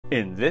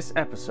In this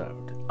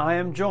episode, I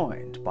am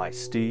joined by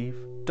Steve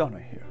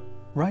Donoghue,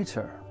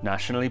 writer,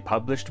 nationally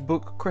published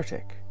book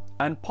critic,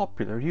 and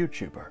popular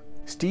YouTuber.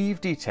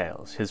 Steve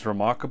details his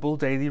remarkable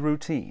daily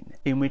routine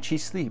in which he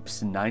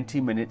sleeps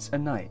 90 minutes a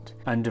night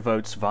and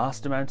devotes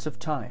vast amounts of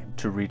time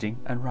to reading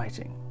and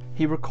writing.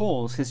 He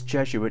recalls his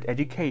Jesuit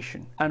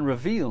education and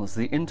reveals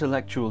the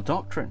intellectual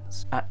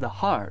doctrines at the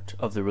heart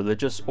of the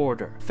religious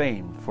order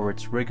famed for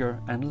its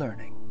rigour and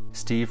learning.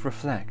 Steve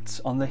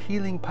reflects on the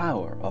healing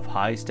power of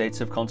high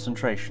states of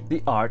concentration,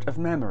 the art of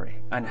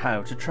memory and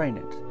how to train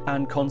it,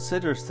 and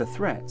considers the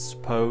threats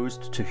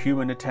posed to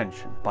human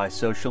attention by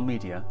social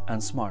media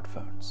and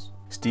smartphones.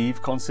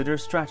 Steve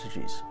considers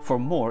strategies for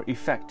more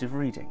effective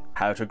reading,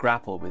 how to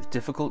grapple with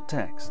difficult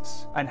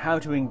texts, and how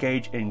to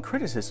engage in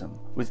criticism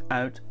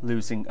without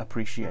losing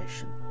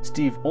appreciation.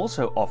 Steve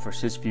also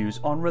offers his views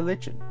on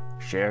religion,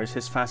 shares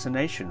his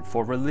fascination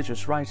for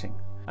religious writing,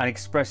 and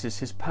expresses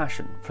his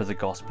passion for the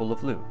Gospel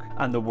of Luke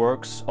and the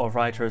works of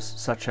writers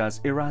such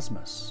as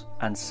Erasmus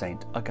and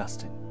St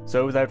Augustine.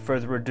 So without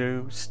further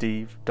ado,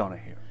 Steve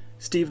Donoghue.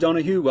 Steve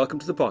Donoghue, welcome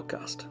to the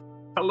podcast.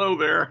 Hello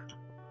there.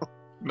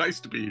 Nice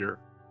to be here.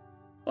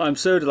 I'm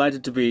so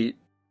delighted to be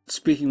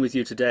speaking with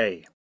you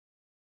today.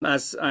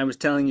 As I was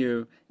telling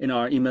you in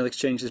our email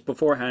exchanges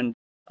beforehand,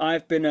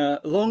 I've been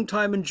a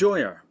long-time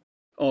enjoyer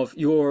of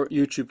your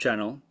YouTube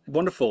channel.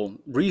 Wonderful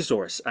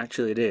resource,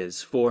 actually, it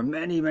is, for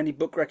many, many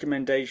book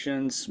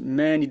recommendations,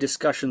 many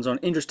discussions on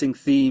interesting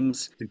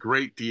themes. A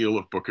great deal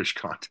of bookish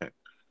content,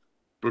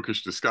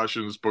 bookish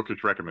discussions,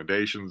 bookish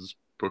recommendations,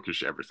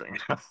 bookish everything.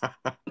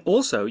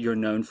 Also, you're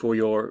known for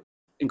your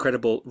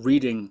incredible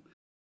reading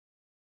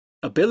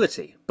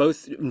ability,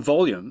 both in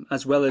volume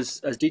as well as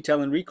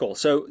detail and recall.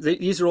 So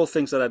these are all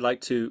things that I'd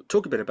like to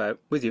talk a bit about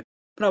with you.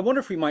 But I wonder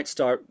if we might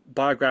start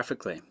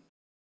biographically.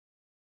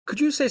 Could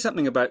you say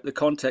something about the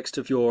context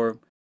of your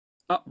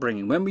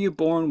upbringing? When were you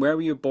born? Where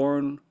were you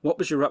born? What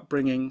was your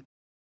upbringing?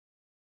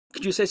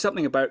 Could you say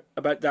something about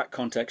that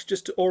context,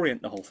 just to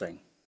orient the whole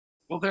thing?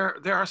 Well,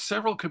 there are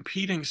several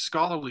competing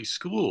scholarly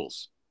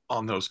schools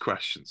on those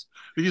questions.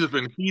 These have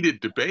been heated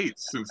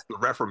debates since the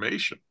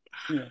Reformation.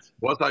 Yes.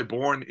 Was I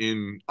born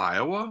in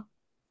Iowa,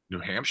 New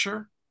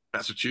Hampshire,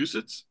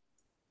 Massachusetts,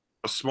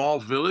 a small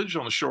village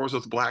on the shores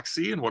of the Black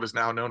Sea in what is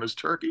now known as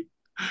Turkey?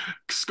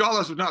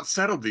 Scholars have not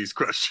settled these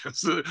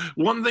questions.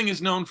 One thing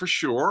is known for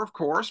sure, of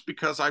course,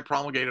 because I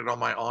promulgated on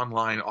my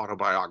online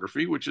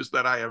autobiography, which is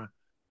that I am,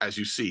 as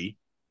you see,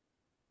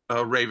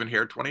 a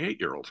raven-haired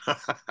 28-year-old.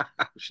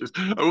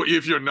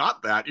 If you're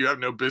not that, you have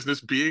no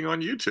business being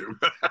on YouTube.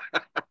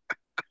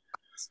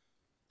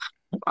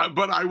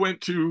 But I went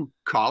to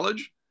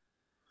college.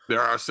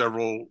 There are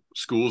several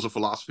schools of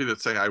philosophy that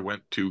say I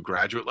went to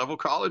graduate level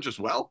college as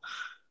well,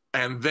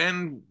 and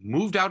then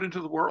moved out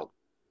into the world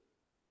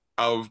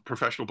of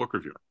professional book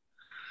reviewing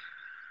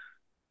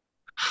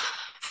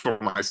for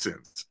my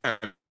sins,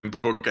 and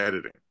book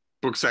editing,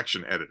 book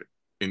section editing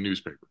in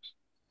newspapers.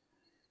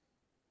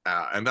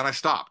 And then I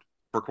stopped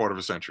for a quarter of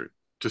a century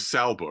to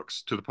sell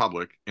books to the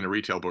public in a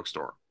retail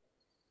bookstore,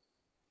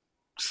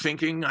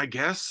 thinking, I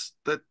guess,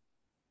 that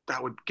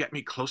would get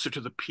me closer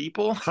to the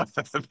people.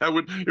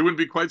 It wouldn't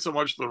be quite so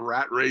much the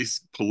rat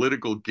race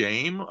political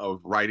game of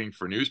writing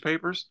for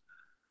newspapers.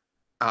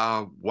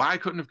 Why I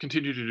couldn't have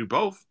continued to do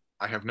both,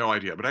 I have no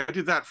idea. But I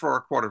did that for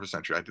a quarter of a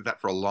century. I did that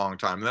for a long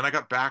time. And then I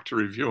got back to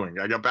reviewing.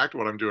 I got back to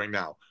what I'm doing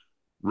now,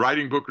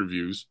 writing book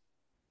reviews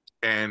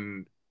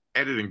and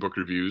editing book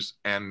reviews,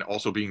 and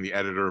also being the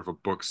editor of a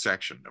book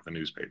section of a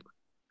newspaper.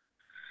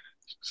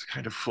 It's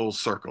kind of full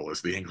circle,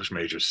 as the English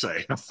majors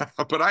say.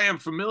 But I am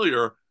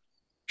familiar,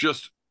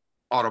 just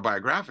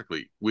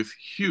autobiographically, with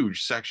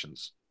huge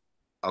sections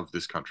of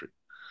this country.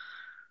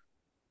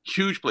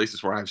 Huge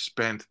places where I've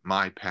spent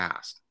my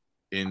past.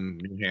 In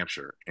New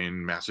Hampshire,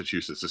 in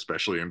Massachusetts,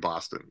 especially in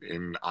Boston,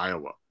 in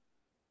Iowa,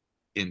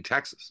 in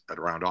Texas, at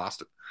around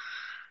Austin.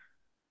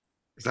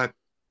 Is that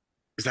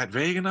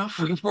vague enough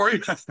for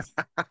you?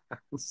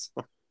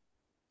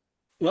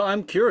 Well,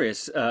 I'm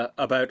curious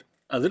about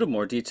a little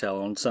more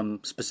detail on some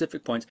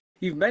specific points.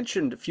 You've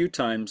mentioned a few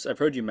times, I've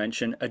heard you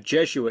mention a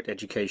Jesuit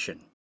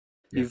education.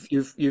 Yes.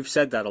 You've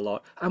said that a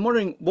lot. I'm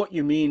wondering what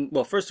you mean.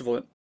 Well, first of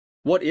all,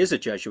 what is a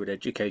Jesuit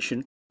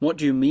education? What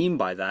do you mean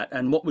by that,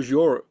 and what was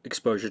your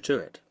exposure to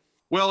it?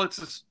 Well,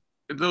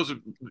 those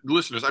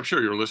listeners. I'm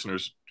sure your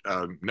listeners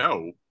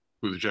know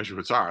who the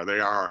Jesuits are.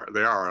 They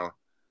are a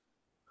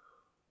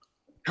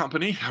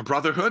company, a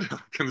brotherhood,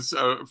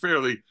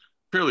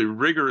 fairly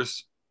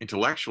rigorous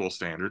intellectual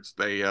standards.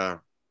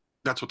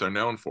 That's what they're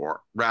known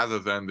for, rather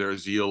than their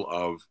zeal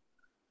of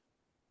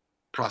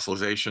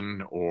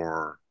proselytization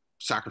or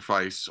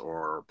sacrifice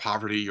or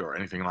poverty or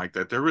anything like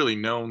that. They're really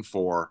known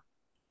for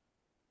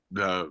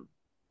the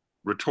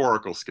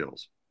rhetorical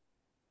skills.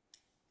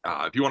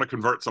 If you want to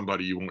convert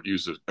somebody, you won't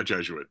use a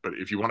Jesuit, but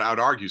if you want to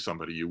out-argue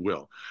somebody, you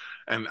will.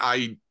 And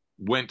I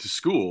went to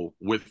school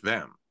with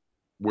them,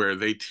 where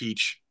they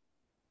teach,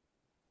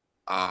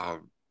 they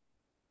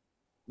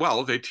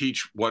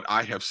teach what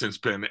I have since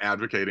been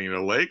advocating in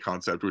a lay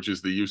concept, which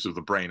is the use of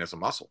the brain as a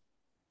muscle.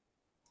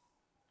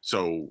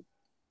 So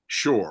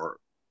sure,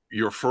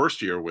 your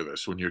first year with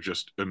us, when you're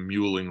just a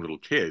mewling little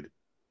kid,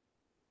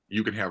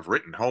 you can have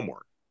written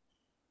homework.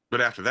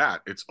 But after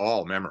that, it's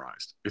all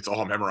memorized. It's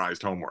all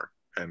memorized homework,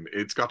 and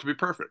it's got to be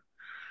perfect.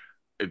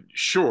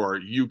 Sure,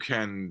 you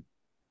can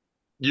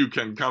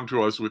come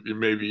to us with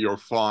maybe your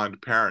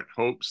fond parent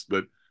hopes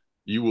that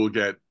you will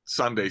get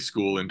Sunday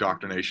school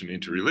indoctrination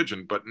into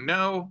religion, but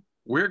no,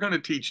 we're going to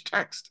teach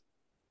text.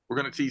 We're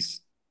going to teach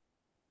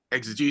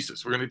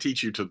exegesis. We're going to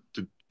teach you to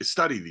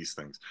study these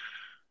things.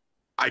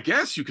 I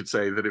guess you could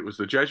say that it was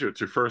the Jesuits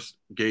who first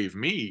gave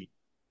me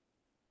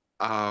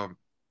my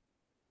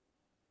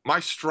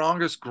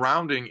strongest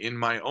grounding in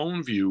my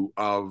own view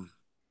of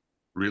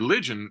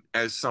religion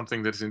as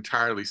something that is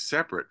entirely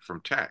separate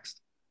from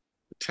text.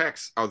 The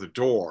texts are the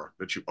door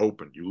that you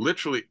open. You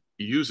literally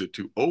use it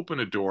to open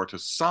a door to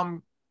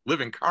some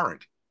living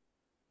current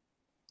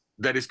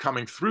that is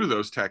coming through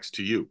those texts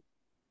to you.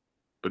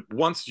 But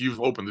once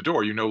you've opened the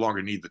door, you no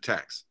longer need the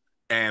text.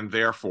 And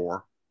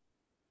therefore,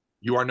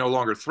 you are no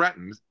longer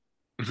threatened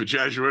if a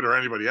Jesuit or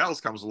anybody else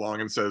comes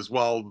along and says,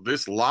 well,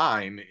 this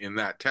line in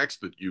that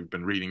text that you've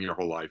been reading your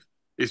whole life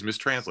is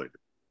mistranslated.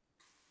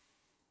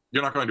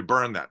 You're not going to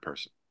burn that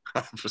person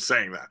for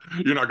saying that.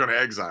 You're not going to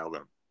exile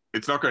them.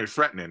 It's not going to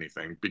threaten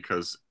anything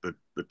because the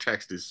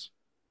text is,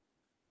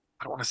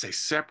 I don't want to say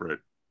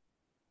separate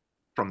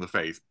from the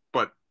faith,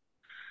 but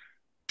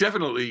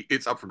definitely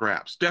it's up for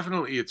grabs.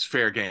 Definitely it's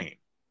fair game.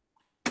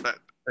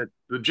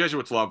 The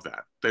Jesuits love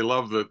that. They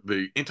love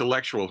the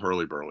intellectual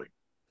hurly-burly.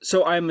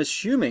 So I'm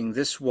assuming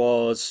this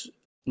was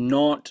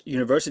not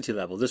university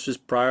level. This was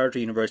prior to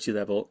university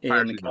level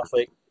in the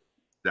Catholic.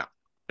 Yeah,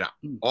 yeah.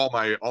 All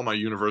my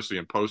university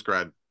and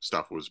postgrad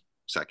stuff was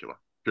secular,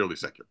 purely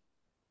secular.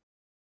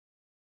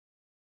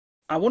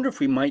 I wonder if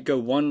we might go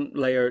one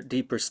layer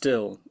deeper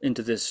still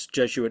into this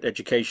Jesuit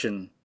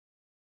education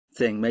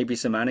thing, maybe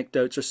some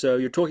anecdotes or so.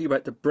 You're talking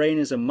about the brain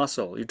as a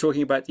muscle. You're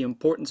talking about the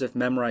importance of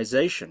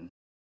memorization.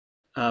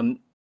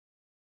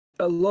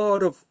 A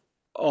lot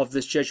of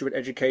this Jesuit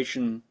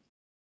education,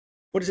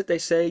 what is it they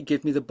say?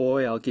 Give me the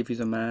boy, I'll give you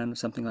the man, or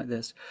something like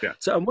this. Yeah.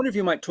 So I wonder if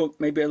you might talk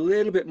maybe a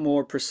little bit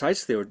more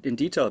precisely or in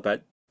detail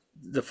about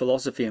the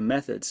philosophy and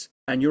methods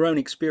and your own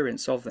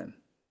experience of them.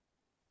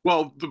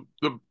 Well,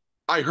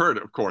 I heard,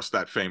 of course,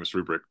 that famous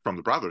rubric from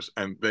the brothers,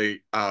 and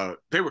they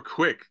were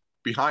quick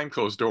behind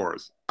closed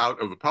doors, out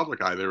of the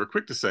public eye. They were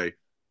quick to say,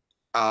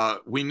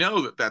 we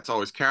know that that's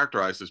always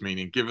characterized as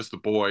meaning give us the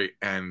boy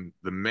and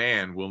the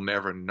man will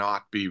never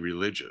not be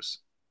religious.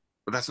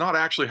 But that's not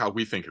actually how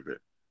we think of it.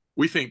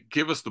 We think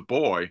give us the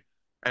boy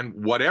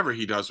and whatever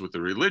he does with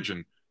the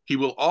religion, he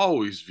will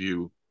always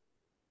view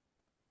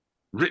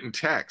written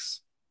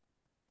texts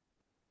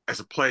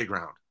as a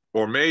playground,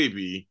 or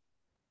maybe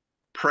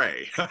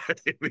pray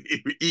in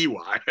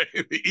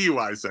the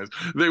EY sense.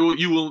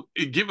 You will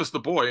give us the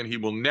boy and he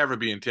will never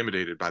be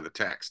intimidated by the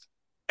text,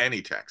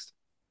 any text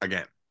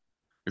again.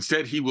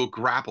 Instead, he will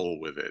grapple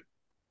with it.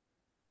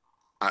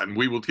 And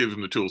we will give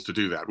him the tools to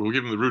do that. We'll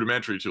give him the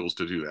rudimentary tools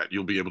to do that.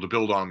 You'll be able to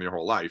build on them your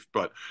whole life.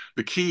 But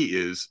the key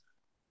is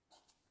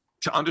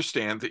to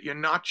understand that you're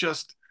not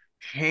just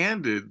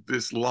handed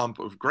this lump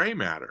of gray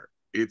matter.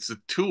 It's a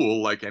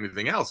tool like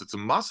anything else. It's a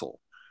muscle.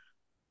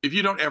 If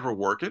you don't ever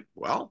work it,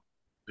 well,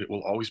 it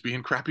will always be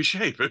in crappy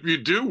shape. If you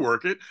do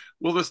work it,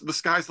 well, the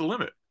sky's the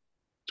limit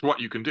to what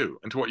you can do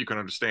and to what you can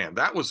understand.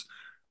 That was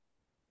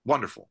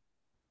wonderful,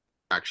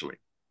 actually.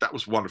 That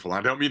was wonderful.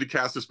 I don't mean to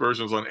cast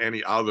aspersions on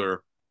any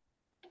other,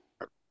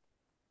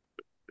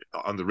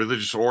 on the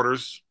religious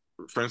orders,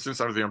 for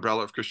instance, under the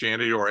umbrella of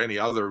Christianity or any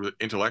other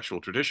intellectual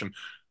tradition,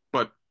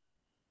 but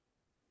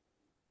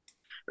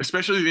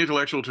especially the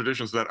intellectual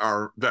traditions that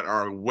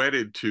are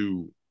wedded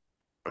to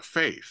a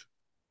faith,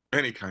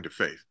 any kind of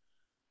faith.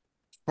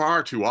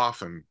 Far too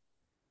often,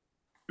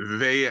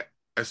 they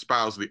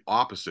espouse the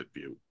opposite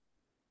view,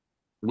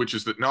 which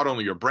is that not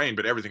only your brain,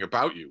 but everything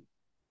about you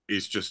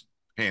is just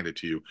handed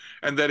to you,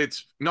 and that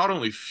it's not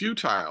only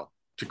futile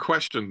to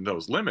question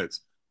those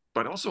limits,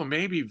 but also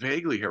maybe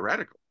vaguely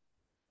heretical.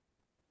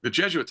 The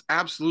Jesuits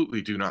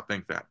absolutely do not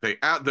think that.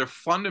 Their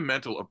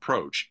fundamental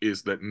approach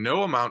is that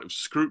no amount of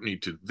scrutiny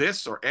to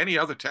this or any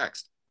other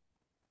text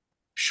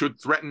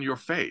should threaten your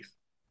faith.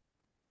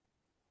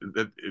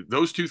 That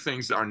those two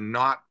things are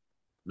not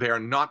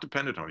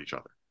dependent on each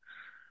other.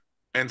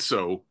 And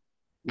so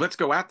let's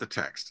go at the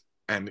text.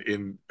 And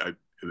in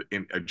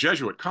a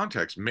Jesuit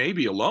context,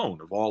 maybe alone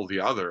of all the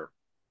other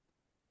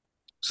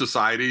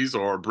societies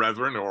or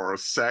brethren or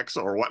sects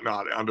or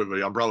whatnot under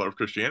the umbrella of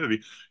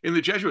Christianity, in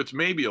the Jesuits,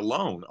 maybe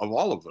alone of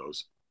all of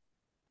those,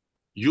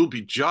 you'll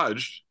be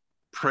judged,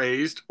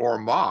 praised, or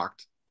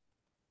mocked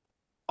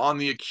on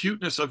the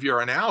acuteness of your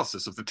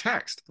analysis of the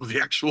text, of the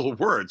actual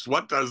words.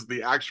 What does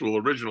the actual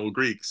original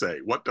Greek say?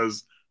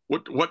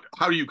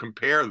 How do you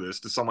compare this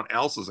to someone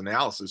else's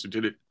analysis who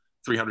did it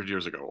 300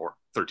 years ago or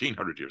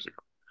 1,300 years ago?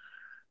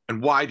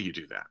 And why do you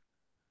do that?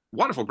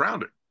 Wonderful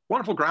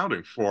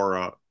grounding for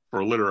a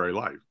literary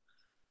life.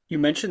 You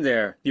mentioned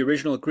there the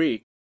original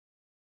Greek.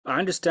 I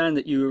understand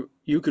that you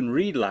can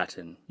read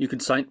Latin, you can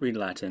sight read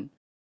Latin.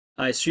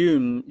 I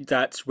assume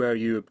that's where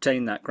you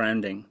obtain that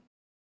grounding.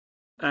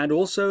 And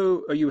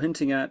also, are you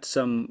hinting at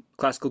some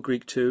classical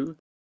Greek too,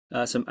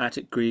 some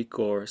Attic Greek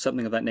or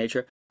something of that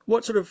nature?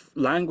 What sort of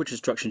language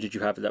instruction did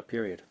you have at that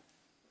period?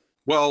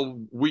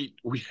 Well, we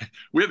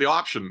had the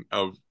option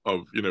of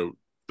the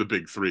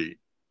big three.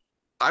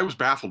 I was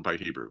baffled by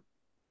Hebrew,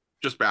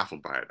 just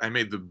baffled by it. I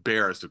made the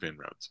barest of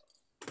inroads,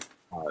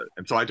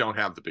 and so I don't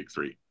have the big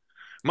three.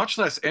 Much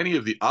less any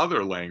of the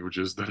other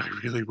languages that I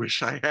really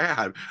wish I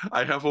had.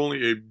 I have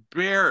only a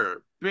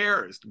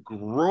barest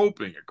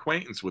groping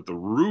acquaintance with the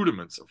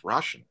rudiments of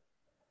Russian.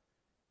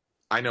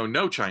 I know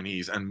no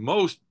Chinese, and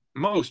most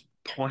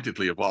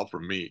pointedly of all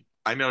from me,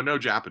 I know no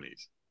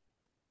Japanese.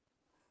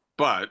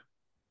 But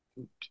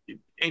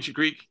ancient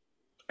Greek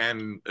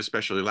and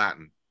especially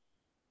Latin,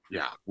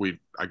 yeah,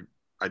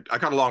 I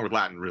got along with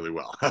Latin really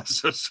well.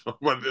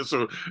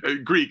 So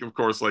Greek, of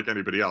course, like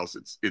anybody else,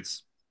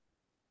 it's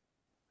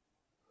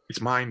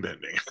mind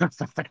bending.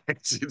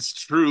 It's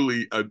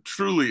truly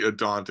a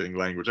daunting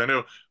language. I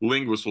know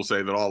linguists will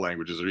say that all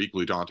languages are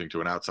equally daunting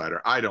to an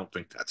outsider. I don't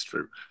think that's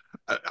true.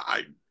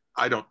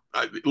 I don't.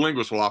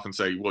 Linguists will often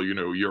say, well,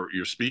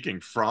 you're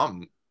speaking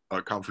from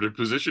a comfortable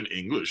position.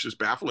 English is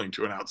baffling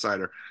to an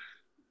outsider.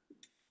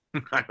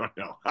 I don't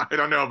know. I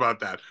don't know about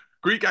that.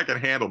 Greek, I can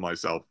handle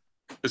myself,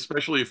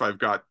 especially if I've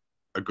got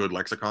a good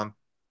lexicon,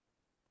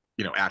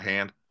 at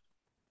hand.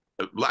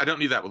 I don't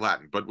need that with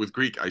Latin, but with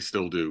Greek, I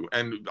still do.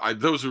 And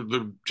those are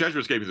the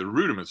Jesuits gave me the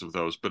rudiments of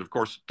those, but of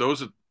course,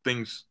 those are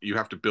things you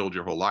have to build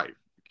your whole life.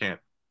 You can't.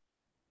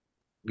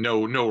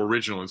 No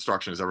original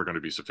instruction is ever going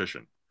to be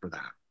sufficient for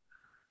that.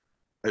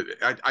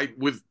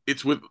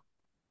 It's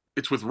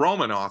with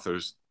Roman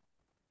authors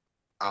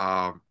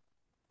uh,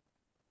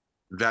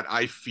 that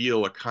I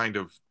feel a kind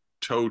of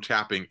toe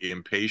tapping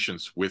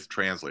impatience with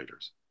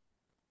translators.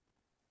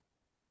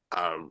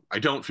 I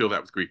don't feel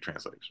that with Greek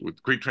translators.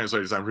 With Greek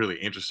translators, I'm really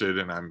interested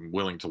and I'm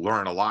willing to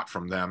learn a lot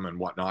from them and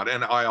whatnot.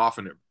 And I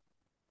often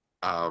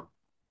uh,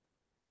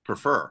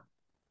 prefer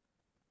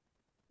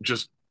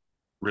just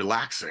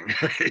relaxing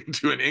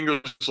into an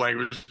English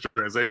language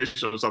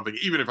translation or something,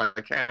 even if I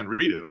can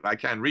read it. I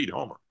can read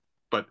Homer,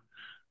 but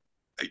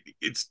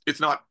it's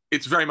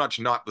very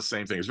much not the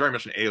same thing. It's very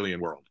much an alien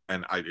world,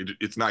 and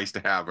it's nice to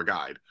have a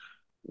guide.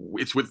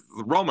 It's with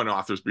the Roman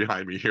authors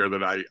behind me here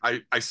that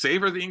I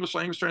savor the English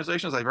language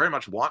translations. I very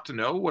much want to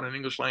know what an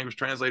English language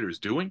translator is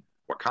doing,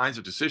 what kinds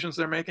of decisions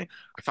they're making.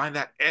 I find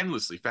that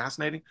endlessly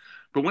fascinating.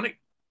 But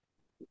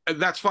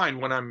that's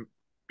fine when I'm,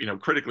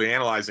 critically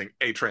analyzing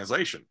a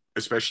translation,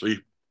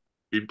 especially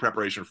in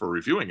preparation for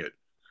reviewing it.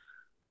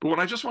 But when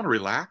I just want to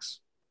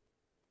relax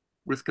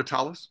with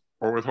Catullus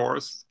or with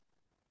Horace,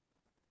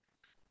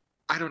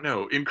 I don't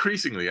know,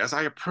 increasingly, as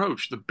I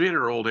approach the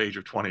bitter old age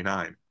of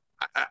 29,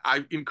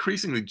 I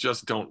increasingly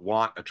just don't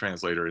want a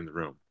translator in the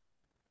room.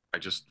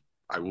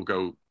 I will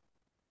go.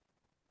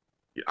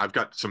 I've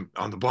got some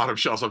on the bottom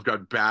shelves. I've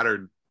got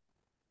battered,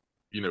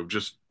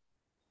 just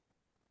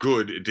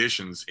good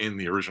editions in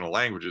the original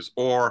languages,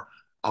 or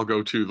I'll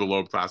go to the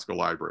Loeb Classical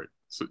Library.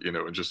 So,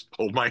 and just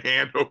hold my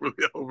hand over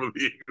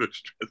the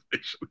English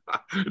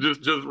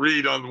translation. just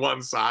read on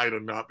one side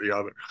and not the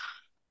other.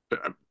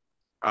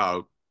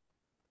 Uh,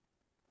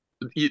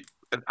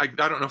 I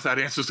don't know if that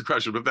answers the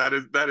question, but that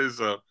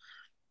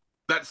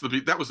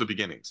was the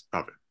beginnings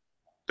of it.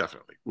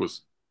 Definitely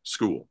was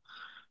school.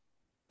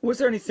 Was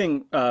there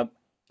anything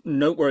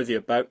noteworthy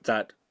about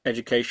that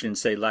education in,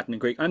 say, Latin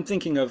and Greek? I'm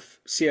thinking of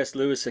C.S.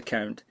 Lewis'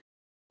 account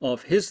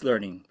of his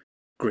learning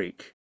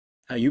Greek.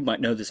 You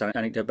might know this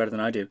anecdote better than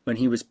I do. When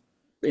he was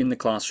in the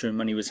classroom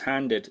and he was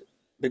handed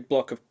a big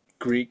block of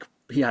Greek,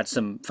 he had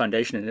some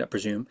foundation in it, I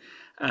presume,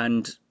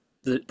 and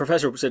the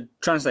professor said,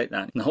 translate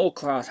that. And the whole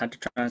class had to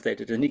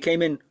translate it. And he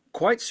came in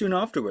quite soon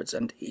afterwards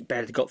and he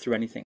barely got through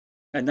anything.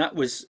 And that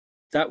was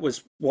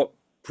what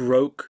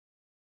broke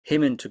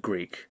him into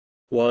Greek,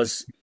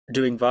 was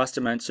doing vast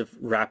amounts of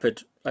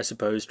rapid, I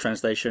suppose,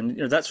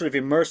 translation. That sort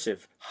of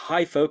immersive,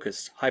 high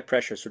focus, high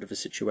pressure sort of a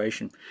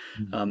situation,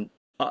 on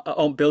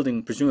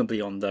building presumably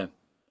on the,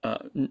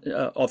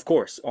 of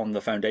course, on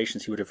the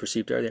foundations he would have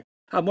received earlier.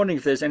 I'm wondering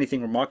if there's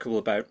anything remarkable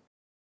about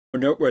or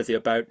noteworthy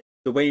about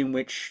the way in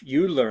which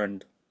you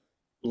learned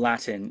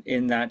Latin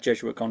in that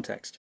Jesuit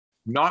context.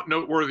 Not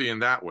noteworthy in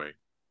that way.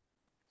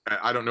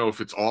 I don't know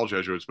if it's all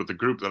Jesuits, but the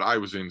group that I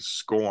was in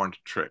scorned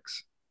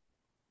tricks.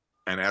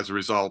 And as a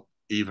result,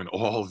 even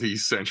all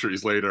these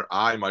centuries later,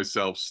 I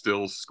myself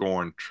still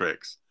scorn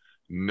tricks.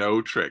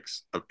 No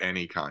tricks of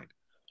any kind.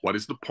 What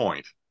is the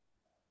point?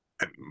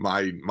 And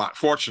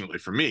fortunately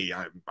for me,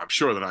 I'm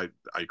sure that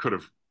I could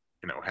have,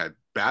 had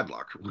bad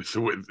luck with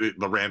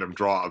the random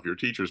draw of your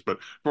teachers. But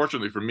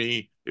fortunately for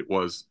me, it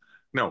was,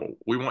 no,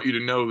 we want you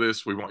to know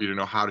this. We want you to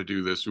know how to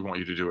do this. We want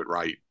you to do it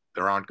right.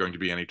 There aren't going to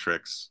be any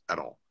tricks at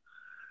all.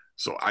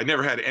 So I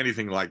never had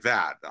anything like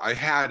that. I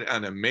had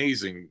an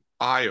amazing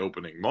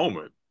eye-opening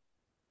moment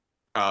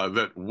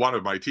that one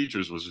of my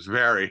teachers was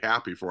very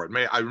happy for it.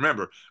 I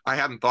remember I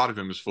hadn't thought of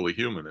him as fully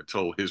human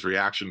until his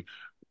reaction,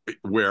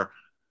 where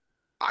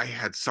I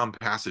had some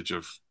passage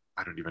of,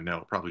 I don't even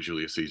know, probably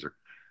Julius Caesar.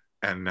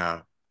 And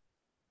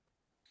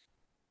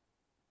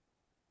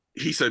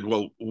he said,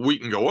 well, we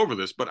can go over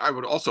this, but I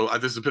would also,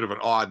 this is a bit of an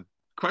odd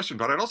question,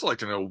 but I'd also like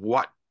to know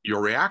what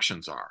your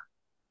reactions are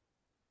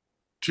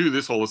to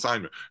this whole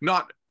assignment.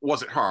 Not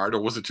was it hard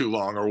or was it too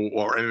long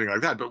or anything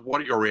like that, but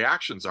what your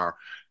reactions are.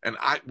 And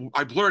I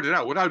blurted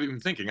out without even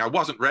thinking. I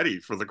wasn't ready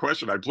for the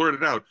question. I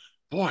blurted out,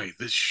 boy,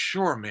 this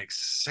sure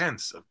makes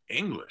sense of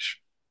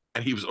English.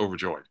 And he was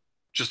overjoyed,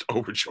 just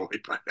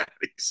overjoyed by that.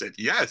 He said,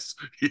 yes,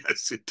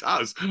 yes, it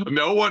does.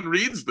 No one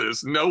reads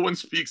this, no one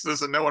speaks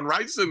this, and no one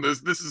writes in this.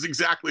 This is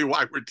exactly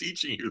why we're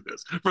teaching you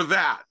this. For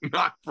that,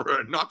 not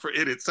for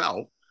it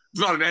itself.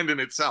 It's not an end in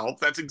itself.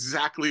 That's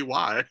exactly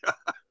why.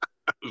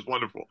 It was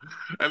wonderful.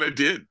 And it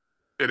did.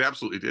 It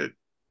absolutely did.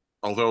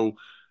 Although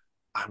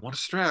I want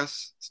to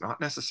stress, it's not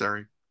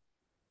necessary.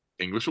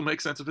 English will make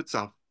sense of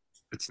itself.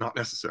 It's not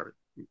necessary.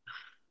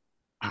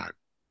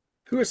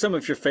 Who are some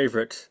of your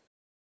favorite?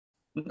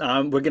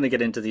 We're going to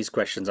get into these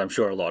questions, I'm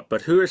sure, a lot,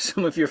 but who are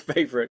some of your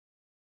favorite,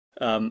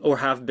 or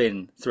have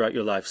been throughout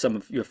your life, some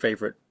of your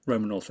favorite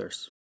Roman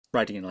authors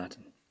writing in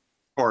Latin?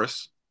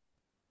 Horace,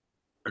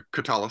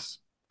 Catullus,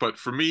 but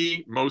for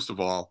me, most of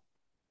all,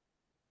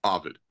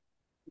 Ovid.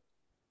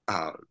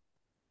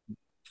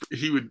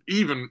 He would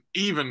even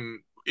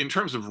in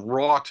terms of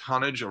raw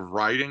tonnage of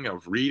writing,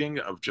 of reading,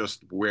 of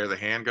just where the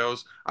hand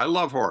goes. I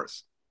love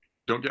Horace.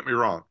 Don't get me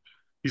wrong.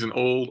 He's an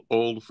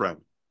old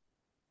friend.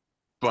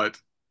 But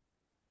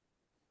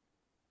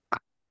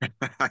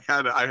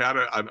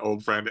an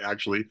old friend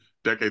actually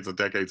decades and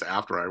decades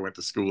after I went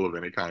to school of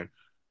any kind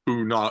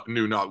who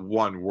knew not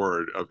one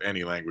word of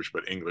any language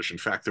but English. In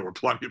fact, there were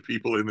plenty of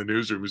people in the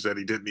newsroom who said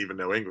he didn't even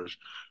know English,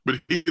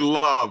 but he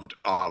loved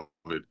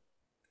Ovid.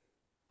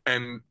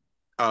 And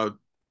I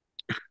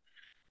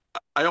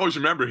always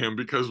remember him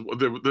because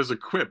there's a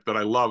quip that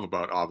I love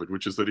about Ovid,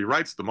 which is that he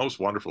writes the most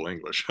wonderful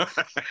English.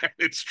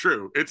 It's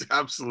true. It's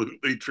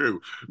absolutely true.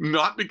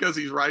 Not because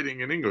he's writing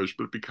in English,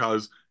 but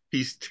because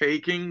he's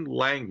taking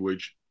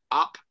language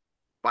up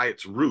by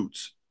its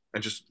roots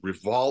and just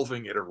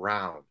revolving it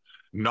around.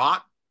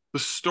 Not the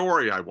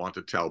story I want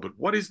to tell, but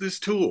what is this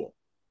tool?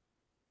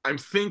 I'm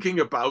thinking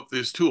about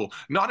this tool,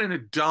 not in a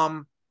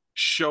dumb,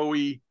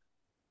 showy,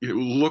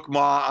 look,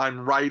 ma, I'm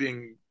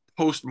writing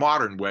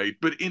postmodern way,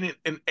 but in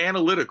an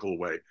analytical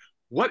way.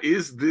 What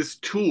is this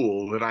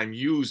tool that I'm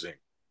using?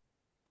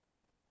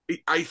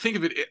 I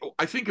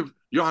think of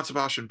Johann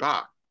Sebastian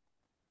Bach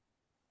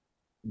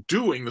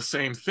doing the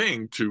same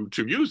thing to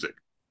music,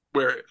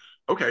 where,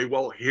 okay,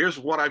 well, here's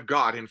what I've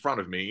got in front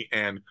of me,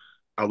 and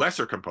a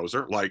lesser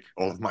composer, like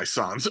all of my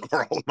sons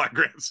or all of my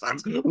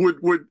grandsons,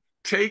 would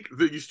take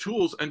these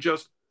tools and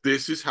just,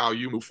 this is how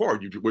you move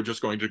forward. We're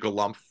just going to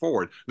galump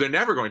forward. They're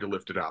never going to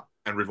lift it up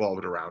and revolve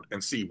it around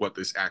and see what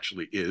this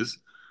actually is.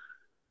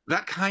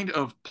 That kind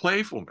of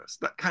playfulness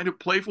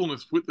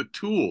with the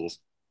tools.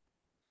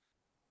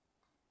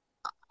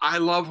 I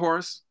love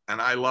Horace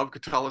and I love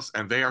Catullus,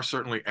 and they are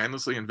certainly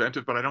endlessly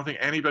inventive, but I don't think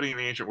anybody in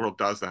the ancient world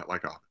does that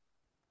like Ovid.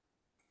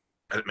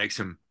 And it makes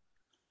him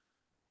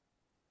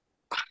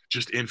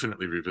just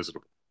infinitely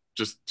revisitable.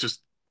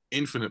 Just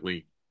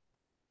infinitely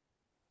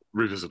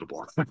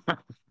revisitable. I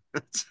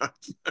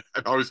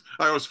always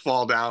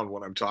fall down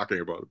when I'm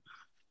talking about it.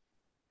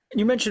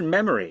 You mentioned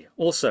memory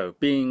also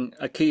being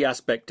a key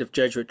aspect of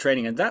Jesuit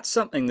training, and that's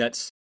something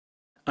that's,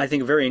 I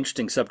think, a very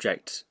interesting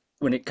subject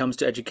when it comes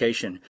to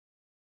education.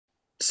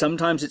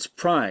 Sometimes it's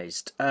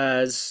prized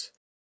as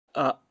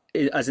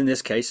in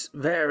this case,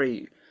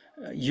 very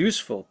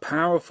useful,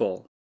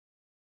 powerful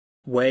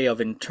way of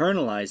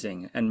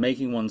internalizing and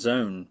making one's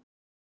own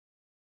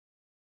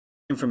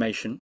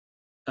information,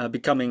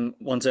 becoming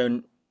one's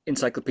own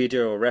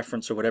encyclopedia or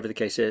reference or whatever the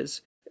case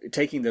is,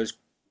 taking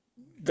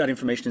that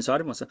information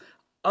inside of oneself.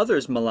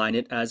 Others malign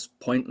it as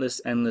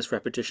pointless, endless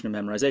repetition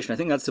and memorization. I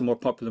think that's the more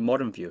popular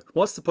modern view.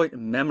 What's the point of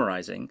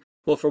memorizing?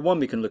 Well, for one,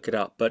 we can look it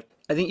up, but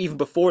I think even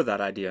before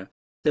that idea,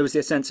 there was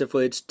the sense of,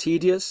 well, it's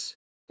tedious,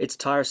 it's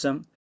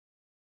tiresome,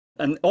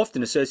 and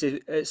often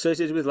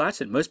associated with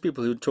Latin. Most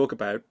people who talk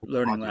about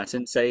learning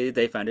Latin say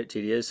they found it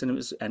tedious and it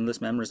was endless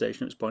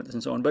memorization, it was pointless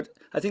and so on. But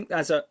I think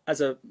as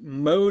a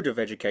mode of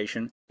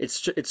education,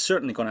 it's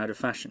certainly gone out of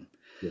fashion.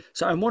 Yeah.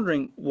 So I'm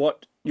wondering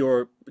what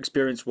your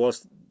experience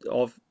was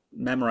of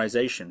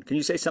memorization. Can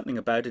you say something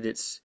about it,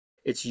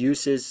 its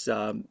uses,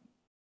 and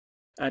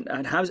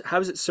how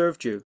has it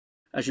served you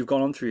as you've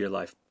gone on through your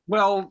life?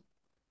 Well,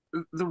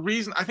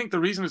 I think the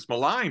reason it's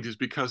maligned is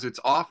because it's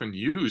often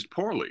used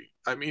poorly.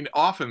 I mean,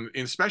 often,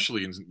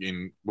 especially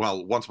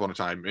once upon a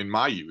time in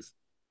my youth,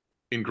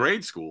 in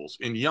grade schools,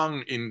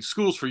 in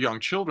schools for young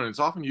children, it's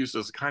often used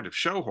as a kind of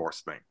show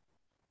horse thing.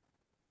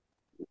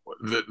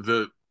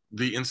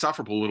 The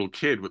insufferable little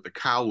kid with the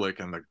cowlick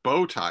and the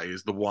bow tie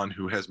is the one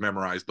who has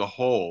memorized the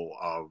whole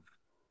of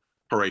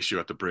Horatio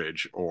at the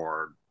Bridge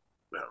or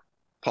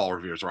Paul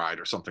Revere's Ride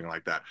or something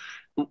like that.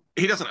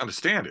 He doesn't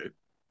understand it.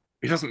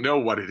 He doesn't know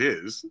what it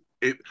is.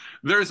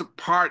 There's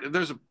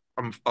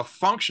a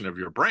function of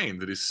your brain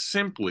that is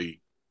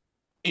simply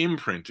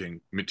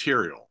imprinting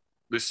material.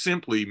 There's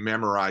simply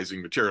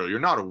memorizing material. You're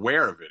not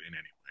aware of it in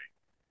any way.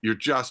 You're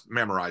just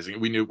memorizing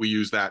it. We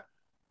use that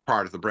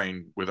part of the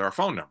brain with our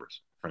phone numbers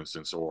for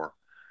instance, or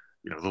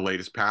the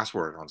latest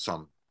password on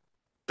some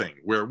thing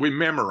where we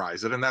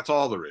memorize it and that's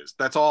all there is.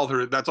 That's all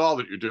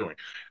that you're doing.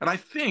 And I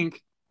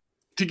think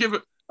to give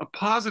a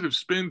positive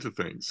spin to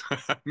things,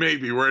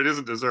 maybe where it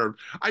isn't deserved,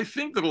 I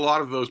think that a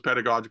lot of those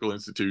pedagogical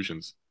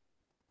institutions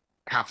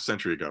half a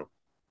century ago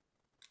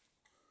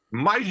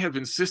might have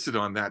insisted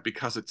on that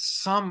because at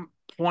some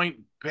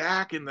point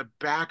back in the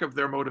back of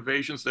their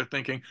motivations, they're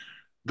thinking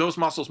those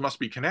muscles must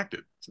be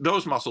connected.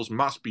 Those muscles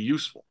must be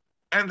useful.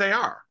 And they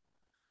are.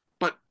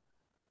 But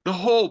the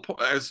whole,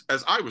 as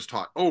I was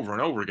taught over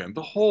and over again,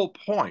 the whole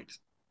point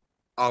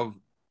of,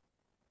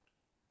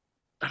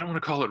 I don't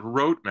want to call it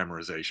rote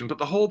memorization, but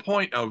the whole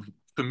point of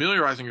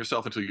familiarizing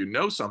yourself until you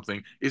know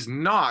something is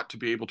not to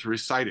be able to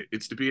recite it.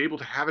 It's to be able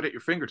to have it at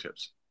your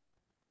fingertips.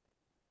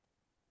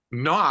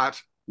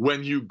 Not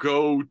when you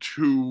go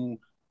to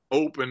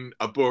open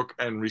a book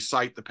and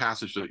recite the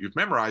passage that you've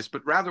memorized,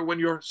 but rather when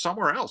you're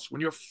somewhere else, when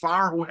you're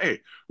far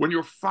away, when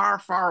you're far,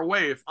 far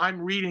away. If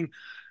I'm reading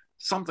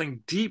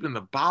something deep in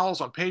the bowels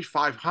on page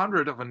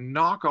 500 of a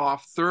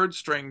knockoff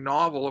third-string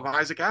novel of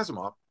Isaac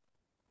Asimov,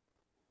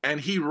 and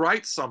he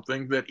writes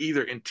something that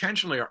either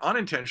intentionally or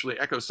unintentionally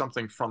echoes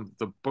something from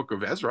the book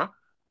of Ezra,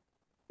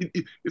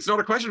 it's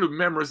not a question of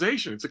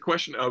memorization. It's a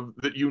question of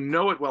that you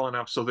know it well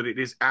enough so that it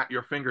is at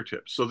your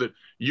fingertips, so that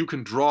you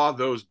can draw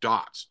those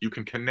dots. You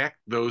can connect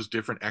those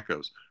different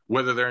echoes,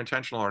 whether they're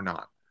intentional or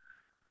not.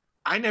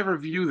 I never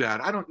view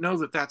that. I don't know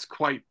that that's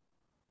quite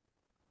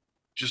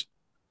just,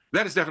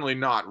 that is definitely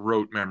not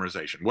rote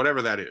memorization,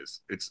 whatever that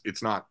is.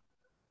 It's not.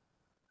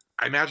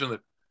 I imagine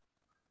that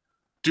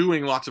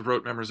doing lots of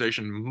rote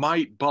memorization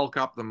might bulk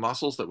up the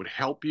muscles that would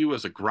help you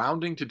as a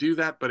grounding to do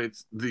that, but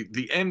it's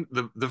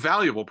the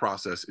valuable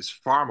process is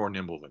far more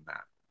nimble than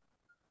that.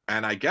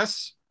 And I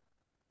guess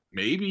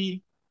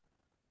maybe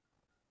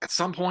at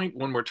some point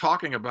when we're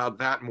talking about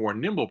that more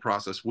nimble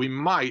process, we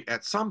might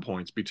at some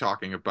points be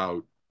talking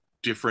about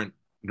different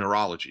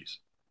neurologies.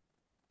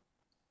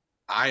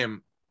 I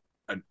am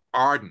an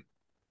ardent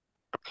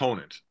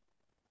opponent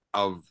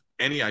of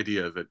any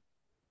idea that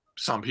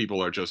some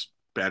people are just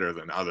better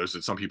than others,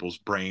 that some people's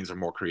brains are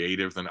more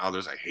creative than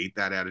others. I hate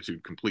that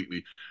attitude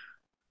completely.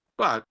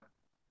 But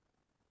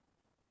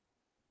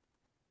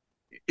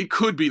it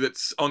could be that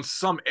on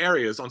some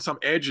areas, on some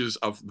edges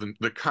of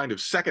the kind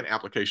of second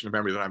application of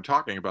memory that I'm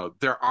talking about,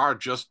 there are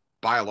just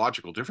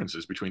biological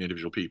differences between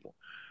individual people.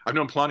 I've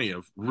known plenty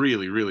of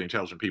really, really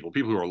intelligent people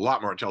who are a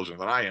lot more intelligent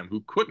than I am,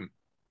 who couldn't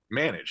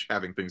manage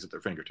having things at their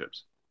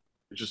fingertips.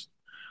 It just,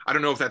 I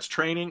don't know if that's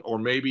training or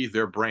maybe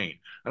their brain.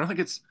 I don't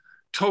think it's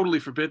totally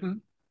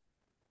forbidden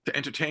to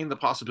entertain the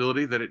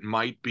possibility that it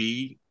might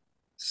be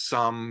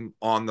some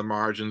on the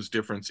margins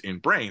difference in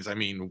brains. I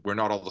mean, we're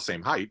not all the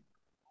same height,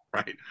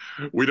 right?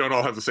 We don't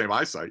all have the same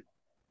eyesight.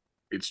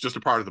 It's just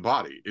a part of the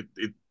body.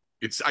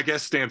 It's I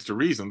guess stands to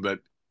reason that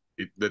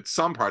that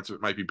some parts of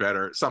it might be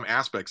better, some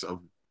aspects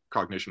of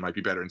cognition might be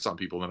better in some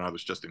people than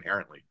others just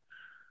inherently.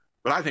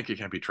 But I think it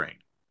can be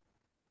trained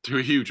to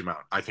a huge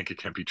amount. I think it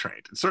can be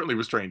trained. It certainly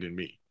was trained in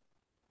me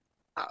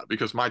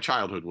because my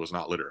childhood was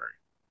not literary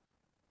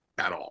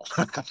at all.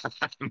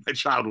 My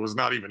child was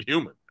not even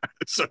human.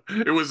 So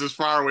it was as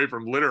far away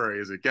from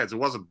literary as it gets. It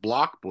wasn't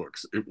block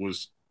books. It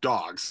was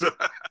dogs.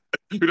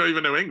 You don't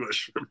even know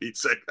English, for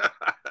Pete's sake.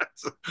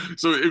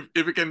 So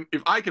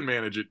if I can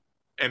manage it,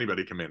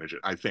 anybody can manage it,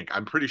 I think.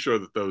 I'm pretty sure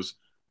that those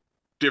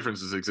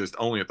differences exist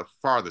only at the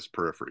farthest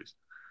peripheries.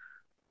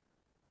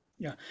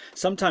 Yeah.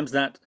 Sometimes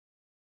that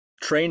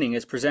training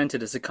is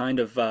presented as a kind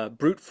of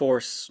brute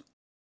force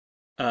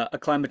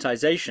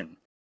acclimatization.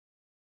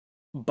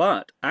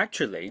 But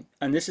actually,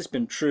 and this has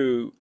been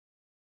true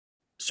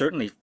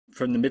certainly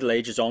from the Middle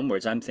Ages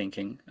onwards, I'm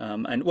thinking,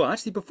 and well,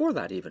 actually before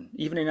that even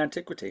in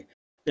antiquity,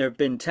 there have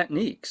been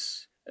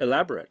techniques,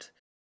 elaborate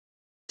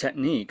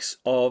techniques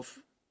of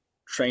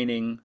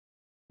training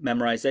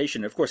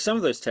memorization. Of course, some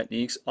of those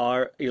techniques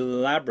are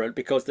elaborate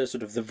because they're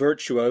sort of the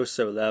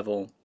virtuoso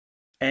level,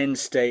 end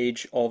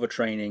stage of a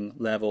training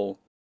level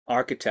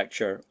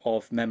architecture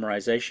of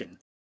memorization.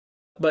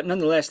 But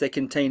nonetheless, they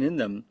contain in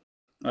them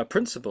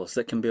principles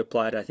that can be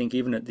applied, I think,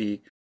 even at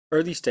the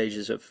early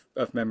stages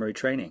of memory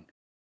training.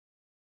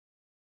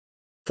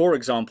 For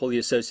example, the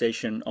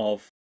association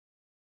of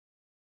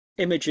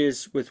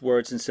images with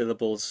words and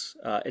syllables,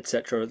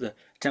 etc., the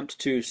attempt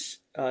to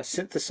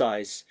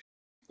synthesize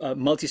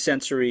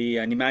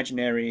multisensory and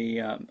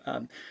imaginary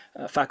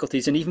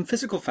faculties and even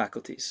physical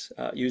faculties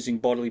using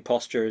bodily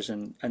postures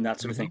and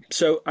that sort of thing.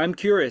 So I'm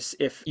curious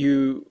if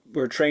you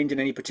were trained in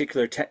any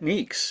particular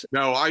techniques.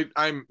 No,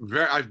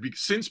 I've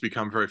since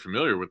become very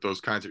familiar with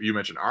those kinds of, you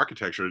mentioned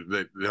architecture,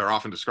 that they're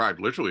often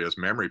described literally as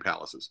memory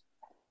palaces,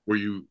 where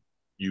you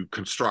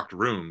construct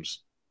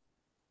rooms.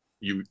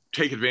 You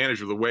take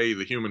advantage of the way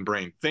the human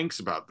brain thinks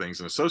about things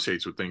and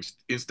associates with things,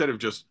 instead of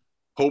just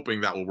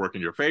hoping that will work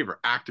in your favor.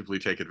 Actively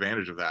take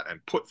advantage of that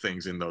and put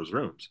things in those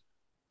rooms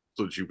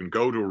so that you can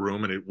go to a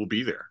room and it will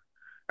be there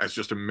as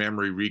just a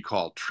memory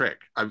recall trick.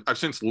 I've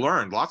since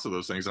learned lots of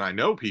those things, and I've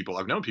known people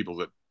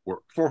that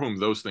for whom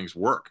those things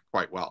work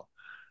quite well.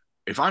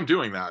 If I'm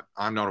doing that,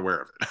 I'm not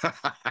aware of it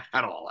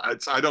at all.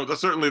 I don't,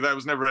 certainly that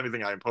was never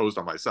anything I imposed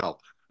on myself,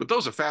 but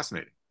those are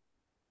fascinating.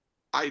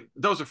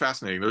 Those are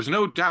fascinating. There's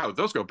no doubt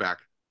those go back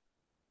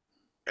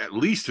at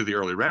least to the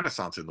early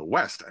Renaissance in the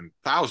West and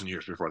 1,000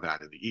 years before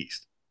that in the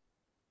East,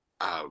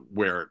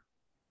 where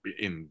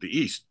in the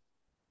East,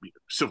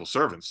 civil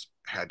servants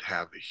had to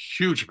have a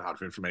huge amount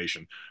of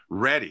information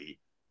ready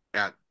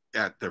at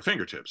their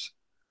fingertips.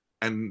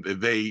 And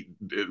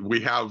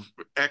we have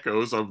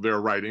echoes of their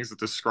writings that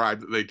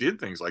describe that they did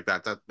things like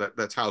that.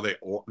 That's how they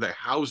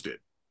housed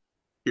it.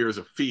 Here's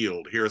a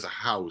field, here's a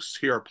house,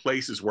 here are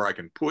places where I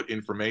can put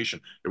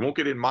information. It won't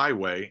get in my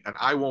way, and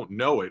I won't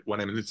know it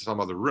when I'm in some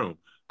other room,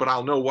 but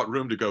I'll know what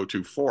room to go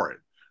to for it.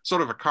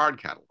 Sort of a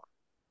card catalog.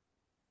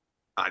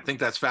 I think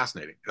that's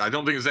fascinating. I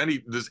don't think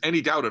there's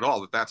any doubt at all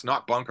that that's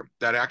not bunkum.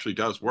 That actually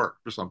does work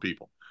for some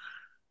people.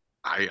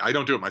 I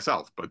don't do it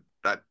myself, but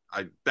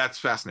that's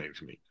fascinating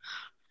to me.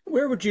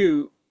 Where would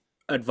you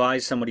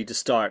advise somebody to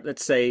start?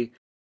 Let's say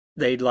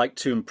they'd like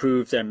to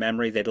improve their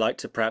memory. They'd like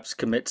to perhaps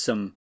commit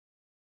some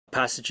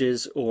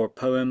passages or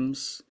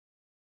poems,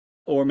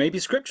 or maybe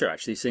scripture,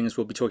 actually, seeing as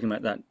we'll be talking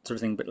about that sort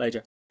of thing a bit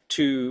later,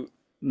 to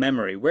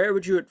memory. Where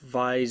would you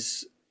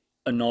advise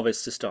a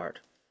novice to start?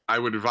 I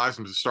would advise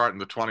them to start in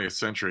the 20th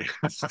century.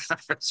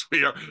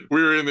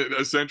 We're in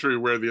a century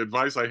where the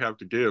advice I have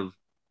to give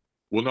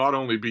will not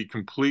only be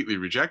completely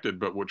rejected,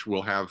 but which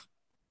will have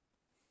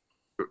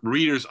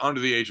readers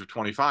under the age of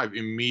 25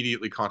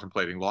 immediately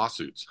contemplating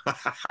lawsuits.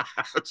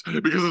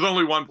 Because there's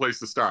only one place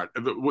to start.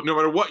 No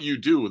matter what you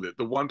do with it,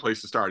 the one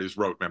place to start is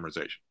rote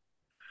memorization.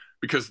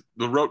 Because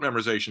the rote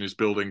memorization is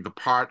building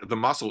the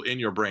muscle in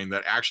your brain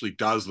that actually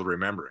does the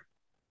remembering.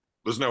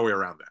 There's no way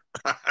around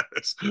that.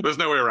 There's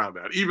no way around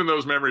that. Even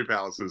those memory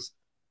palaces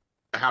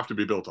have to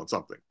be built on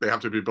something. They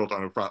have to be built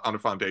on a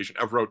foundation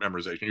of rote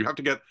memorization. You have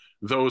to get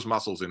those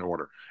muscles in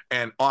order.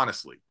 And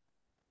honestly,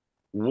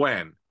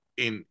 when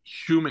in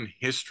human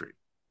history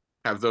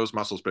have those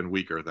muscles been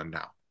weaker than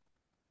now?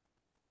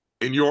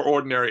 In your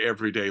ordinary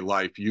everyday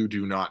life, you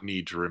do not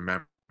need to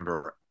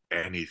remember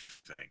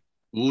anything.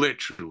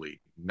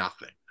 Literally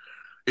nothing.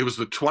 It was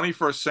the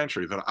 21st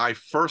century that I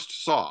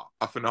first saw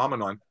a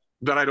phenomenon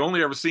that I'd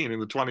only ever seen in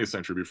the 20th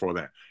century before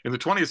that. In the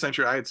 20th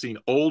century, I had seen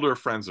older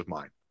friends of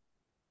mine,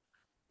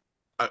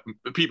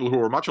 people who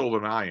were much older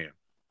than I am,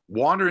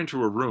 wander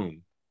into a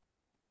room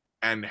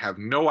and have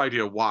no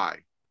idea why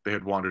they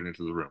had wandered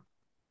into the room.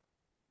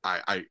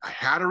 I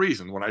had a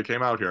reason when I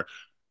came out here.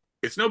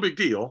 It's no big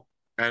deal.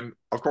 And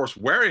of course,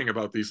 worrying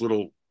about these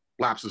little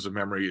lapses of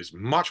memory is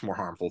much more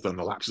harmful than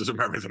the lapses of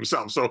memory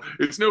themselves. So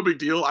it's no big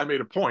deal. I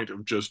made a point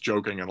of just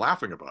joking and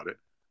laughing about it.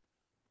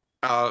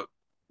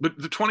 But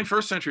the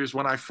 21st century is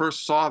when I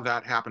first saw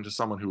that happen to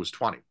someone who was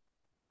 20.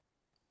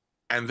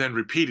 And then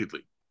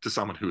repeatedly to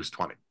someone who is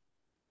 20.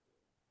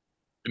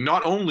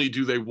 Not only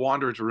do they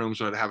wander into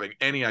rooms without having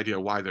any idea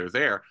why they're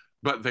there,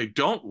 but they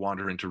don't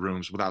wander into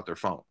rooms without their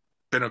phone.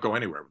 They don't go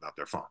anywhere without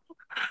their phone.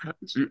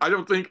 I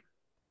don't think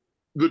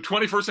the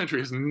 21st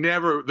century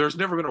there's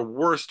never been a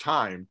worse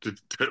time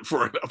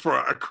for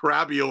a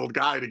crabby old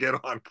guy to get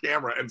on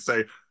camera and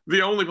say,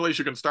 the only place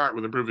you can start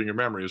with improving your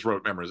memory is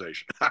rote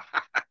memorization.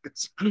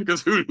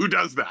 Because who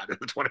does that in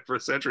the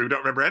 21st century? We don't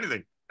remember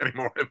anything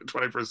anymore in the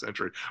 21st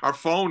century. Our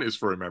phone is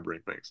for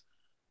remembering things.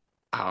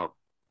 I'm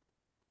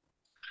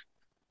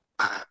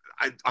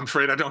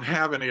afraid I don't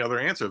have any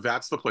other answer.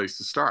 That's the place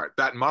to start.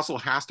 That muscle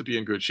has to be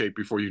in good shape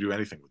before you do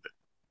anything with it.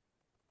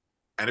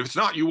 And if it's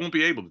not, you won't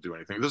be able to do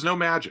anything. There's no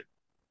magic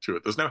to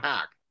it. There's no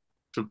hack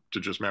to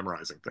just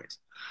memorizing things.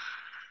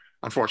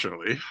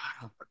 Unfortunately,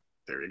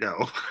 there you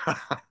go.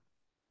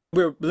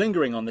 We're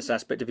lingering on this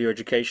aspect of your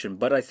education,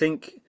 but I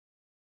think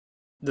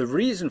the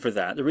reason for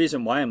that, the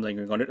reason why I'm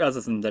lingering on it,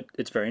 other than that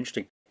it's very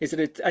interesting, is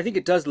that I think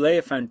it does lay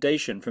a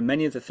foundation for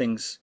many of the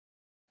things,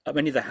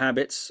 many of the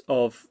habits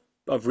of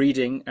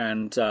reading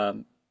and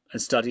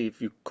study,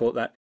 if you call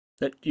it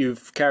that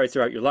you've carried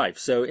throughout your life.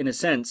 So in a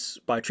sense,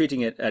 by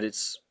treating it at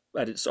its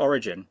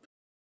origin,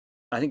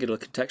 I think it'll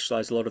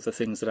contextualize a lot of the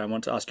things that I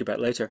want to ask you about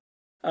later.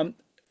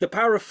 The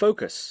power of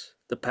focus,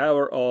 the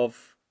power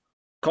of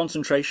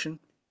concentration,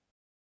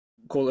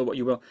 call it what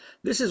you will.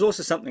 This is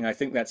also something I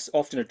think that's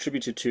often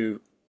attributed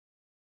to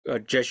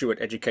Jesuit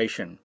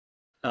education,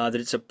 that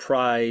it's a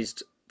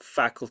prized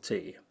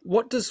faculty.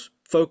 What does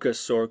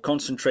focus or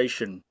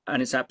concentration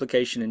and its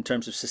application in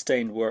terms of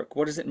sustained work,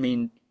 what does it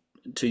mean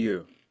to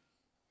you?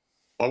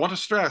 Well, I want to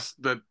stress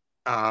that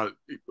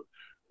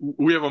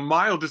we have a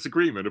mild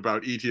disagreement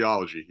about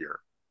etiology here.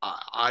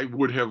 I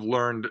would have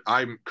learned,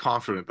 I'm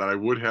confident that I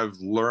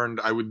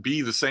would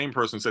be the same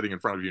person sitting in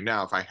front of you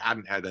now if I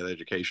hadn't had that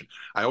education.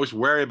 I always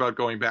worry about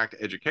going back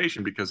to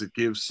education because it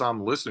gives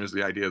some listeners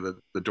the idea that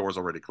the door's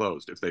already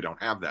closed if they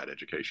don't have that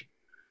education,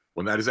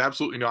 when that is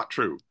absolutely not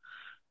true.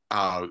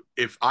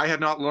 If I had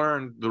not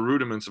learned the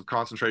rudiments of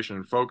concentration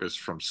and focus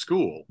from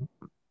school,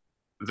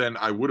 then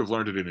I would have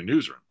learned it in a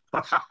newsroom.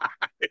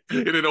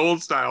 In an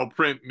old style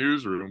print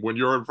newsroom, when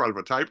you're in front of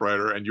a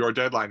typewriter and your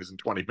deadline is in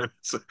 20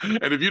 minutes.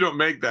 And if you don't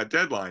make that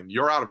deadline,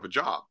 you're out of a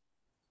job.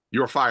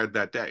 You're fired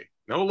that day.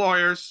 No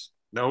lawyers,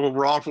 no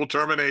wrongful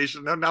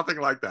termination, no, nothing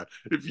like that.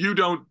 If you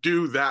don't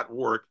do that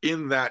work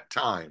in that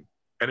time,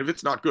 and if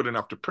it's not good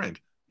enough to print,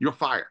 you're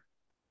fired.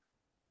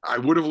 I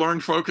would have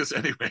learned focus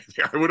anyway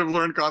there. I would have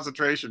learned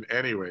concentration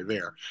anyway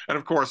there. And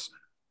of course,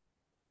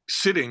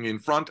 sitting in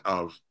front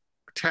of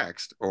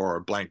text or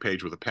a blank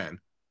page with a pen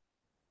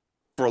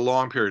for a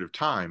long period of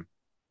time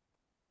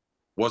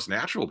was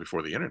natural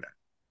before the internet.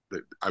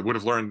 I would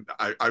have learned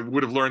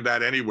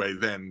that anyway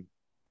then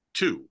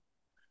too.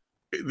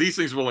 These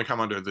things have only come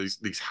under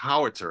these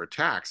howitzer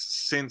attacks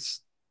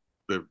since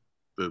the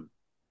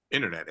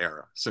internet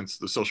era, since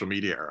the social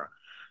media era,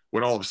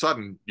 when all of a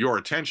sudden your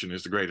attention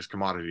is the greatest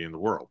commodity in the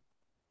world,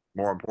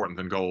 more important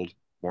than gold,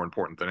 more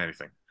important than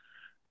anything.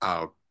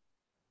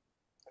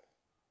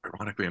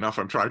 Ironically enough,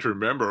 I'm trying to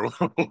remember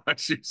what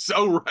she's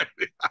so right.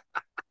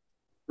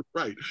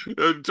 Right.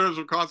 In terms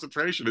of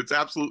concentration, it's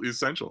absolutely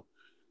essential.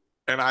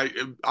 And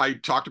I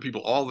talk to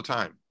people all the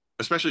time,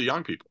 especially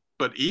young people,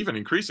 but even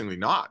increasingly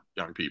not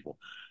young people,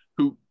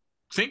 who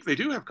think they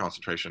do have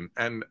concentration.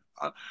 And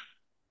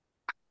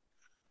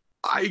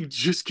I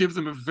just give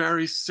them a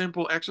very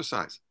simple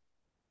exercise.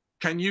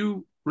 Can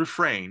you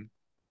refrain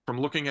from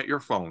looking at your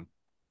phone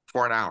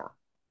for an hour?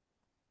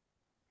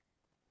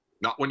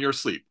 Not when you're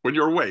asleep, when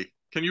you're awake.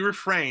 Can you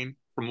refrain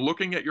from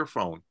looking at your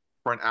phone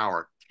for an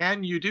hour?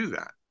 Can you do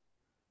that?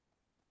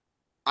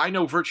 I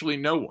know virtually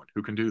no one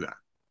who can do that.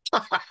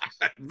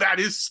 That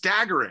is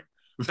staggering.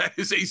 That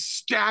is a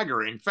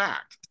staggering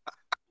fact.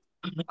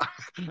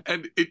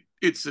 And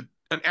it's an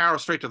arrow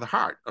straight to the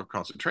heart of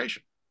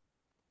concentration,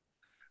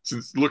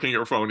 since looking at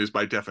your phone is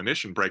by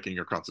definition breaking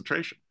your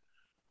concentration.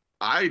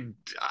 I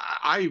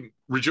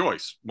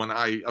rejoice when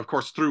of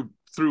course, through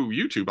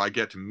YouTube, I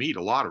get to meet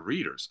a lot of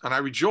readers, and I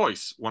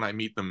rejoice when I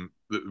meet them,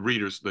 the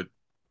readers that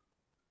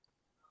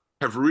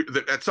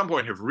that at some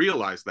point have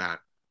realized that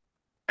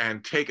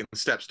and taken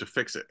steps to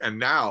fix it. And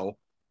now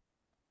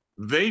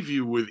they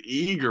view with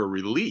eager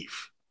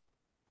relief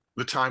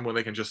the time when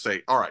they can just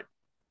say, all right,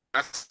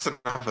 that's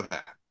enough of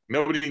that.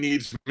 Nobody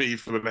needs me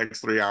for the next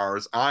 3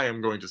 hours. I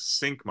am going to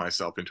sink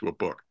myself into a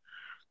book.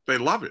 They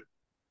love it.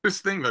 This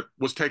thing that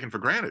was taken for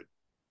granted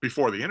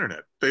before the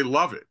internet, they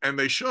love it, and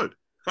they should.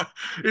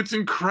 It's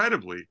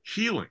incredibly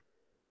healing.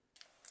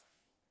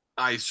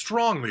 I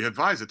strongly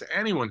advise it to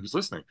anyone who's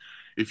listening.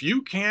 If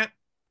you can't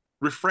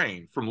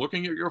refrain from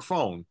looking at your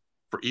phone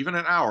for even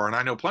an hour, and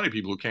I know plenty of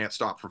people who can't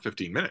stop for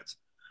 15 minutes,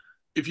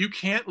 if you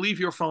can't leave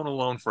your phone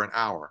alone for an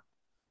hour,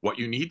 what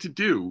you need to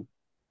do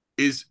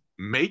is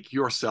make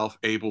yourself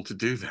able to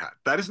do that.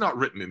 That is not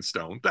written in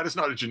stone. That is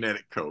not a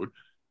genetic code.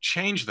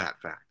 Change that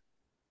fact.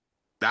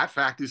 That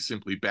fact is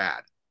simply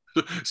bad.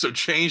 So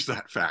change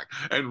that fact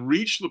and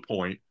reach the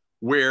point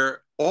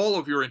where all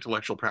of your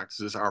intellectual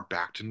practices are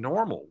back to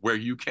normal, where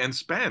you can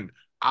spend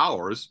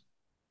hours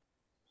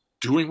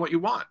doing what you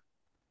want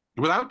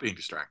without being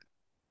distracted.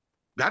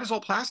 That is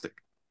all plastic.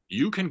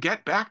 You can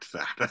get back to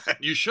that.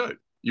 You should.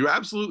 You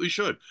absolutely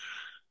should.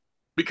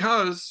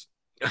 Because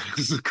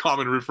this is a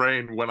common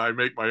refrain when I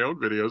make my own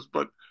videos,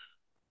 but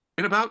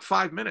in about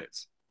 5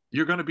 minutes,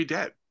 you're going to be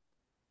dead.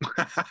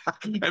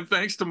 And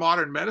thanks to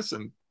modern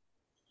medicine,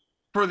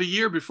 for the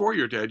year before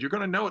you're dead, you're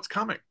going to know it's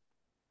coming.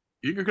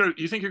 You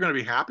think you're going to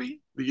be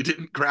happy that you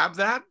didn't grab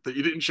that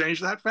you didn't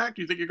change that fact?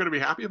 You think you're going to be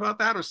happy about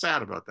that or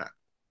sad about that?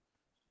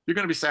 You're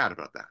going to be sad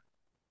about that.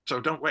 So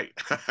don't wait.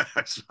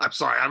 I'm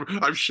sorry.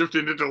 I've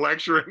shifted into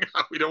lecturing.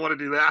 We don't want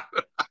to do that.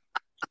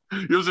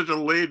 You have such a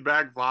laid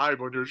back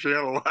vibe on your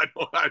channel.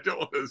 I don't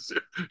want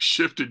to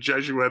shift to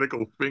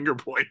Jesuitical finger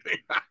pointing.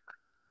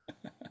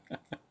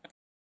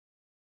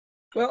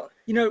 Well,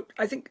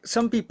 I think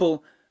some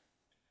people,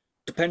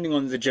 depending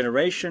on the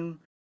generation,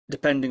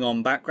 depending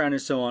on background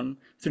and so on,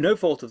 through no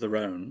fault of their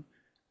own,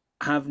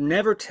 have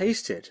never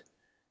tasted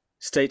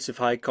states of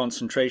high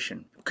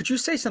concentration. Could you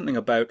say something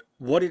about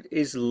what it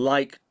is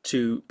like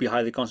to be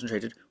highly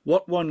concentrated,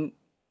 what one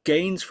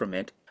gains from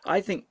it?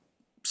 I think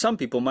some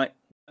people might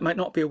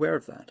not be aware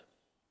of that.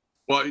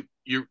 Well,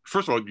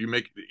 first of all, you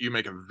make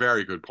a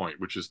very good point,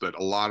 which is that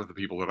a lot of the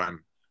people that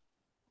I'm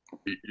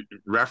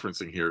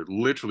referencing here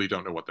literally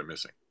don't know what they're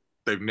missing.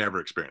 They've never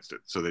experienced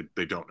it, so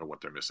they don't know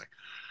what they're missing.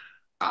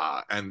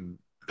 And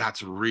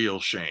that's a real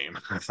shame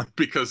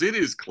because it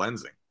is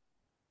cleansing.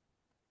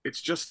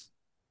 It's just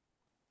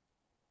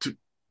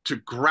to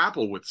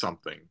grapple with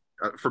something.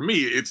 For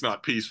me, it's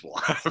not peaceful.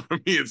 For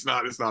me, it's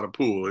not a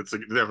pool. It's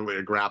definitely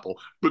a grapple.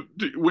 But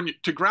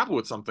to grapple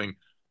with something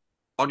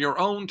on your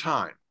own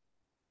time,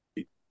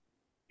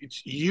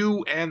 it's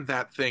you and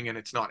that thing, and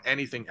it's not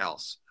anything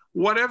else.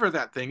 Whatever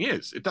that thing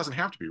is, it doesn't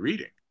have to be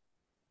reading.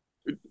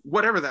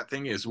 Whatever that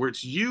thing is, where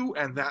it's you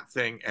and that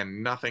thing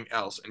and nothing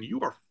else, and you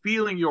are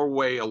feeling your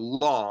way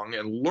along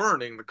and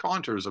learning the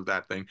contours of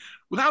that thing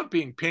without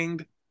being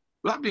pinged,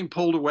 without being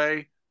pulled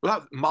away,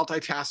 without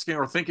multitasking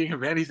or thinking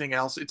of anything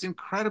else. It's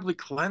incredibly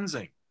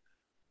cleansing.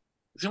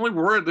 It's the only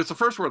word, it's the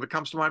first word that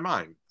comes to my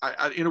mind.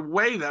 In a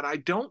way that I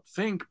don't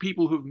think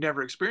people who've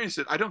never experienced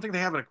it, I don't think they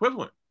have an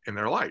equivalent in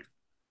their life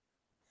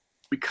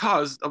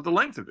because of the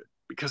length of it,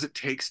 because it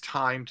takes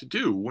time to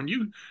do.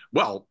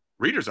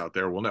 Readers out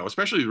there will know,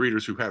 especially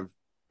readers who have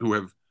who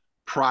have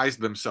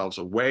prized themselves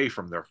away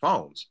from their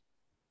phones,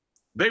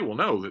 they will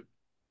know that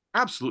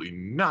absolutely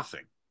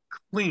nothing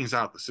cleans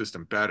out the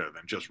system better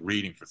than just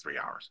reading for 3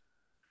 hours.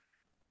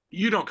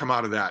 You don't come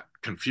out of that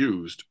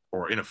confused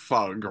or in a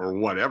fog or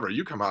whatever.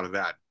 You come out of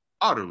that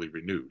utterly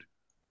renewed.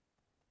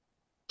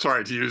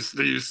 Sorry to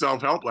use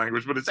self-help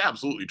language, but it's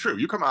absolutely true.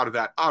 You come out of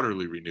that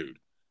utterly renewed.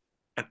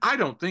 And I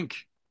don't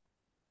think,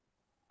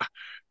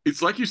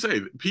 it's like you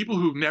say, people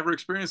who've never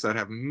experienced that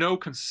have no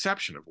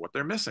conception of what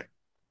they're missing.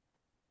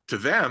 To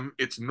them,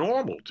 it's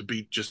normal to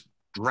be just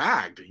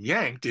dragged,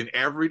 yanked in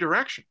every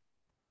direction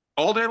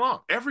all day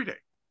long, every day.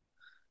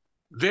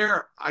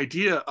 Their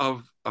idea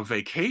of a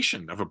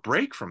vacation, of a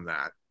break from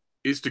that,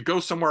 is to go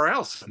somewhere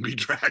else and be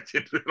dragged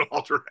in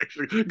all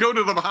directions. Go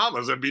to the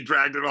Bahamas and be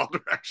dragged in all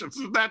directions.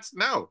 That's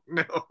no.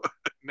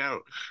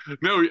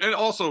 And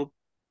also,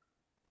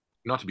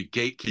 not to be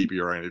gatekeepy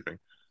or anything,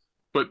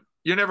 but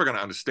you're never going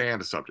to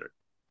understand a subject,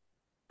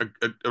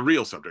 a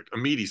real subject, a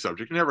meaty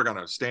subject. You're never going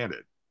to understand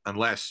it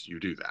unless you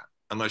do that,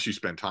 unless you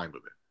spend time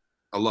with it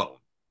alone,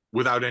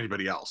 without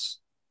anybody else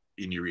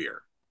in your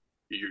ear.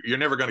 You're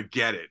never going to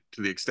get it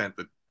to the extent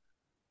that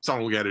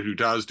someone will get it who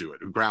does do it,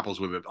 who grapples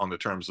with it on the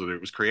terms that it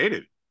was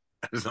created,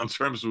 on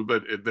terms of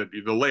that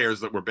the layers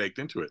that were baked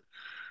into it.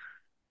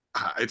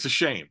 It's a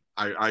shame.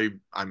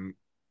 I'm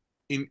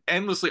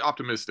endlessly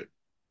optimistic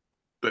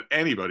that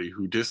anybody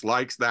who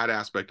dislikes that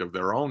aspect of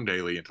their own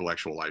daily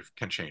intellectual life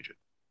can change it.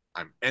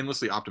 I'm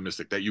endlessly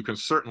optimistic that you can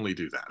certainly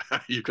do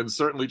that. You can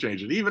certainly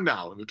change it, even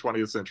now in the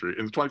 20th century,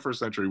 in the 21st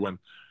century, when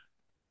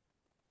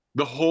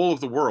the whole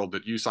of the world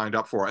that you signed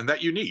up for and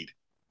that you need,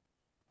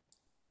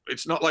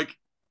 it's not like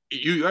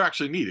you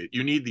actually need it.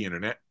 You need the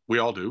internet. We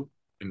all do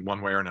in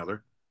one way or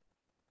another.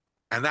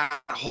 And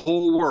that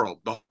whole world,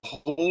 the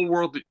whole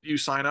world that you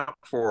sign up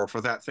for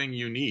that thing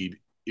you need,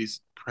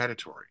 is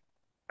predatory.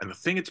 And the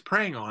thing it's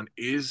preying on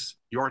is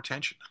your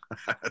attention.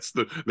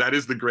 That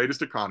is the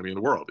greatest economy in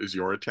the world, is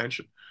your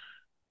attention.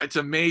 It's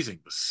amazing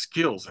the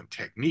skills and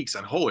techniques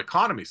and whole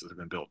economies that have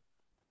been built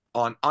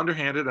on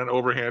underhanded and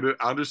overhanded,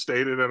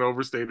 understated and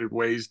overstated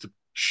ways to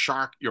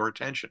shark your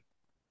attention.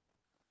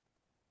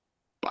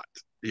 But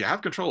you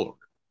have control over it.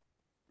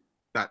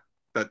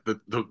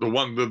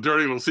 The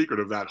dirty little secret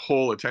of that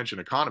whole attention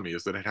economy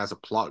is that it has a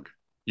plug.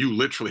 You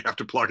literally have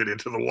to plug it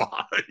into the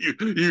wall.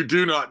 You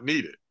do not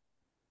need it.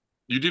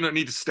 You do not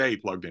need to stay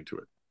plugged into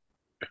it.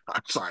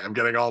 I'm sorry, I'm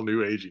getting all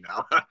new agey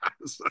now.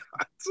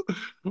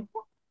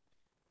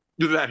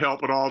 Did that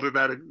help at all? Did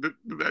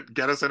that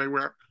get us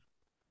anywhere?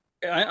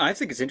 I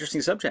think it's an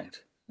interesting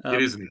subject.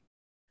 It isn't.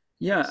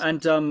 Yeah,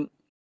 and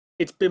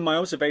it's been my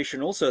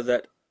observation also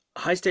that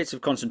high states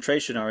of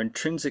concentration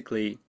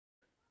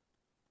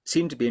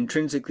seem to be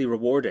intrinsically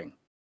rewarding.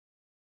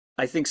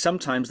 I think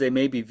sometimes they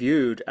may be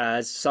viewed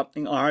as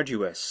something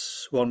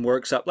arduous. One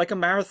works up, like a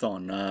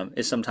marathon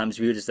is sometimes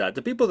viewed as that.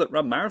 The people that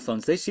run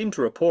marathons, they seem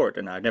to report,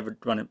 and I've never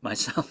run it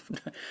myself,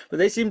 but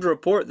they seem to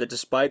report that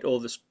despite all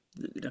this,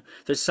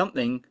 there's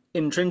something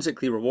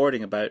intrinsically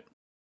rewarding about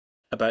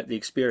the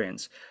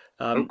experience.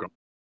 They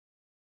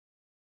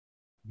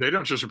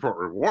don't just report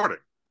rewarding;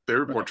 they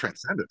report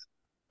transcendent.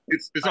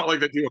 It's not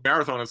like they do a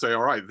marathon and say,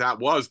 all right, that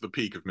was the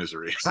peak of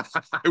misery.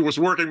 I was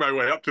working my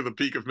way up to the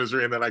peak of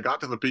misery and then I got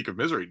to the peak of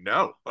misery.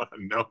 No,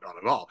 not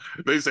at all.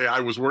 They say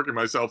I was working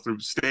myself through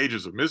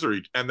stages of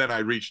misery and then I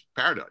reached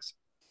paradise.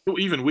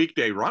 Even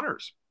weekday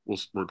runners will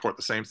report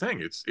the same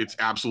thing. It's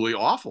absolutely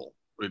awful.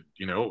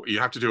 You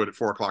have to do it at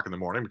 4 o'clock in the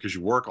morning because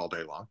you work all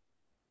day long.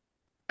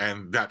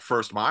 And that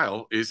first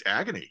mile is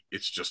agony.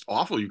 It's just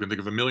awful. You can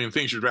think of a million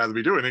things you'd rather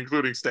be doing,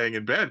 including staying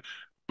in bed.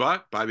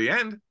 But by the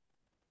end,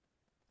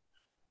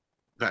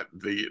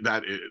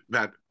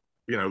 the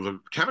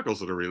chemicals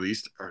that are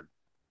released are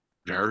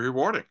very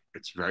rewarding.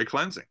 It's very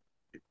cleansing.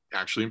 It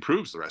actually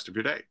improves the rest of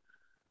your day.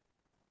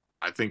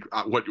 I think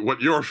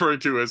what you're referring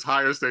to as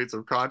higher states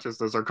of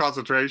consciousness or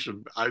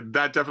concentration,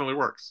 that definitely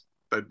works.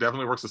 That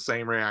definitely works the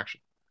same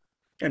reaction.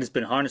 And it's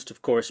been harnessed,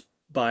 of course,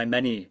 by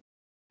many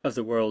of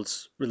the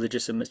world's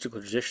religious and mystical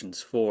traditions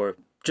for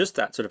just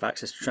that sort of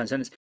access to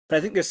transcendence. But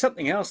I think there's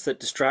something else that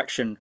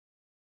distraction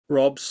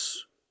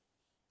robs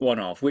one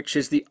of, which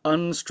is the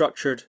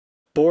unstructured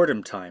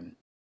boredom time.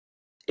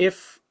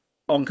 If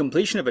on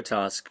completion of a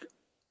task,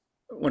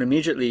 one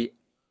immediately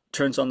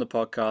turns on the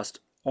podcast,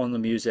 on the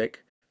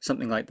music,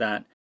 something like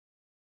that,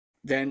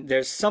 then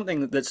there's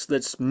something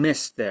that's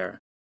missed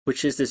there,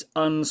 which is this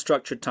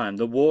unstructured time.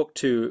 The walk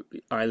to,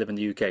 I live in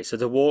the UK, so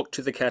the walk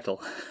to the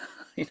kettle,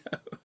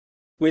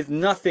 with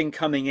nothing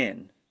coming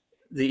in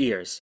the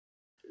ears.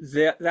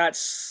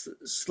 That's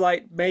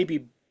slight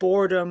maybe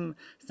boredom,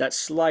 that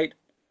slight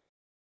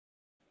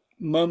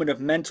moment of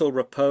mental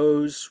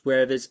repose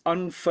where there's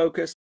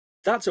unfocused,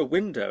 that's a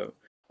window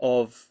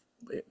of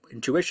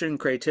intuition,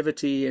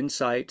 creativity,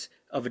 insight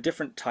of a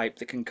different type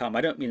that can come.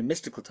 I don't mean a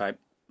mystical type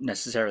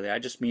necessarily, I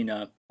just mean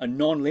a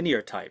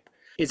non-linear type.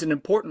 It's an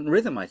important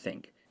rhythm, I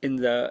think, in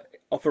the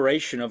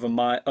operation of a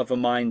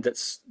mind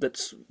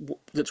that's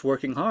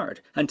working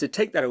hard. And to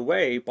take that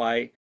away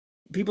by,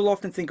 people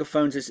often think of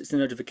phones as it's the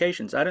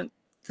notifications. I don't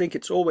think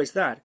it's always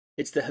that.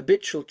 It's the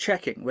habitual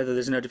checking, whether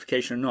there's a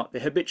notification or not, the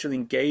habitual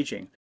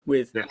engaging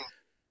with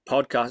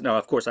podcast. No,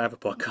 of course I have a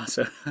podcast.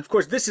 So of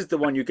course, this is the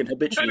one you can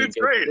habitually it's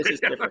engage. great. This is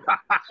different.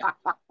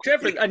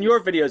 Different. And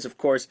your videos, of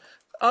course,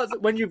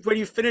 when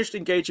you've finished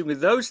engaging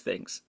with those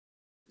things,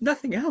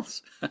 nothing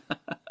else.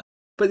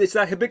 But it's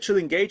that habitual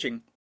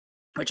engaging,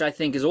 which I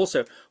think is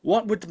also,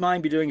 what would the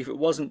mind be doing if it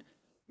wasn't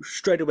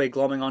straight away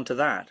glomming onto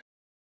that?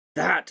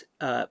 That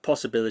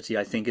possibility,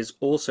 I think, is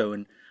also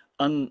an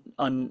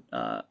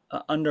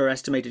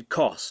underestimated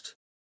cost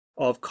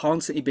of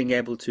constantly being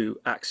able to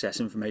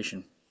access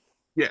information.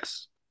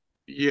 Yes.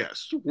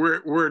 Yes,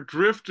 we're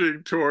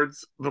drifting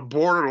towards the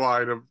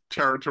borderline of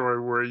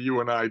territory where you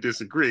and I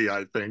disagree,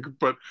 I think,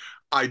 but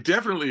I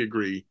definitely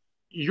agree.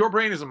 Your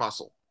brain is a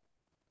muscle,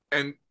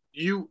 and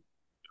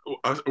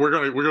we're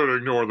going to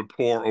ignore the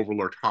poor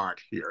overlooked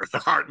heart here. The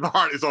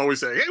heart is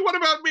always saying, "Hey, what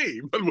about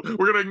me?" But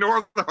we're going to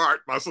ignore the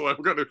heart muscle, and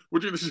we're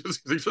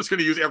just going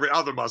to use every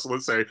other muscle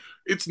and say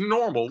it's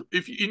normal.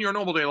 If in your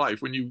normal day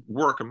life, when you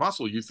work a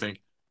muscle, you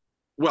think,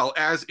 well,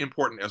 as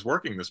important as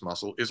working this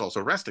muscle is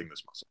also resting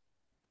this muscle.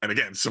 And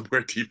again,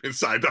 somewhere deep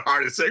inside the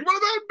heart is saying, what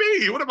about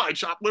me? What am I,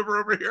 chopped liver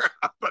over here?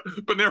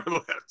 but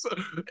nevertheless,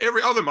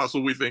 every other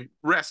muscle, we think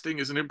resting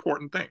is an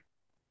important thing.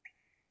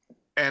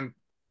 And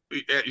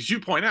as you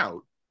point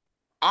out,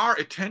 our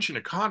attention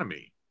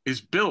economy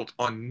is built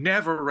on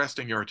never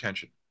resting your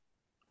attention.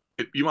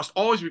 You must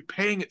always be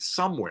paying it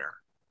somewhere.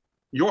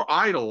 Your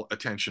idle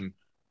attention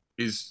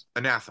is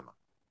anathema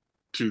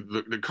to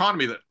the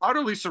economy that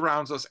utterly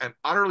surrounds us and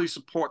utterly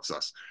supports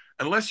us.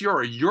 Unless you're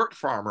a yurt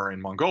farmer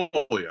in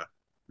Mongolia,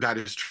 that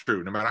is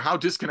true. No matter how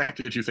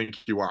disconnected you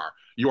think you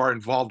are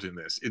involved in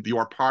this. You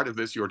are part of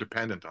this. You're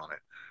dependent on it.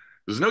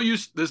 There's no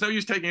use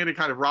taking any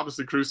kind of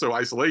Robinson Crusoe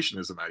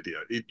isolationism idea.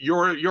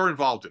 You're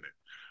involved in it.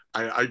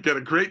 I get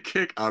a great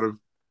kick out of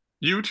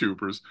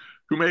YouTubers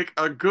who make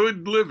a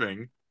good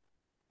living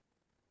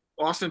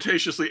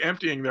ostentatiously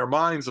emptying their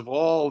minds of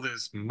all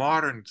this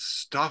modern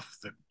stuff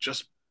that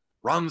just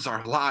runs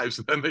our lives,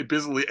 and then they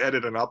busily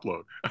edit and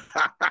upload.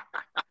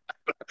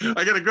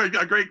 I get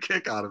a great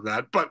kick out of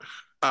that. But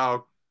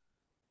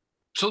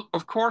so,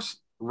 of course,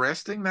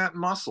 resting that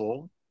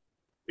muscle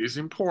is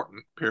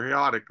important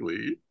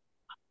periodically,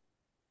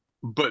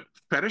 but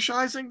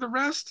fetishizing the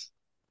rest,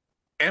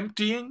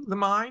 emptying the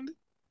mind,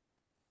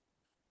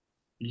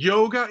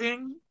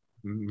 yogaing,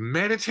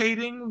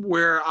 meditating,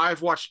 where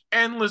I've watched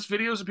endless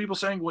videos of people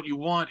saying what you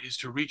want is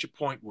to reach a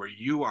point where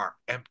you are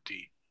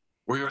empty,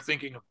 where you're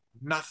thinking of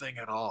nothing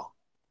at all.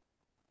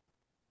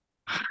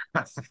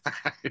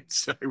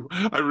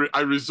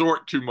 I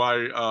resort to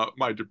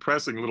my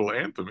depressing little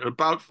anthem. In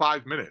about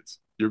 5 minutes,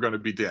 you're going to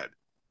be dead.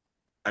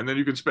 And then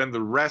you can spend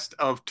the rest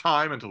of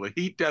time until the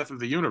heat death of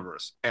the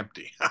universe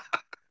empty.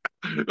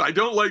 I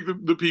don't like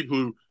the people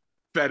who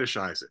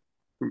fetishize it,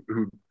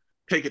 who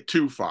take it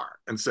too far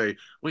and say,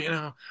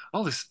 well,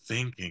 all this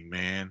thinking,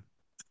 man.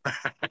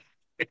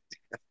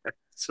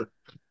 So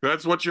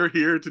that's what you're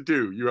here to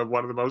do. You have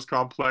one of the most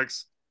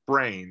complex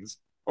brains,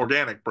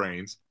 organic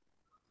brains,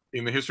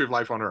 in the history of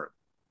life on Earth.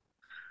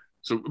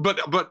 So, but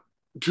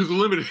to the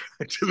limit,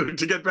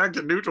 to get back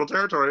to neutral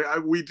territory,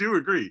 we do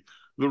agree.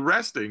 The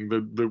resting,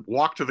 the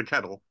walk to the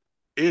kettle,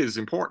 is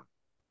important,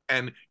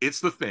 and it's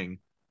the thing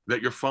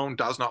that your phone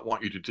does not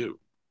want you to do.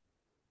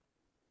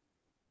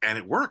 And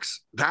it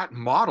works. That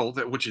model,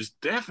 which is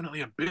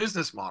definitely a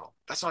business model,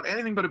 that's not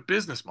anything but a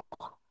business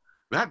model.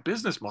 That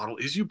business model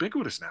is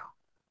ubiquitous now.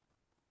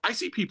 I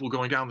see people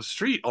going down the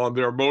street on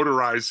their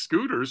motorized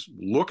scooters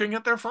looking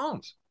at their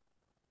phones.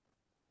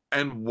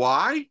 And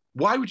why?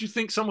 Why would you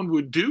think someone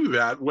would do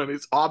that when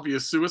it's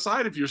obvious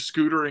suicide if you're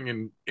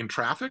scootering in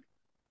traffic?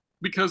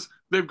 Because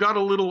they've got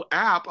a little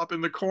app up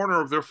in the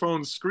corner of their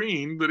phone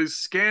screen that is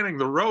scanning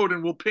the road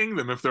and will ping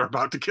them if they're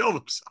about to kill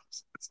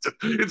themselves.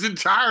 It's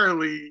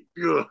entirely...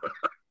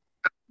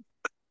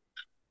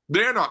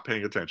 They're not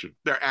paying attention.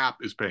 Their app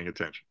is paying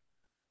attention.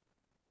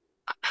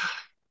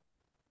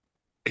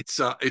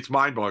 It's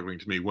mind-boggling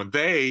to me when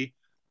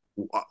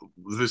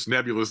this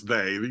nebulous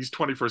these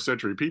 21st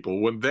century people,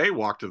 when they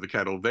walk to the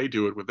kettle, they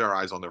do it with their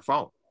eyes on their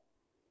phone.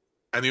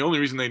 And the only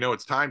reason they know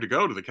it's time to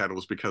go to the kettle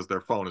is because their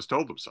phone has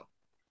told them so.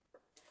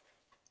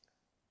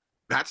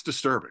 That's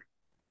disturbing.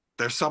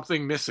 There's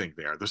something missing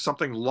there. There's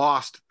something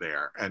lost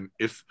there. And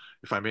if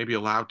I may be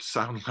allowed to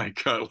sound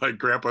like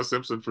Grandpa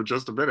Simpson for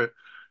just a minute,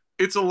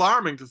 it's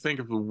alarming to think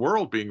of the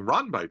world being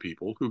run by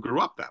people who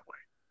grew up that way.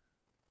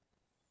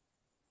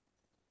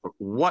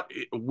 What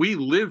we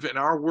live in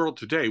our world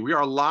today, we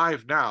are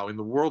alive now in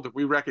the world that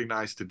we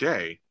recognize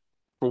today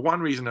for one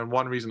reason and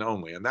one reason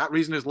only. And that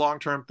reason is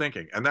long-term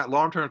thinking. And that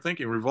long-term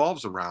thinking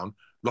revolves around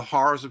the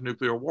horrors of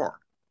nuclear war.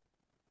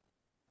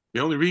 The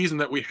only reason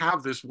that we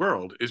have this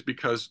world is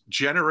because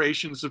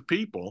generations of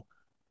people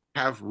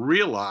have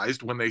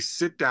realized when they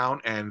sit down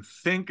and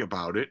think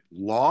about it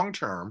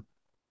long-term,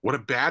 what a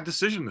bad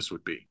decision this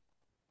would be.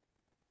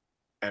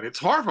 And it's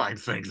horrifying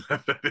to think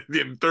that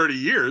in 30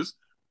 years,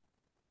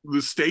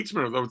 the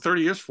statesmen of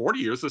 30 years, 40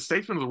 years, the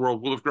statesmen of the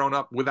world will have grown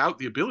up without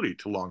the ability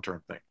to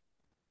long-term think.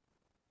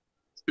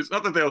 It's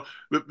not that there'll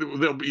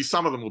be,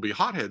 some of them will be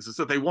hotheads. It's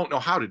that they won't know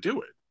how to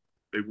do it.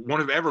 They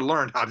won't have ever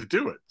learned how to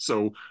do it.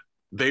 So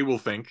they will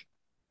think,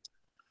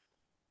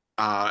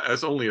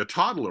 as only a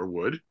toddler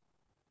would,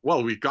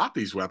 well, we've got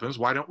these weapons.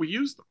 Why don't we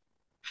use them?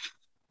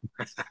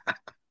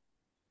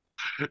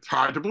 It's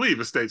hard to believe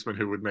a statesman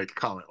who would make a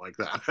comment like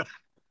that.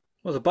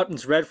 Well, the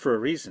button's red for a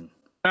reason.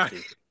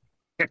 The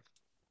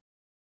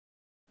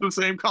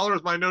same color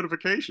as my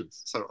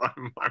notifications, so I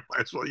might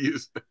as well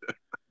use it.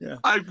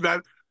 Yeah.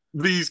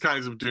 These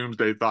kinds of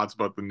doomsday thoughts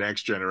about the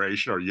next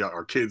generation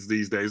or kids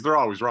these days, they're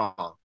always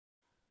wrong.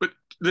 But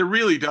there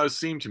really does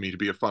seem to me to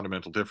be a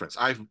fundamental difference.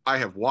 I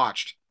have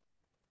watched,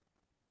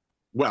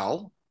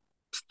 well,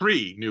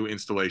 3 new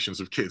installations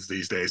of kids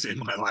these days in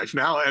my life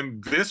now,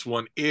 and this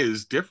one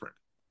is different.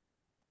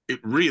 It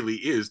really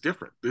is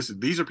different.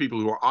 These are people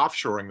who are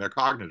offshoring their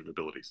cognitive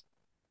abilities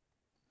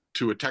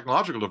to a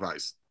technological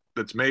device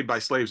that's made by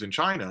slaves in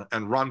China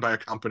and run by a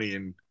company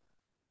in,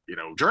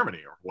 Germany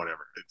or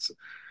whatever.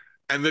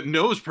 And that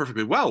knows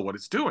perfectly well what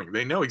it's doing.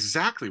 They know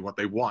exactly what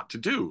they want to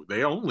do.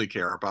 They only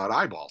care about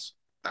eyeballs.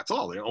 That's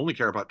all. They only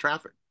care about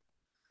traffic.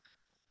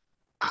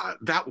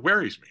 That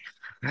worries me.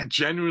 That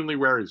genuinely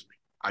worries me.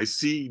 I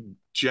see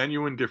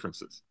genuine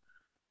differences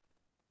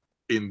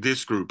in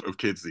this group of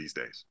kids these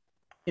days.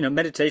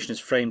 Meditation is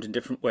framed in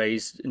different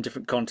ways, in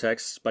different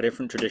contexts, by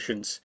different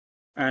traditions.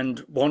 And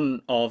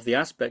one of the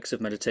aspects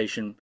of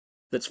meditation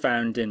that's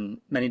found in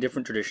many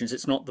different traditions,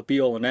 it's not the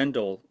be-all and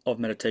end-all of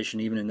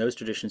meditation, even in those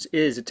traditions,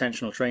 is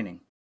attentional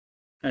training.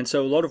 And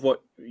so a lot of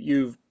what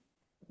you've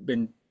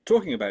been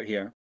talking about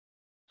here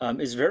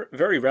is very,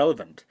 very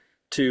relevant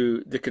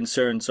to the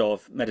concerns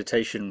of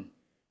meditation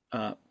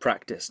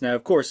practice. Now,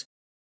 of course,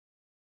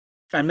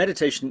 and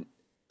meditation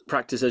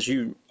practice, as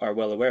you are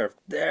well aware of,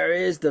 there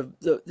is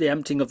the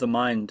emptying of the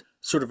mind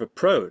sort of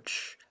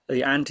approach,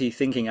 the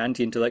anti-thinking,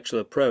 anti-intellectual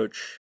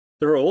approach.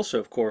 There are also,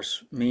 of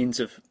course,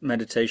 means of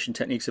meditation,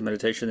 techniques of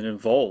meditation that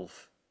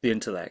involve the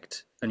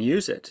intellect and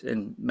use it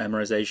in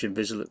memorization,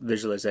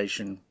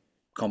 visualization,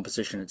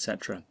 composition,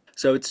 etc.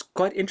 So it's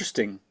quite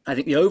interesting, I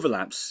think, the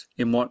overlaps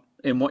in what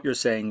you're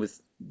saying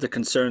with the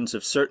concerns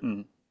of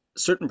certain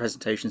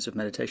presentations of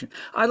meditation.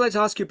 I'd like to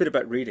ask you a bit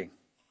about reading.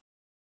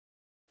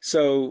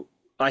 So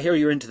I hear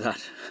you're into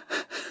that.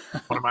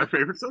 One of my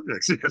favorite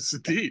subjects, yes,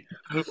 indeed.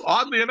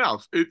 Oddly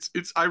enough,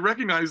 I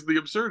recognize the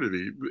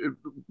absurdity.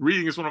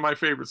 Reading is one of my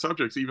favorite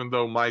subjects, even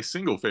though my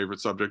single favorite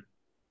subject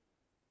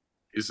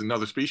is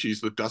another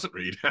species that doesn't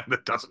read and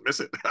that doesn't miss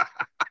it.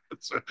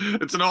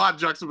 It's an odd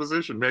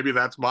juxtaposition. Maybe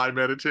that's my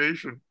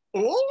meditation.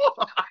 Oh,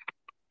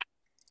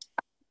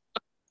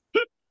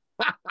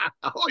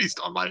 hoist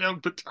on my own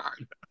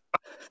petard.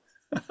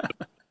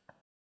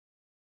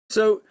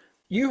 So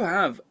you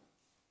have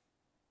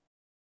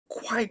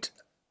quite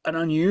an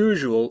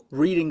unusual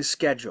reading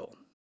schedule.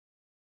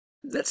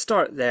 Let's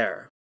start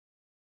there.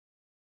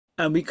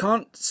 And we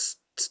can't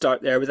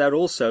start there without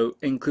also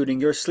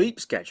including your sleep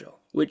schedule,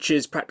 which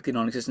is practically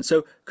non-existent.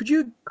 So could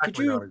you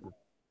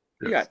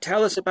Yes.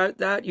 tell us about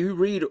that? You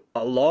read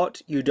a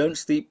lot, you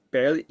sleep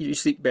barely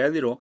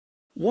at all.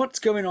 What's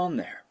going on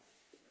there?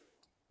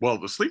 Well,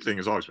 the sleep thing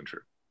has always been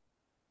true.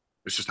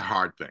 It's just a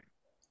hard thing.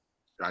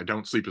 I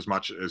don't sleep as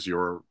much as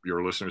your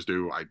listeners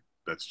do.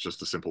 That's just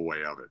the simple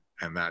way of it.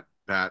 And that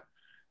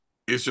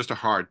is just a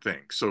hard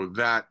thing. So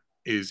that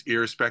is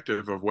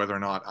irrespective of whether or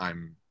not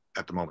I'm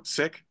at the moment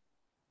sick.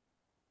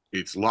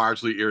 It's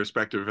largely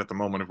irrespective at the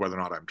moment of whether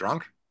or not I'm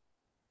drunk,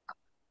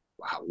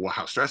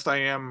 how stressed I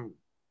am,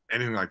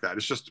 anything like that.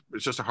 It's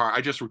just a hard.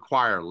 I just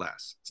require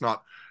less. It's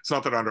not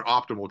that under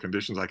optimal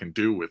conditions I can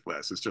do with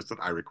less. It's just that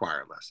I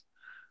require less.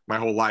 My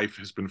whole life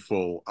has been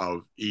full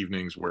of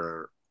evenings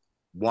where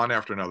one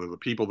after another, the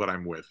people that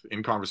I'm with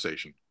in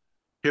conversation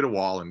hit a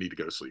wall and need to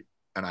go to sleep,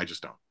 and I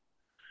just don't.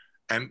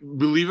 And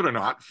believe it or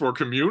not, for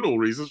communal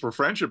reasons, for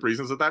friendship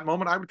reasons, at that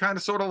moment, I would kind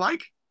of sort of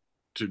like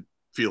to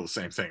feel the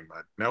same thing.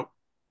 But nope.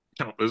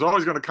 There's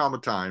always going to come a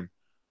time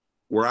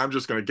where I'm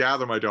just going to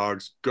gather my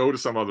dogs, go to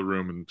some other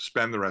room, and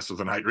spend the rest of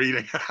the night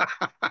reading.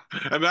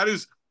 And that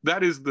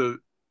is the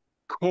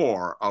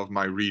core of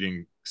my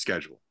reading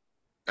schedule.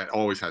 It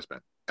always has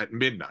been. At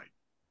midnight,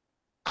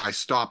 I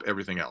stop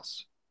everything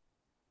else,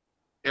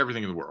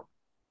 everything in the world,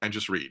 and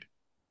just read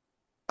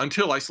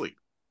until I sleep,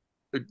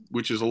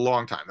 which is a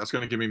long time. That's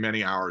going to give me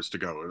many hours to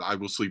go. I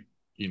will sleep,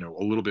 a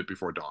little bit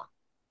before dawn.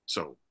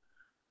 So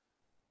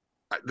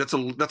that's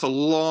a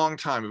long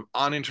time of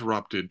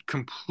uninterrupted,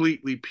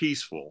 completely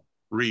peaceful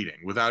reading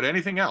without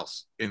anything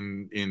else.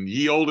 In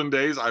ye olden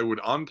days, I would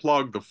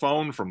unplug the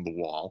phone from the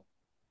wall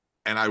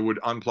and I would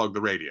unplug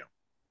the radio.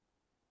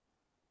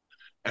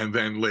 And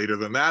then later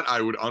than that, I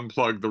would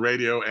unplug the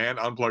radio and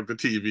unplug the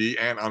TV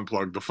and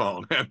unplug the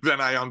phone. And then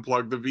I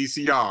unplugged the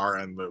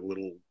VCR and the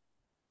little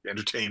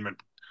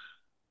entertainment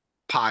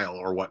pile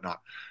or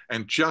whatnot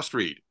and just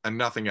read and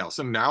nothing else.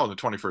 And now in the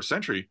 21st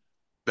century,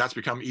 that's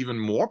become even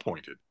more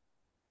pointed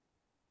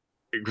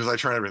because I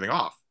turn everything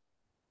off.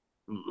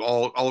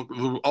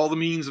 All the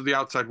means of the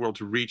outside world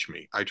to reach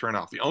me, I turn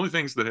off. The only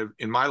things that have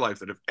in my life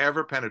that have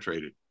ever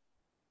penetrated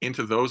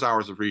into those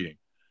hours of reading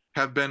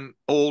have been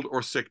old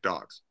or sick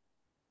dogs,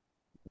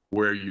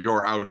 where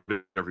you're out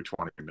every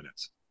 20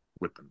 minutes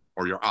with them,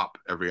 or you're up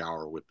every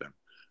hour with them.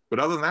 But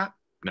other than that,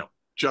 no,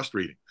 just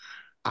reading.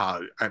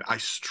 And I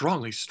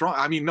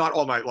I mean, not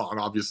all night long.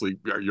 Obviously,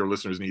 your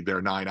listeners need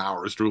their 9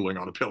 hours drooling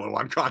on a pillow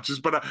unconscious,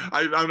 but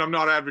I'm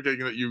not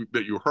advocating that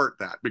you hurt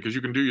that, because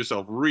you can do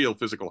yourself real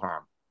physical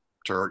harm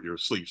to hurt your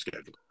sleep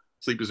schedule.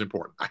 Sleep is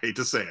important. I hate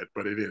to say it,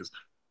 but it is.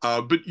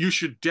 But you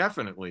should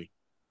definitely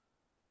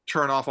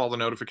turn off all the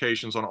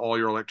notifications on all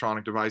your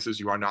electronic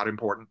devices. You are not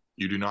important.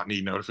 You do not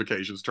need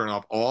notifications. Turn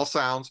off all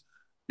sounds.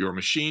 Your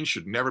machine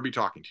should never be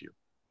talking to you.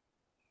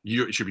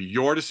 It should be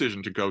your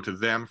decision to go to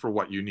them for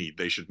what you need.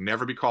 They should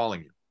never be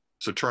calling you.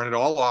 So turn it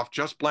all off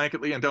just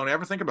blanketly and don't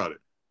ever think about it.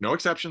 No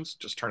exceptions.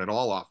 Just turn it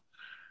all off.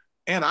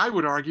 And I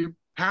would argue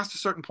past a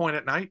certain point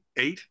at night,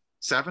 8,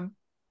 7,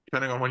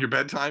 depending on when your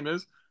bedtime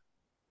is,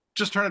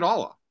 just turn it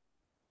all off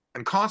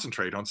and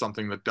concentrate on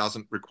something that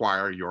doesn't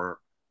require it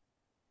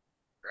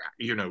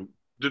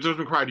doesn't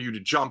require you to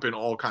jump in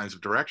all kinds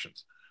of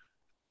directions.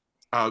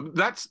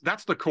 That's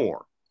the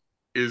core,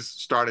 is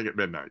starting at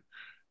midnight.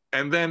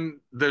 And then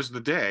there's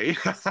the day.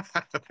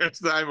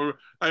 I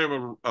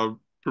am a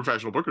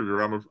professional book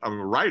reviewer. I'm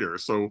a writer,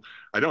 so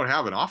I don't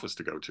have an office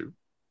to go to.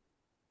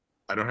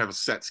 I don't have a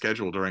set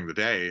schedule during the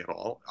day at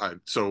all.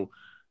 So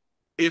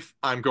if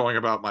I'm going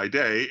about my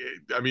day,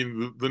 I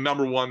mean, the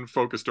number one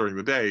focus during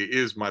the day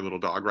is my little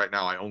dog. Right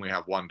now, I only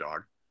have one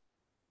dog.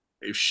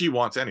 If she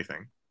wants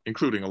anything,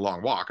 including a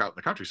long walk out in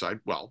the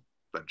countryside, well,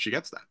 then she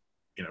gets that,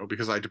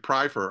 because I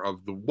deprive her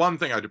of the one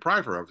thing I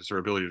deprive her of is her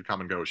ability to come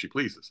and go as she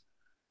pleases.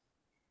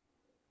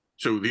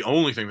 So the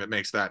only thing that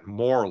makes that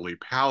morally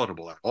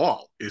palatable at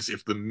all is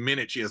if the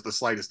minute she has the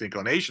slightest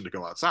inclination to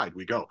go outside,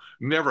 we go.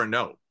 Never a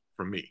no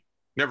from me.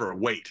 Never a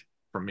wait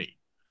from me.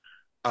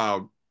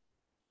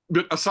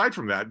 But aside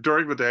from that,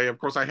 during the day, of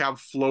course, I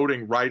have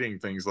floating writing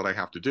things that I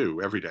have to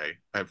do every day.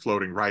 I have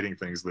floating writing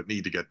things that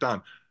need to get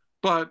done.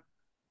 But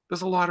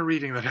there's a lot of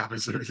reading that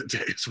happens during the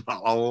day as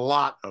well. A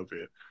lot of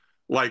it.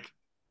 Like,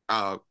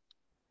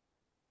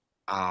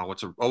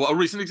 what's a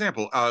recent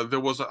example?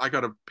 I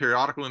got a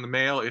periodical in the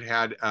mail. It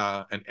had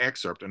an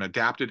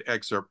adapted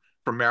excerpt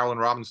from Marilyn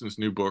Robinson's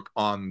new book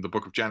on the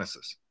Book of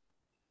Genesis.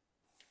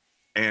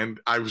 And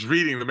I was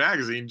reading the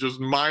magazine,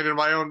 just minding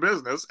my own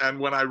business. And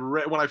when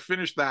I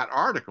finished that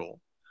article,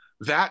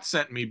 that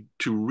sent me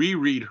to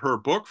reread her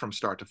book from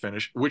start to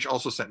finish, which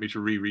also sent me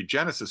to reread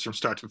Genesis from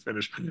start to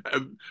finish.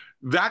 And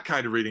that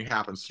kind of reading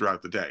happens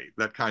throughout the day.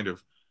 That kind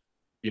of,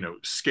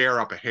 scare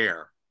up a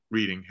hair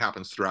reading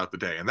happens throughout the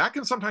day. And that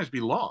can sometimes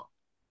be long.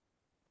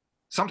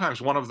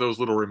 Sometimes one of those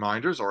little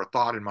reminders or a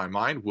thought in my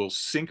mind will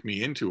sink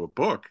me into a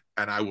book,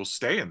 and I will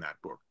stay in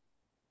that book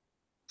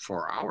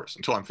for hours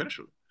until I'm finished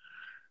with it.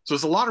 So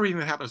there's a lot of reading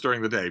that happens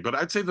during the day, but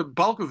I'd say the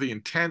bulk of the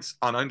intense,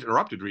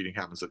 uninterrupted reading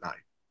happens at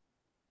night.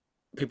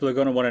 People are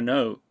going to want to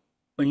know,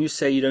 when you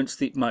say you don't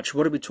sleep much,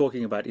 what are we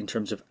talking about in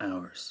terms of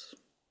hours?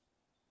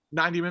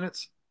 90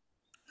 minutes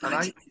a 90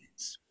 night.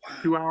 minutes. Wow.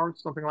 2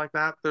 hours, something like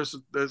that. There's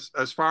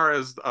as far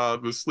as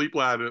the sleep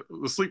lab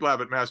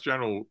at Mass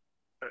General,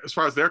 as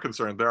far as they're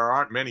concerned, there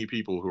aren't many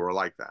people who are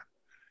like that.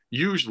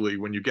 Usually,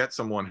 when you get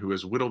someone who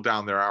has whittled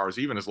down their hours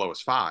even as low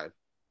as 5,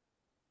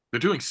 they're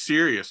doing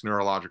serious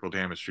neurological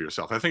damage to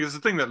yourself. I think it's the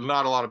thing that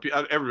not a lot of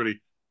people,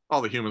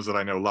 all the humans that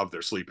I know love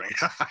their sleeping,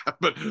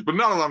 but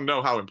none of them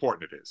know how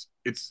important it is.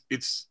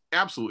 It's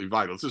absolutely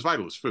vital. It's as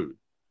vital as food.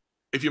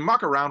 If you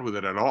muck around with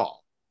it at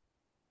all,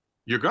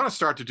 you're going to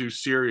start to do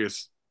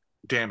serious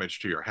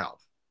damage to your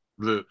health.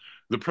 The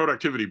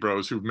productivity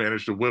bros who've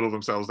managed to whittle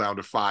themselves down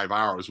to 5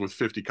 hours with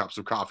 50 cups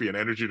of coffee and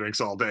energy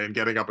drinks all day and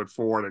getting up at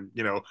 4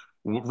 to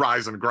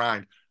rise and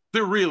grind,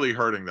 they're really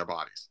hurting their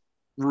bodies.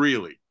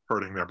 Really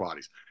hurting their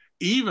bodies.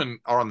 Even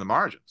on the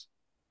margins.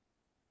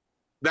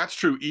 That's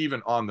true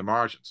even on the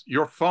margins.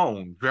 Your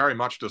phone very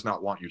much does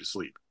not want you to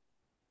sleep.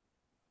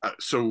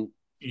 So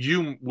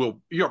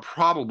you're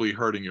probably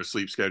hurting your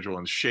sleep schedule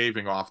and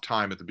shaving off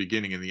time at the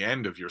beginning and the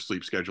end of your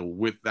sleep schedule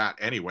with that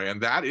anyway.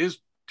 And that is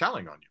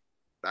telling on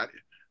you.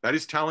 That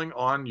is telling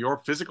on your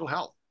physical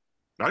health.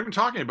 Not even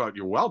talking about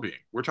your well-being.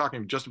 We're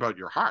talking just about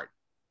your heart.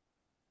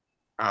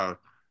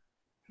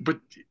 But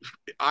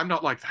I'm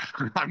not like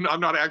that. I'm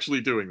not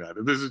actually doing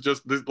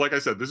that. Like I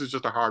said, this is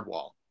just a hard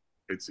wall.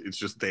 It's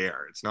just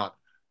there. It's not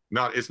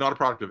a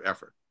product of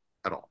effort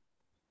at all.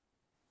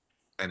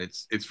 And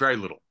it's very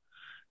little.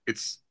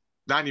 It's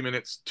 90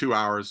 minutes, 2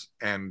 hours,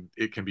 and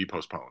it can be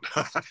postponed.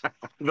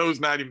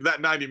 That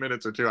 90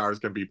 minutes or 2 hours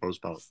can be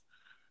postponed.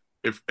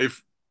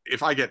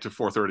 If I get to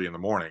 4:30 in the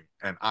morning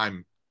and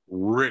I'm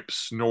rip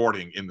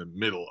snorting in the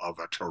middle of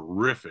a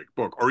terrific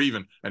book or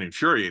even an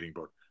infuriating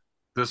book,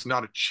 there's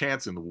not a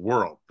chance in the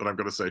world that I'm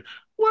going to say,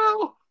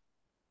 well,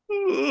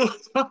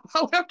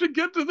 I'll have to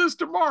get to this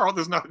tomorrow.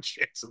 There's not a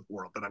chance in the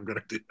world that I'm going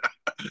to do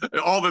that.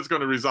 All that's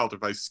going to result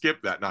if I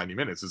skip that 90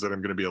 minutes is that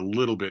I'm going to be a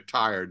little bit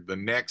tired the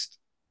next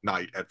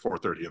night at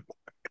 4:30 in the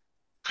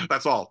morning.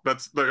 That's all.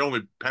 That's the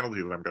only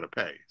penalty that I'm going to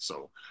pay.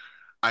 So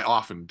I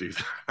often do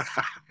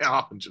that. I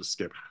often just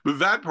skip. But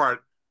that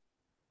part,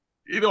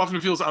 it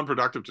often feels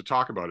unproductive to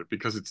talk about it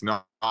because it's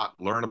not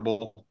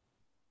learnable.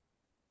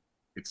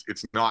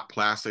 It's not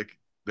plastic.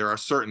 There are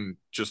certain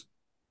just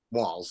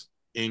walls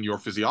in your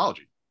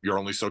physiology. You're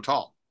only so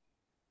tall.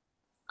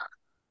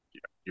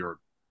 Your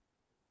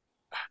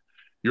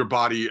your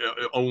body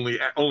only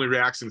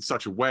reacts in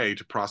such a way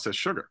to process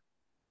sugar.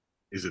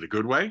 Is it a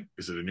good way?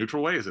 Is it a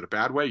neutral way? Is it a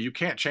bad way? You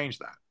can't change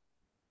that.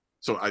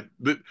 So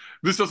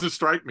this doesn't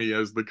strike me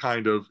as the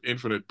kind of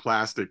infinite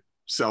plastic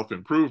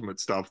self-improvement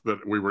stuff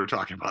that we were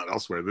talking about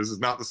elsewhere. This is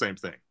not the same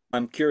thing.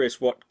 I'm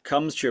curious what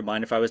comes to your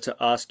mind if I was to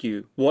ask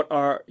you, what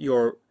are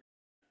your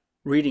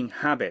reading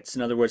habits?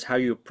 In other words, how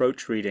you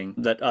approach reading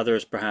that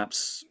others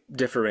perhaps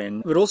differ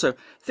in. But also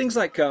things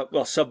like,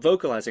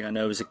 subvocalizing, I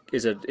know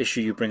is an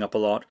issue you bring up a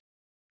lot.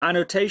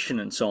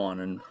 Annotation and so on,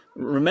 and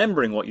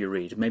remembering what you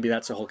read. Maybe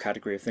that's a whole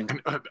category of things.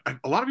 And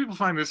a lot of people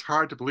find this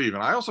hard to believe,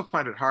 and I also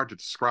find it hard to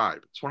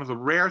describe. It's one of the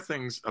rare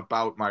things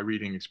about my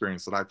reading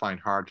experience that I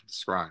find hard to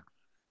describe.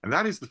 And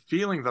that is the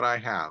feeling that I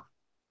have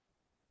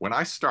when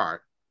I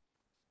start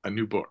a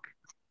new book,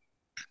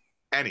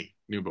 any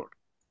new book,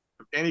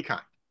 of any kind,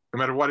 no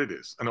matter what it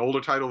is, an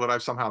older title that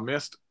I've somehow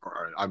missed,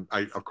 or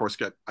I of course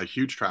get a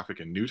huge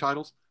traffic in new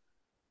titles.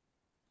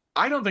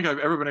 I don't think I've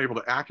ever been able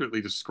to accurately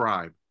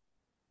describe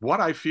what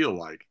I feel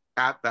like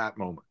at that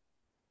moment.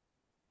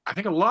 I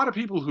think a lot of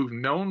people who've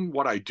known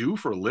what I do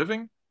for a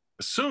living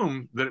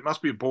assume that it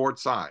must be a bored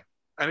sigh.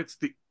 And it's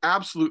the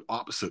absolute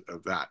opposite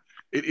of that.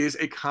 It is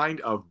a kind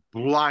of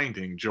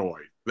blinding joy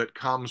that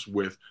comes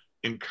with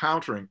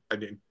encountering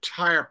an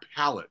entire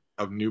palette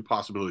of new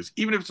possibilities,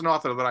 even if it's an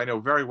author that I know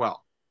very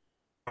well.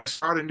 When I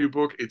start a new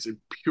book, it's a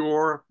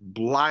pure,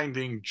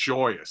 blinding,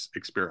 joyous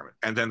experiment.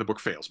 And then the book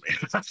fails me.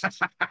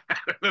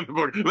 then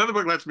the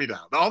book lets me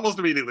down. Almost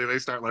immediately, they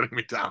start letting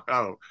me down.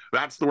 Oh,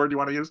 that's the word you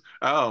want to use?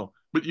 Oh,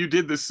 but you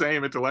did the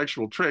same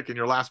intellectual trick in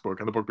your last book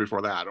and the book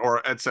before that,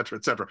 or et cetera,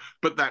 et cetera.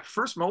 But that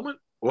first moment,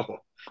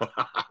 whoa,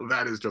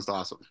 that is just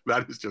awesome.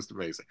 That is just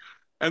amazing.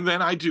 And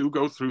then I do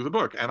go through the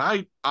book, and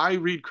I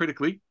read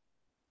critically,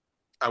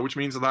 which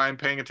means that I'm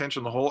paying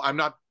attention I'm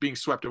not being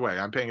swept away.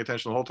 I'm paying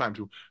attention the whole time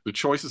to the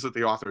choices that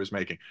the author is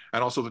making,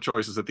 and also the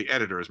choices that the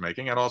editor is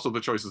making, and also the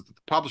choices that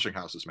the publishing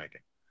house is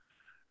making.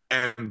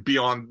 And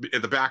beyond,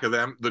 at the back of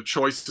them, the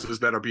choices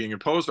that are being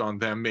imposed on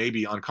them,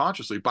 maybe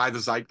unconsciously, by the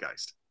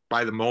zeitgeist,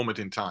 by the moment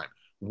in time.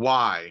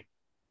 Why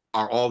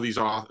are all these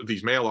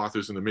male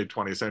authors in the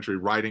mid-20th century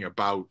writing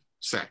about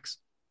sex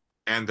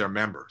and their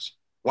members?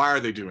 Why are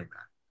they doing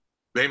that?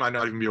 They might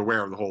not even be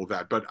aware of the whole of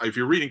that. But if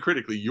you're reading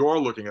critically, you're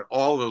looking at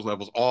all those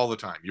levels all the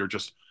time. You're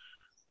just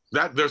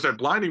there's that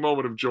blinding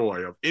moment of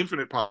joy, of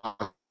infinite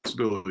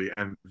possibility.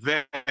 And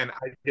then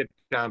I get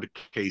down to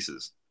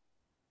cases,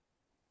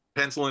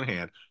 pencil in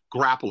hand,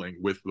 grappling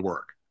with the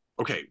work.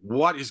 Okay,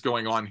 what is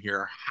going on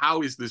here?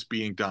 How is this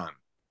being done?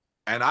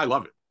 And I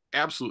love it.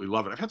 Absolutely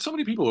love it. I've had so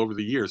many people over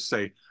the years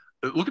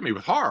look at me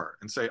with horror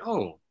and say,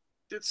 oh,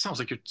 it sounds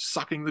like you're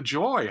sucking the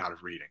joy out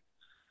of reading.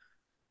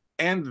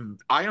 And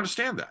I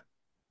understand that.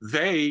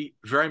 They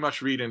very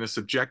much read in a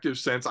subjective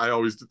sense. I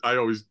always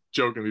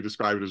jokingly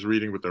describe it as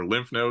reading with their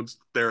lymph nodes.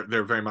 They're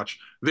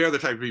the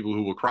type of people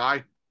who will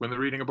cry when they're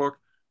reading a book.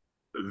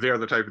 They're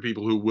the type of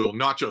people who will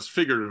not just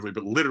figuratively,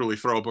 but literally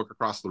throw a book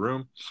across the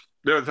room.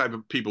 They're the type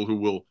of people who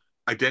will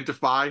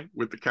identify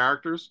with the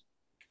characters.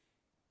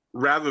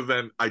 Rather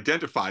than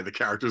identify the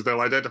characters,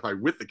 they'll identify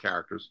with the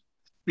characters,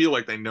 feel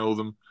like they know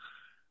them.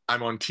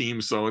 I'm on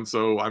team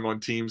so-and-so, I'm on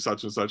team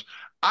such and such.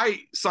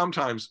 I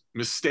sometimes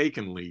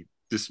mistakenly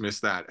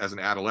dismiss that as an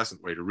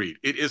adolescent way to read.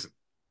 It isn't.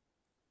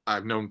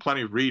 I've known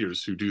plenty of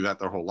readers who do that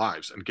their whole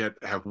lives and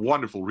have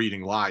wonderful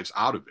reading lives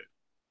out of it.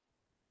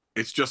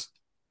 It's just,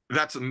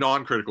 that's a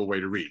non-critical way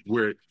to read,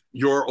 where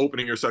you're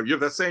opening yourself. You have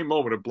that same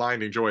moment of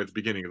blinding joy at the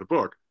beginning of the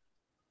book,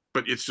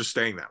 but it's just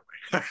staying that way.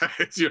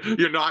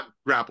 You're not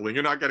grappling.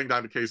 You're not getting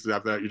down to cases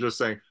after that. You're just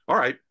saying, all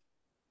right,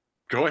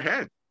 go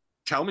ahead.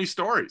 Tell me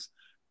stories.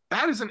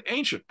 That is an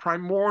ancient,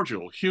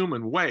 primordial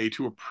human way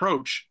to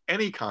approach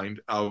any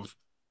kind of,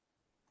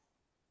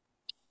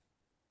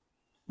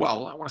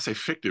 well, I want to say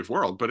fictive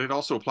world, but it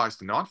also applies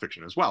to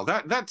nonfiction as well.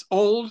 That's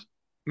old,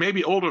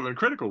 maybe older than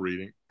critical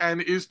reading,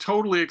 and is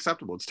totally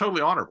acceptable. It's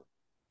totally honorable.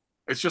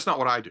 It's just not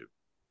what I do.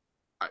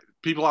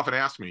 People often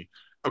ask me,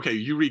 okay,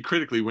 you read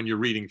critically when you're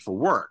reading for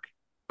work,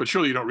 but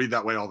surely you don't read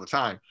that way all the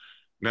time.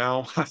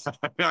 No,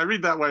 I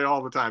read that way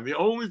all the time. The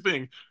only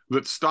thing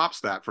that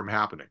stops that from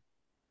happening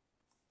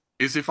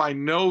is if I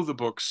know the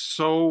book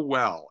so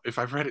well, if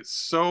I've read it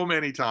so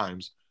many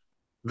times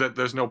that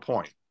there's no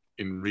point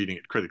in reading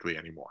it critically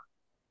anymore.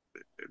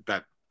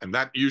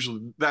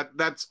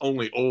 That's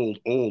only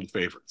old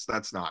favorites.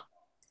 That's not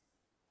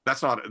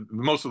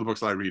most of the books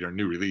that I read are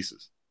new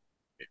releases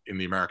in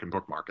the American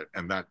book market,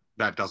 and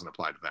that doesn't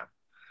apply to them.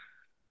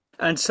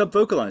 And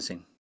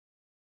subvocalizing.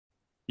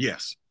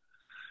 Yes.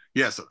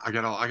 I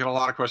get a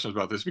lot of questions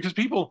about this because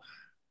people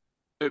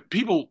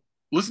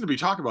listen to me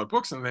talk about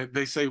books and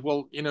they say,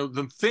 well,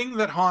 the thing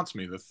that haunts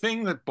me, the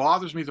thing that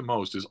bothers me the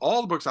most is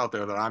all the books out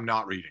there that I'm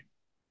not reading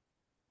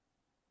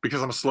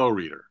because I'm a slow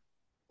reader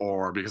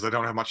or because I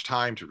don't have much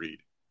time to read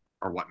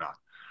or whatnot.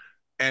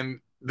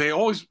 And they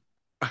always,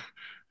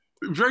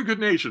 very good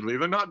naturedly,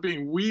 they're not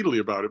being wheedly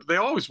about it, but they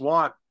always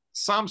want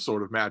some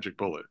sort of magic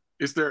bullet.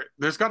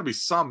 There's got to be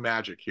some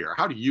magic here.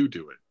 How do you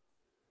do it?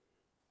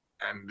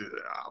 And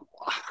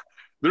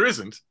there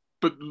isn't.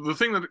 But the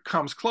thing that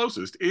comes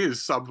closest is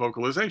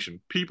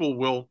subvocalization.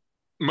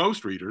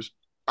 Most readers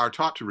are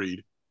taught to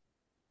read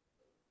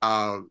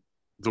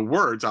the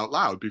words out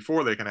loud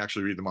before they can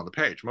actually read them on the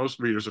page. Most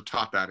readers are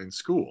taught that in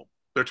school.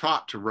 They're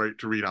taught to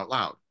read out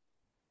loud,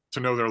 to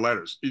know their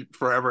letters.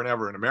 Forever and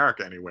ever in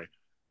America, anyway,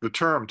 the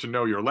term "to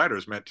know your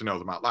letters" meant to know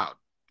them out loud,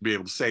 to be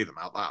able to say them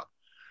out loud.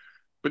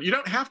 But you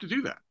don't have to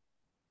do that.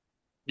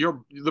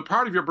 The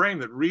part of your brain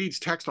that reads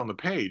text on the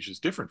page is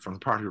different from the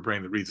part of your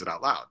brain that reads it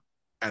out loud.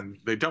 And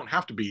they don't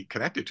have to be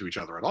connected to each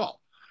other at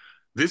all.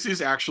 This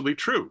is actually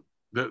true.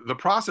 The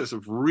process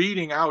of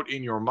reading out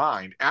in your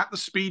mind at the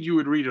speed you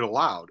would read it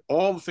aloud,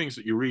 all the things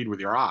that you read with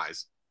your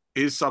eyes,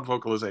 is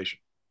subvocalization.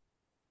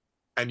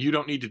 And you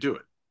don't need to do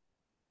it.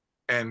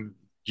 And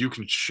you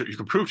can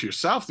prove to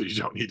yourself that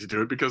you don't need to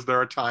do it, because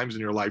there are times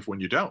in your life when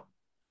you don't.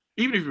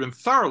 Even if you've been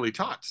thoroughly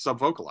taught to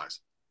subvocalize.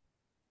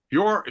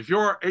 If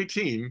you're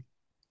 18,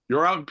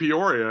 you're out in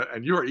Peoria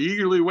and you're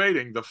eagerly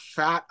waiting the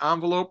fat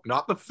envelope,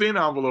 not the thin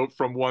envelope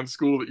from one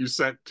school that you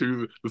sent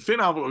to. The thin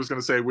envelope is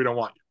going to say, "We don't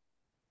want you."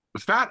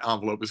 The fat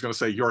envelope is going to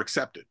say, "You're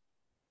accepted.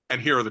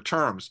 And here are the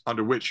terms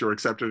under which you're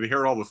accepted. And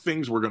here are all the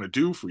things we're going to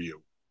do for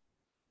you."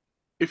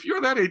 If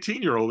you're that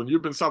 18-year-old and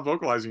you've been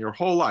subvocalizing your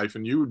whole life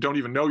and you don't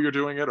even know you're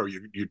doing it, or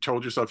you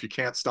told yourself you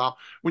can't stop,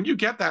 when you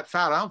get that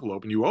fat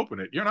envelope and you open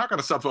it, you're not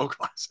going to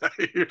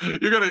subvocalize.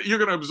 You're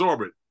going to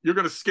absorb it. You're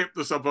going to skip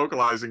the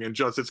subvocalizing and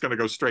it's going to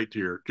go straight to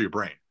your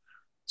brain.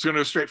 It's going to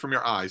go straight from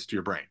your eyes to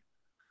your brain.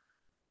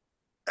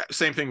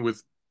 Same thing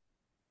with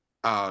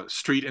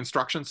street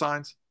instruction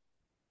signs.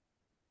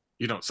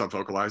 You don't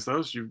subvocalize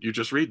those. You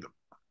just read them.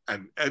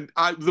 And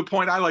the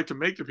point I like to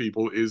make to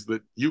people is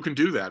that you can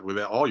do that with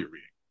all your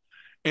reading.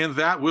 And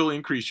that will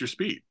increase your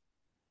speed,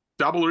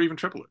 double or even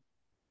triple it.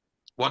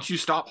 Once you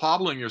stop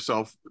hobbling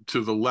yourself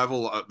to the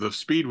level of the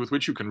speed with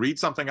which you can read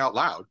something out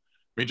loud, I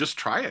mean, just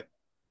try it.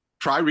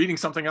 Try reading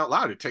something out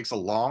loud. It takes a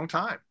long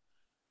time.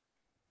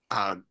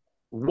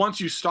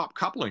 Once you stop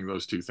coupling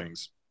those two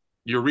things,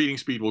 your reading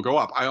speed will go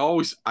up. I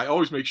always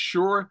make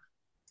sure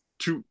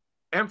to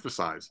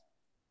emphasize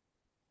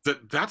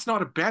that that's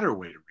not a better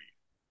way to read.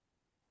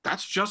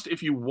 That's just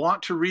if you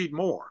want to read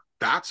more.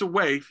 That's a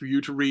way for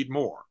you to read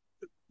more.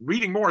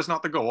 Reading more is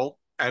not the goal,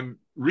 and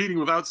reading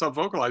without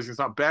subvocalizing is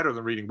not better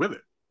than reading with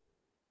it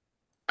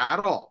at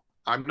all.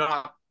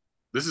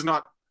 This is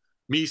not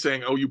me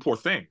saying, "Oh, you poor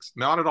things."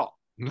 Not at all.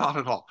 Not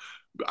at all.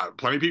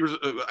 Plenty of people,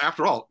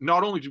 after all,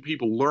 not only do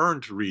people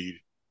learn to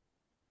read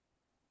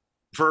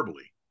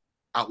verbally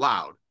out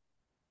loud,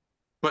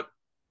 but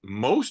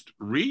most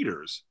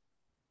readers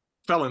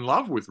fell in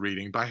love with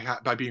reading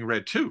by being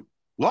read to,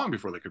 long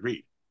before they could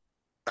read.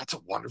 That's a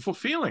wonderful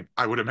feeling,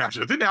 I would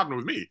imagine. It didn't happen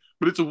with me,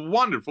 but it's a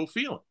wonderful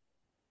feeling.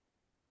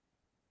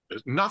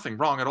 There's nothing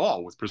wrong at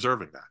all with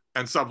preserving that.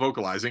 And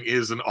subvocalizing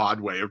is an odd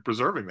way of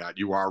preserving that.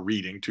 You are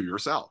reading to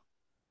yourself.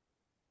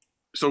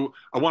 So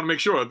I want to make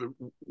sure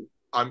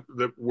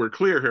that we're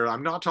clear here.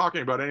 I'm not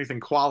talking about anything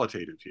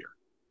qualitative here.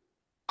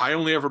 I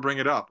only ever bring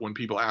it up when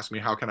people ask me,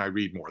 how can I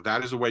read more?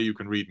 That is a way you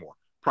can read more.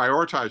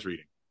 Prioritize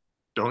reading.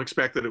 Don't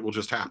expect that it will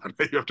just happen.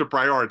 You have to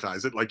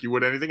prioritize it like you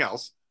would anything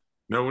else.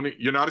 No,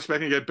 you're not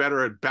expecting to get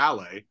better at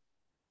ballet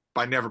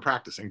by never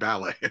practicing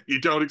ballet.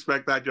 You don't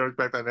expect that. You don't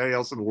expect that anything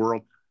else in the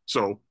world.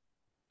 So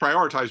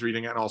prioritize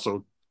reading and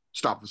also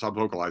stop the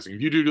subvocalizing.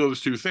 If you do those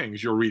two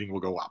things, your reading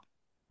will go up.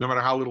 No matter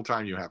how little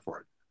time you have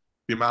for it.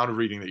 The amount of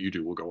reading that you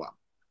do will go up.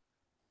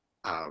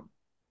 I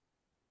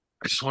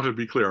just wanted to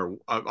be clear.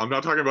 I'm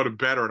not talking about a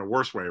better and a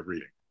worse way of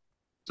reading.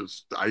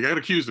 I get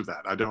accused of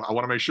that. I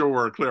want to make sure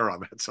we're clear on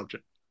that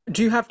subject.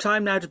 Do you have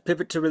time now to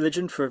pivot to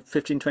religion for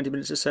 15, 20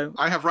 minutes or so?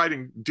 I have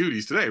writing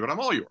duties today, but I'm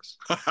all yours.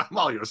 I'm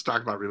all yours to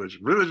talk about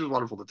religion. Religion is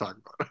wonderful to talk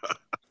about.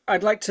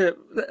 I'd like to...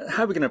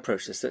 How are we going to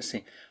approach this? Let's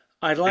see.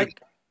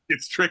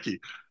 It's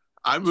tricky.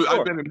 I've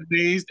been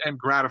amazed and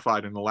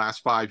gratified in the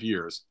last 5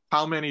 years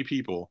how many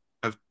people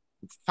have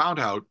found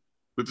out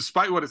that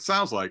despite what it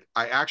sounds like,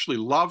 I actually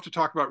love to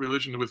talk about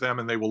religion with them,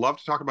 and they will love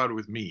to talk about it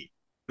with me.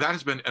 That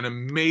has been an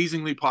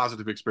amazingly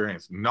positive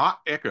experience, not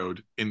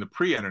echoed in the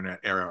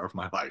pre-internet era of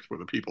my life with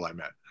the people I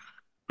met.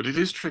 But it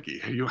is tricky.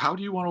 How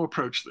do you want to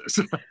approach this?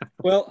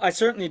 Well, I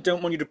certainly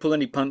don't want you to pull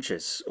any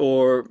punches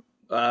or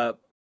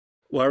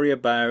worry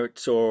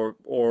about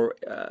or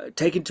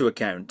take into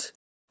account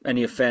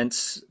any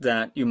offense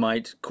that you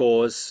might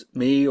cause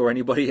me or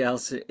anybody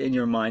else in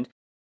your mind.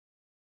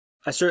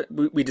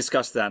 We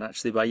discussed that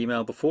actually by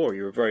email before.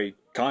 You were very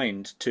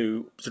kind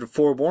to sort of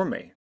forewarn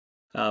me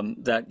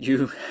that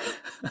you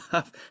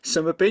have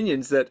some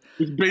opinions that...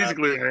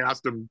 Basically, I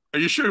asked him, "Are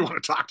you sure you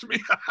want to talk to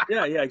me?"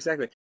 Yeah,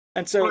 exactly.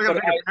 And so,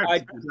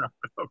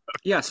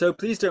 so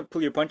please don't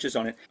pull your punches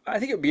on it. I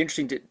think it would be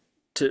interesting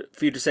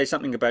for you to say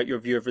something about your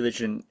view of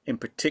religion in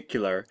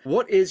particular.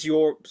 What is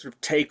your sort of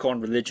take on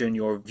religion,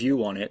 your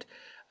view on it?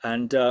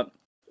 And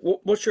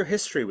What's your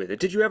history with it?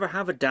 Did you ever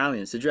have a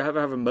dalliance? Did you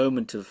ever have a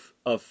moment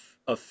of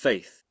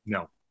faith?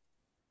 No.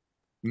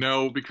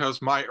 No,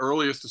 because my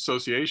earliest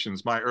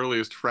associations, my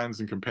earliest friends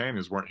and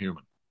companions weren't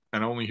human,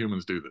 and only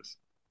humans do this.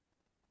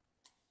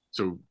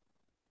 So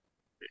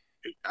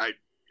I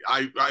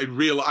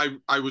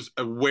I was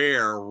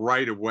aware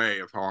right away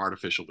of how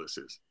artificial this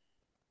is,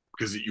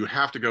 because you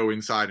have to go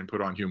inside and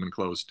put on human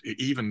clothes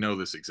to even know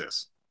this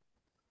exists.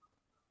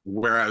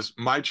 Whereas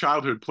my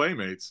childhood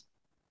playmates,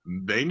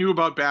 they knew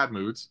about bad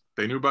moods,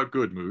 they knew about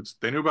good moods,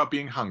 they knew about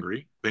being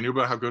hungry, they knew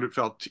about how good it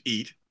felt to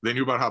eat, they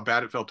knew about how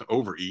bad it felt to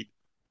overeat,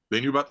 they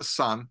knew about the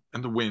sun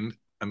and the wind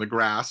and the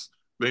grass,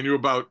 they knew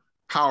about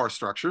power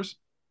structures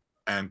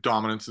and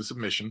dominance and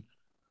submission.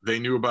 They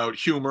knew about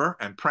humor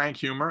and prank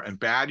humor and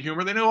bad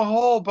humor. They knew a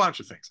whole bunch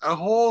of things, a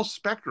whole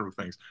spectrum of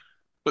things.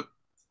 But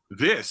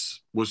this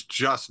was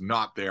just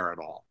not there at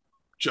all.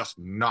 Just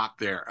not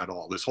there at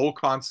all. This whole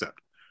concept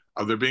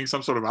of there being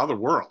some sort of other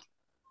world.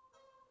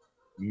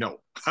 No,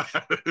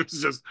 it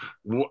was just,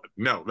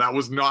 no, that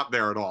was not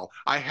there at all.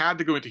 I had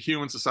to go into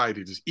human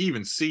society to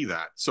even see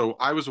that. So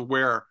I was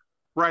aware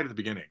right at the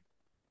beginning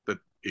that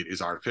it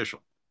is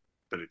artificial,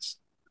 that it's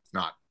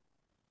not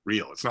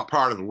real. It's not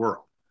part of the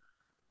world.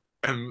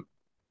 And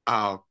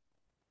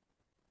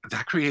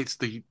that creates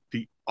the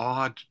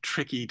odd,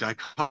 tricky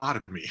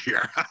dichotomy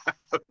here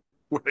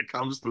when it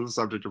comes to the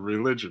subject of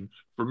religion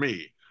for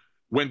me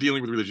when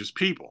dealing with religious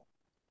people.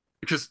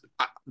 Because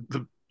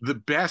the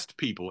best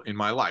people in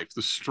my life,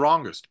 the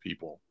strongest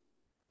people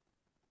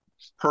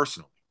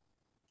personally,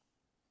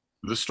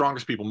 the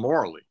strongest people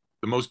morally,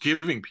 the most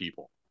giving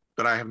people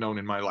that I have known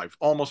in my life,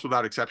 almost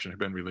without exception, have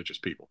been religious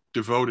people,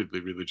 devotedly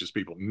religious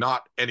people,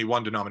 not any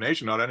one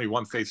denomination, not any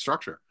one faith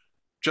structure,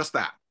 just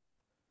that.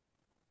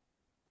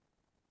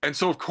 And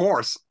so, of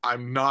course,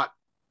 I'm not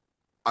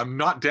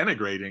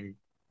denigrating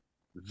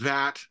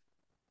that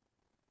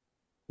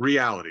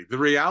reality, the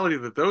reality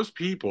that those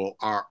people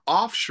are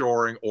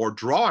offshoring or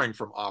drawing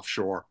from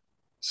offshore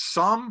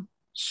some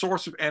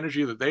source of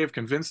energy that they have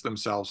convinced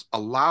themselves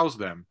allows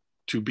them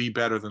to be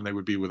better than they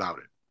would be without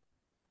it.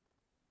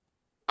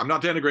 I'm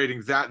not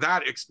denigrating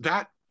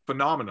that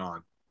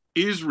phenomenon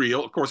is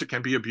real. Of course, it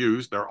can be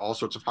abused. There are all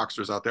sorts of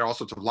hucksters out there, all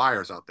sorts of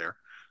liars out there.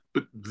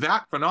 But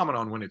that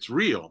phenomenon, when it's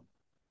real,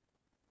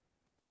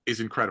 is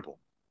incredible.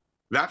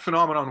 That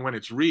phenomenon, when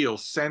it's real,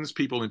 sends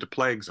people into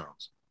plague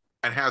zones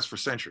and has for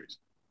centuries.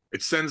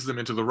 It sends them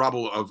into the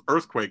rubble of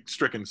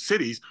earthquake-stricken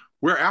cities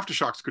where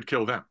aftershocks could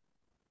kill them.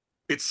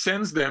 It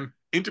sends them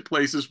into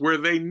places where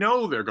they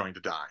know they're going to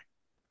die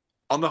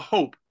on the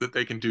hope that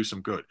they can do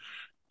some good.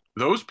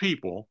 Those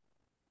people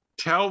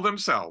tell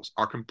themselves,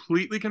 are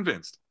completely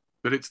convinced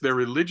that it's their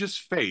religious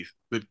faith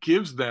that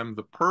gives them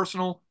the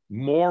personal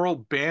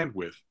moral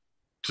bandwidth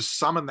to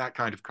summon that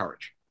kind of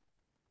courage.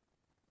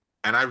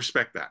 And I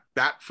respect that.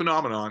 That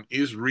phenomenon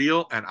is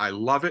real, and I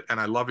love it, and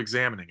I love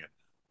examining it.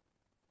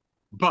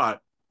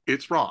 But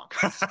it's wrong.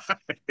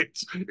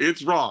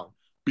 it's wrong,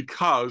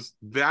 because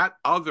that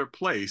other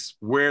place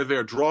where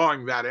they're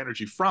drawing that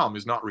energy from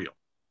is not real.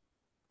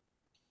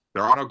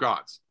 There are no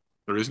gods.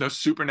 There is no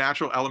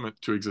supernatural element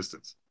to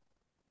existence.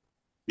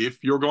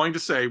 If you're going to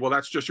say, well,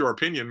 that's just your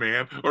opinion,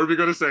 man, or if you're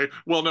going to say,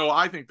 well, no,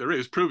 I think there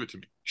is, prove it to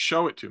me.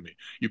 Show it to me.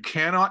 You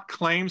cannot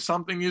claim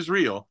something is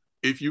real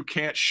if you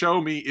can't show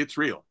me it's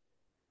real.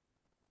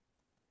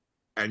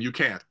 And you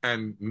can't.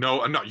 And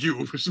no, not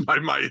you,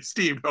 my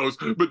esteemed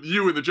host, but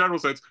you in the general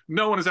sense,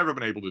 no one has ever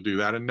been able to do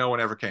that, and no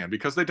one ever can,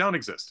 because they don't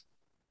exist.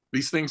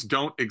 These things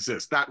don't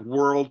exist. That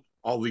world,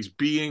 all these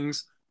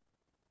beings,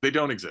 they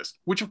don't exist,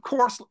 which of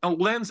course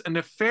lends a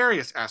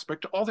nefarious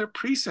aspect to all their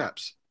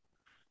precepts,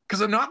 because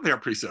they're not their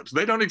precepts.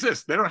 They don't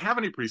exist. They don't have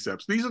any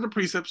precepts. These are the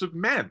precepts of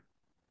men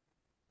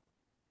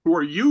who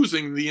are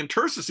using the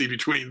interstice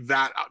between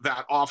that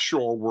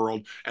offshore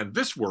world and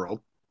this world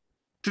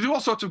to do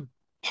all sorts of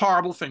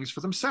horrible things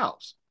for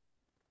themselves.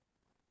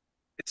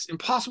 It's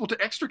impossible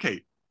to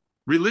extricate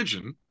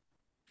religion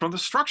from the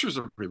structures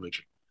of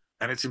religion.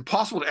 And it's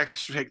impossible to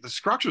extricate the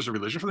structures of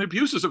religion from the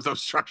abuses of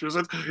those structures.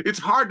 It's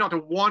hard not to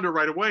wander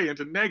right away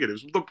into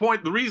negatives.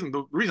 The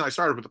reason I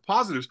started with the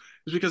positives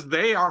is because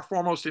they are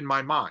foremost in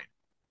my mind.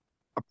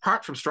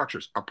 Apart from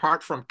structures,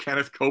 apart from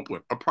Kenneth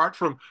Copeland, apart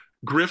from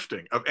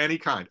grifting of any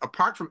kind,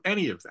 apart from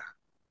any of that,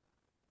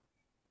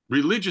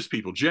 religious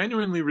people,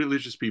 genuinely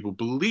religious people,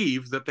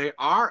 believe that they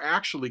are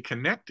actually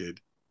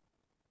connected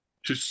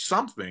to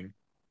something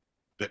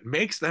that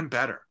makes them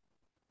better,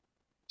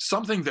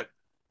 something that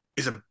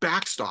is a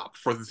backstop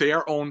for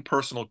their own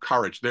personal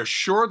courage. They're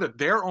sure that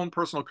their own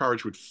personal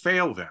courage would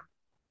fail them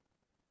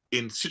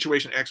in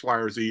situation X, Y,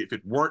 or Z if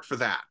it weren't for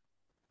that.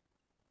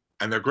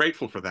 And they're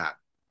grateful for that.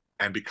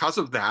 And because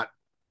of that,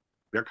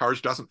 their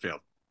courage doesn't fail.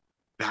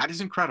 That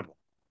is incredible.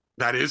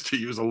 That is, to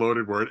use a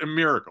loaded word, a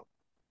miracle.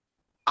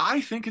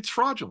 I think it's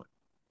fraudulent.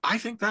 I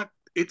think that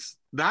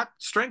that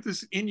strength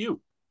is in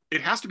you.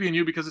 It has to be in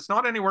you because it's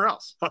not anywhere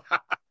else.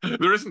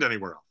 There isn't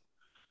anywhere else.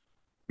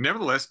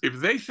 Nevertheless, if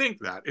they think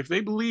that, if they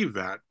believe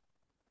that,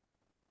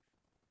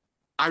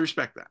 I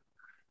respect that.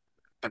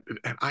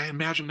 and I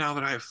imagine now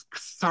that I have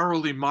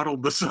thoroughly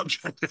muddled the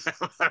subject.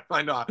 Have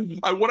I not?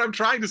 What I'm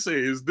trying to say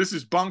is this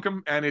is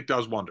bunkum and it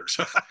does wonders.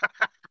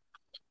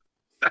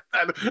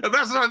 And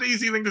that's not an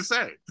easy thing to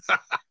say.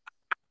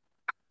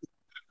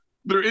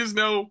 There is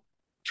no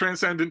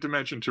transcendent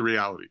dimension to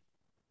reality.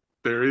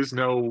 There is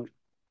no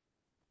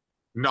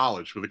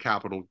knowledge with a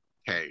capital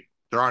K.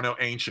 There are no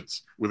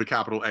ancients with a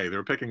capital A.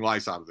 They're picking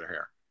lice out of their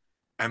hair.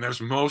 And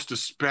there's most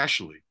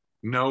especially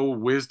no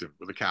wisdom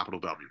with a capital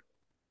W.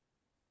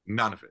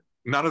 None of it.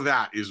 None of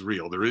that is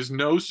real. There is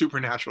no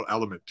supernatural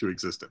element to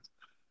existence.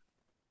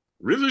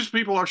 Religious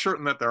people are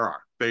certain that there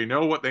are. They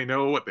know what they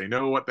know, what they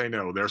know, what they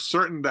know. They're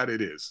certain that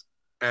it is.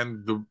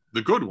 And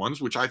the good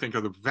ones, which I think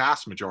are the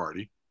vast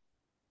majority,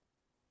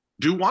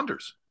 do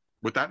wonders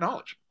with that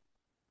knowledge.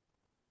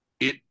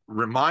 It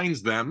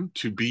reminds them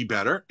to be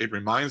better. It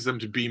reminds them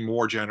to be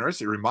more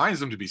generous. It reminds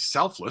them to be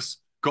selfless.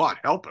 God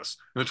help us.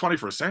 In the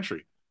 21st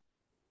century,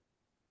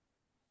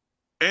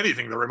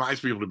 anything that reminds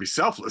people to be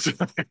selfless,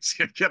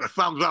 get a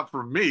thumbs up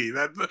from me.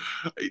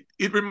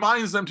 It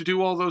reminds them to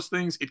do all those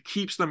things. It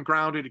keeps them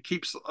grounded. It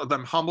keeps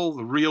them humble,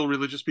 the real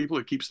religious people.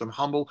 It keeps them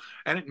humble,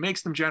 and it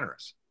makes them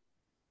generous.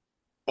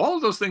 All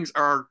of those things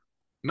are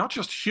not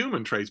just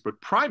human traits,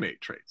 but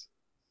primate traits.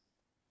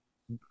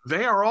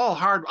 They are all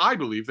I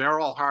believe they are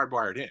all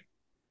hardwired in.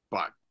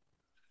 But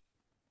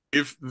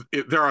if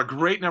there are a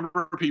great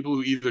number of people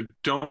who either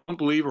don't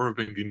believe or have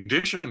been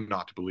conditioned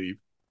not to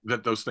believe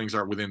that those things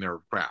are within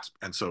their grasp.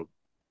 And so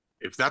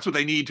if that's what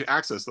they need to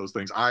access those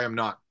things, I am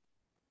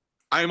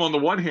on the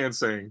one hand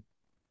saying,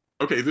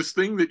 okay, this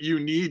thing that you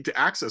need to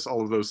access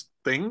all of those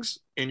things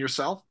in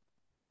yourself,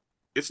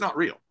 it's not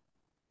real.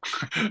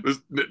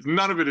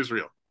 None of it is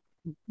real.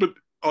 But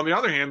on the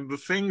other hand, the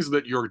things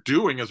that you're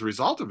doing as a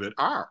result of it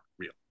are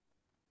real.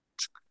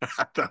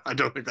 I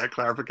don't think that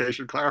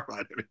clarification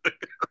clarified anything.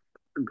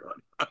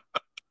 Good.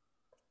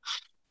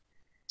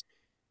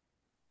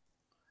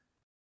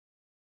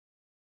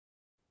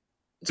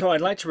 So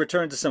I'd like to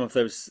return to some of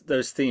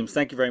those themes.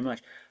 Thank you very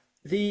much.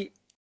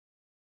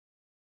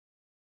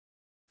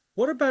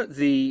 What about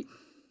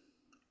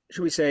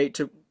should we say,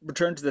 to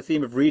return to the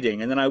theme of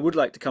reading, and then I would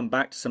like to come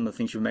back to some of the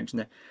things you mentioned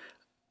there.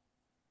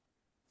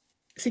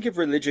 Think of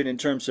religion in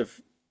terms of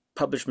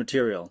published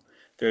material.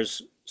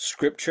 There's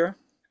scripture,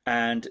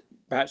 and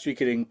perhaps we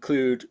could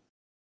include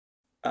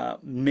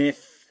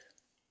myth,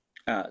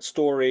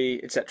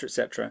 story, etc.,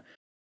 etc.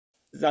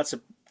 That's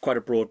quite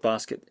a broad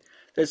basket.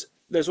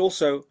 There's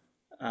also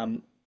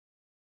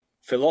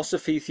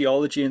philosophy,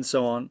 theology, and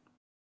so on,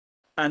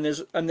 and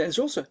there's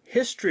also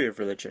history of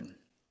religion,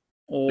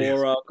 or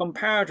Yes.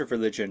 comparative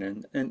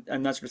religion, and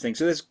that sort of thing.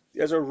 So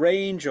there's a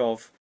range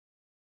of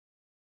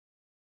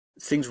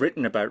things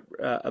written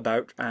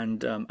about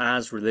and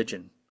as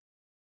religion.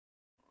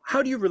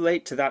 How do you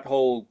relate to that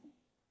whole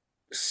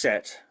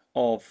set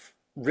of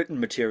written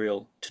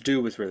material to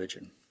do with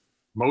religion?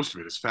 Most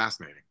of it is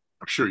fascinating.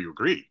 I'm sure you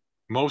agree.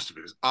 Most of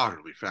it is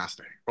utterly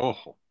fascinating.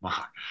 Oh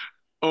my.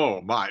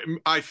 Oh my.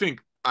 I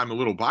think I'm a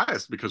little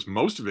biased because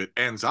most of it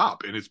ends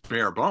up in its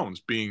bare bones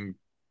being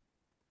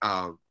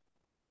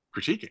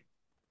critiquing,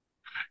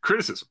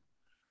 criticism.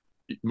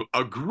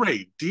 A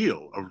great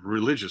deal of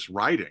religious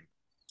writing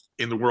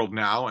in the world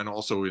now and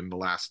also in the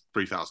last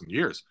 3,000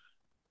 years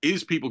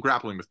is people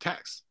grappling with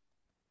text.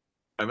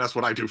 And that's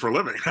what I do for a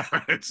living.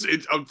 It's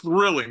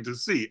thrilling to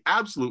see,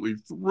 absolutely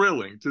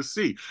thrilling to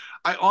see.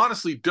 I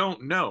honestly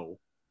don't know.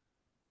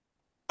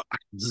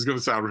 This is going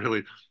to sound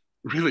really,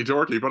 really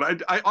dorky,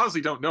 but I honestly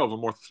don't know of a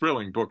more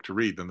thrilling book to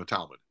read than the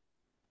Talmud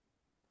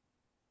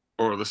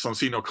or the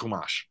Sonsino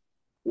Chumash,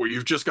 where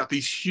you've just got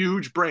these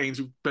huge brains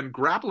who've been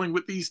grappling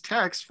with these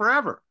texts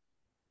forever.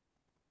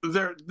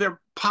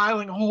 They're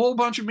piling a whole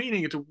bunch of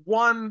meaning into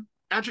one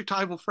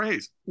adjectival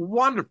phrase.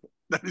 Wonderful.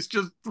 That is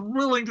just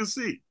thrilling to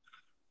see.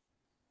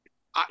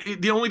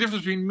 The only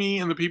difference between me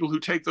and the people who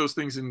take those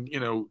things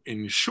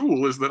in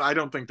shul is that I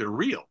don't think they're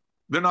real.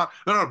 They're not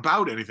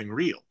about anything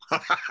real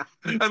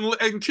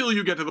until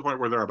you get to the point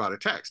where they're about a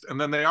text,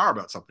 and then they are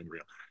about something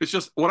real. It's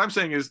just what I'm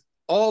saying is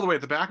all the way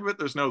at the back of it,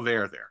 there's no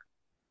there.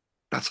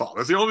 That's all.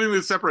 That's the only thing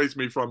that separates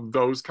me from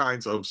those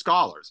kinds of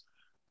scholars,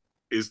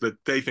 is that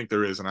they think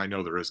there is, and I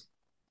know there isn't.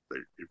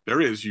 If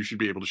there is, you should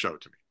be able to show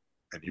it to me,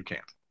 and you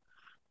can't.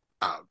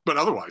 But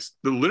otherwise,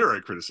 the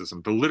literary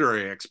criticism, the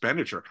literary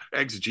expenditure,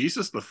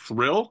 exegesis, the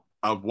thrill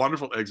of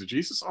wonderful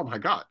exegesis, oh my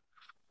God.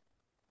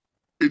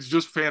 It's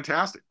just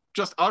fantastic,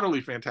 just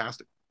utterly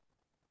fantastic.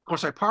 Of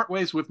course, I part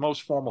ways with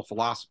most formal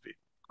philosophy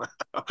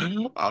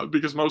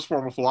because most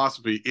formal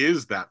philosophy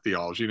is that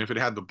theology. And if it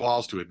had the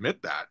balls to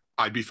admit that,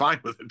 I'd be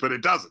fine with it, but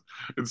it doesn't.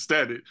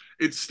 Instead,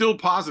 it's still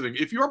positing.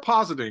 If you're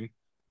positing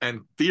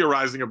and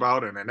theorizing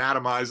about and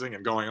anatomizing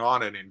and going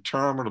on at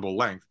interminable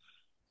length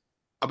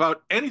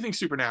about anything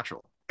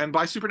supernatural, and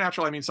by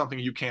supernatural I mean something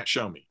you can't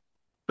show me,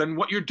 then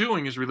what you're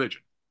doing is religion.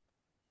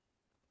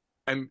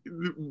 And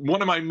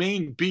one of my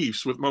main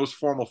beefs with most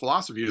formal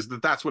philosophy is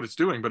that that's what it's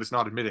doing, but it's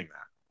not admitting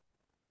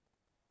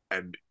that.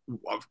 And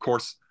of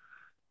course,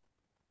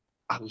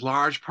 a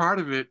large part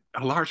of it,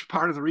 a large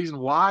part of the reason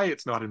why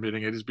it's not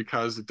admitting it is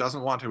because it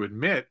doesn't want to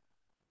admit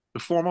the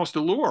foremost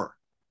allure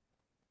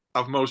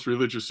of most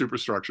religious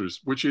superstructures,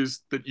 which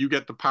is that you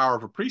get the power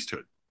of a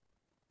priesthood.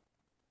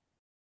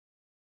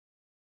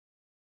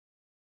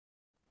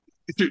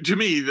 To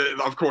me,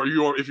 of course,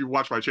 if you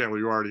watch my channel,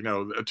 you already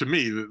know. To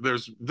me,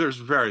 there's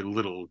very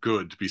little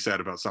good to be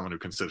said about someone who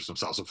considers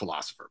themselves a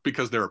philosopher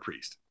because they're a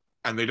priest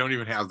and they don't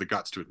even have the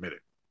guts to admit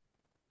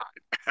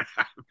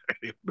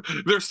it.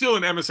 They're still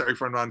an emissary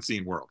for an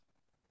unseen world.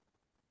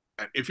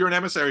 And if you're an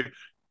emissary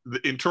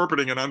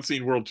interpreting an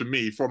unseen world to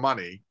me for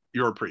money,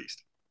 you're a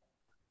priest.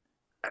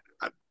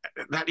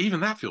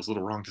 That feels a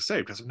little wrong to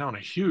say because I've known a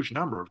huge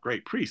number of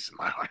great priests in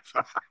my life.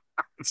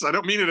 So I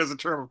don't mean it as a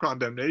term of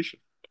condemnation.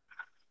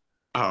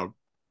 But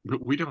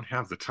we don't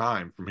have the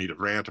time for me to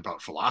rant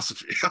about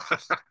philosophy.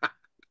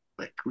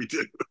 Like we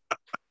do.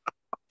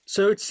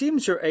 So it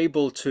seems you're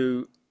able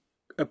to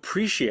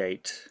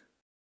appreciate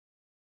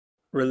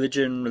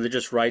religion,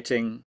 religious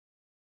writing,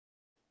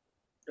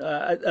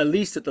 at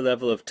least at the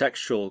level of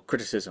textual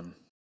criticism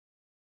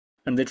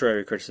and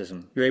literary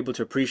criticism. You're able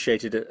to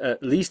appreciate it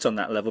at least on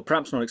that level,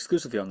 perhaps not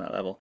exclusively on that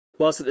level,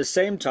 whilst at the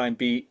same time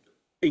be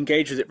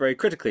engaged with it very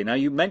critically. Now,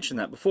 you mentioned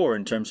that before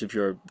in terms of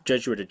your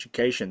Jesuit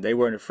education. They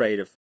weren't afraid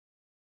of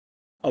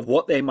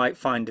what they might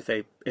find if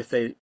they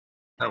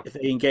took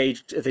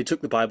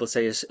the Bible,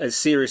 say, as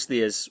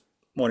seriously as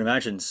one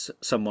imagines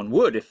someone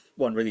would if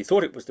one really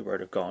thought it was the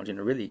Word of God,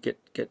 really get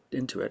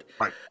into it.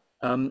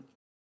 Right.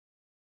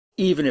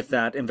 Even if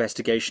that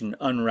investigation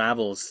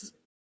unravels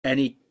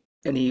any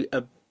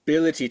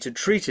ability to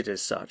treat it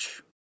as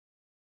such.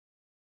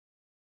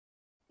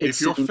 If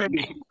your faith,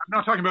 I'm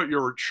not talking about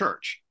your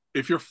church.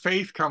 If your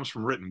faith comes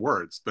from written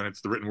words, then it's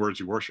the written words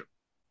you worship.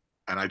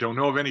 And I don't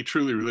know of any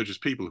truly religious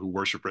people who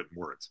worship written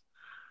words.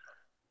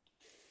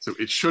 So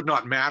it should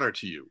not matter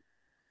to you,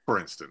 for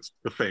instance,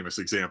 the famous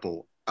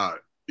example,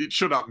 it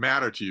should not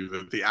matter to you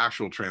that the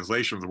actual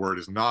translation of the word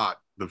is not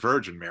the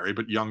Virgin Mary,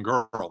 but young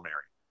girl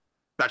Mary.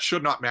 That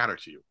should not matter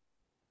to you.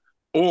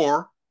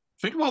 Or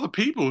think of all the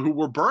people who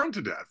were burned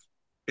to death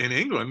in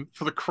England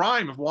for the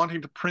crime of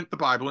wanting to print the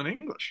Bible in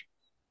English.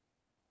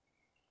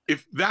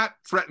 If that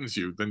threatens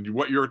you, then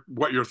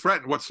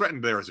what's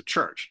threatened there is a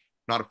church,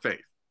 not a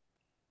faith.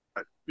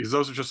 Because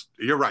those are just,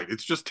 you're right,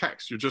 it's just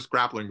text. You're just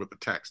grappling with the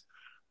text.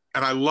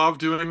 And I love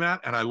doing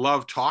that, and I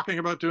love talking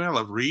about doing it. I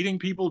love reading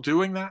people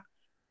doing that.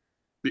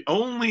 The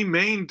only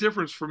main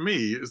difference for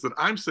me is that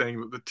I'm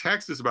saying that the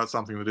text is about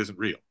something that isn't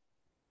real.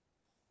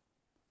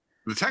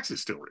 The text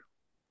is still real.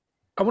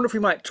 I wonder if we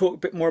might talk a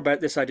bit more about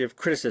this idea of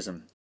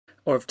criticism,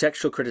 or of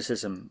textual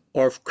criticism,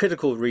 or of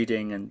critical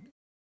reading,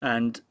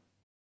 and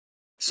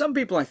some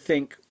people, I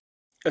think,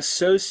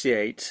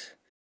 associate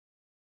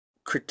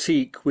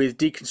critique with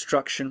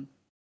deconstruction,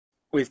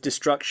 with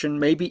destruction,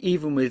 maybe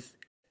even with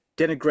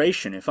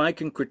denigration. If I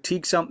can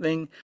critique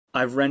something,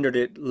 I've rendered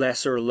it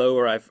lesser or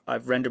lower.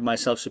 I've rendered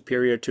myself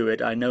superior to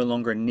it. I no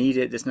longer need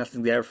it. There's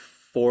nothing there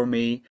for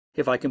me.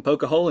 If I can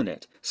poke a hole in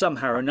it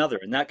somehow or another,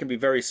 and that can be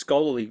very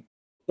scholarly,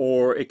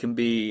 or it can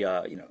be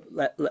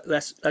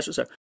less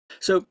so.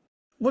 So,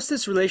 what's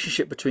this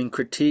relationship between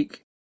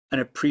critique and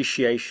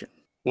appreciation?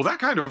 Well, that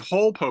kind of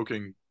hole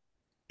poking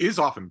is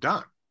often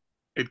done.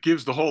 It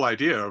gives the whole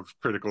idea of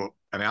critical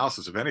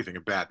analysis of anything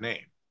a bad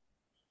name.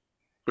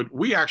 But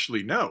we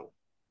actually know,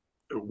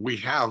 we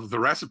have the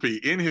recipe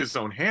in his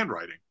own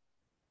handwriting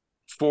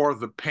for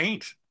the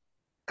paint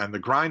and the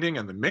grinding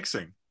and the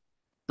mixing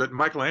that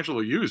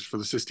Michelangelo used for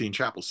the Sistine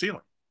Chapel ceiling.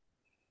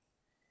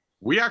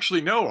 We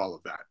actually know all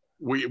of that.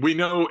 We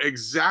know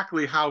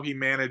exactly how he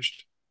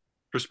managed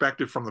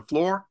perspective from the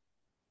floor,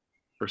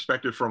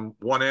 perspective from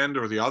one end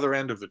or the other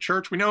end of the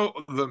church. We know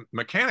the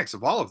mechanics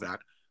of all of that.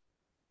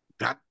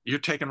 That you're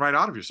taken right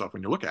out of yourself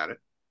when you look at it.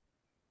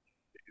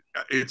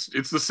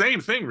 It's the same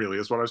thing, really,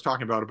 as what I was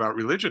talking about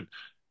religion.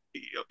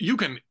 You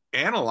can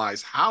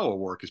analyze how a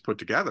work is put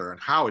together and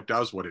how it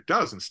does what it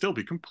does and still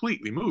be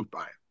completely moved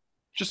by it.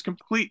 Just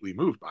completely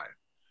moved by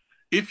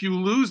it. If you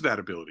lose that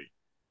ability,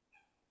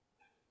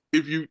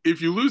 if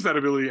you lose that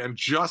ability and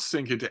just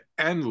sink into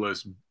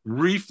endless,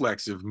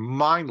 reflexive,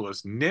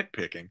 mindless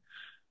nitpicking,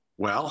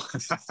 well,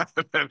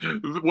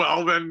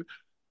 then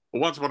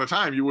once upon a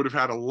time you would have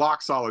had a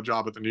lock solid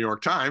job at the New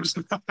York Times,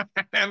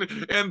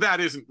 and that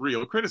isn't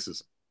real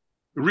criticism.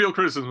 Real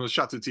criticism that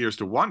shuts its ears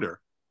to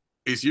wonder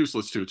is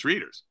useless to its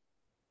readers.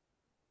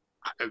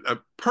 A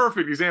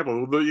perfect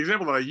example, the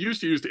example that I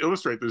used to use to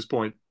illustrate this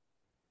point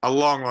a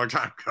long, long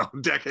time ago,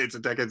 decades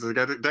and decades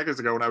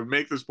ago, when I would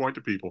make this point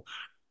to people,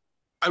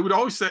 I would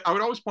always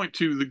point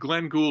to the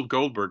Glenn Gould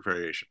Goldberg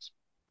variations,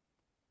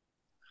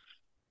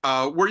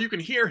 where you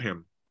can hear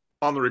him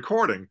on the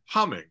recording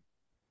humming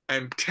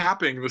and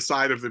tapping the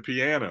side of the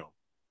piano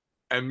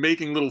and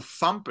making little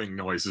thumping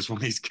noises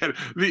when he's getting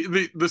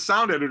the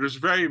sound editors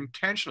very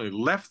intentionally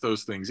left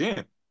those things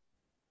in.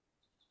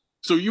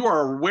 So you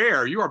are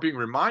aware, you are being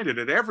reminded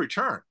at every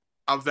turn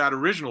of that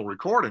original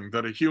recording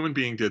that a human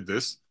being did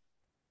this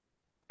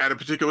at a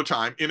particular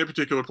time, in a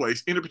particular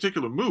place, in a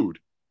particular mood.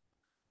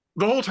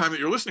 the whole time that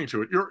you're listening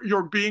to it,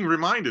 you're being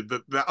reminded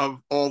that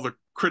of all the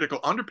critical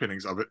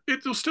underpinnings of it.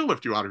 It'll still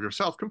lift you out of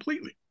yourself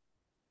completely.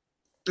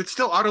 It's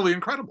still utterly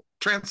incredible,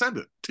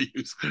 transcendent, to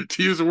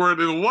use a word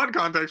in one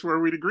context where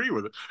we'd agree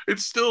with it.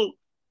 It's still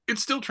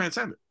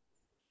transcendent.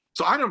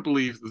 So I don't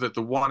believe that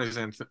the one is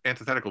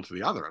antithetical to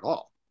the other at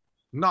all.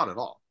 Not at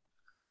all.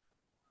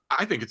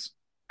 I think it's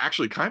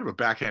actually kind of a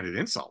backhanded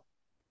insult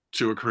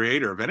to a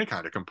creator of any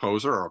kind, a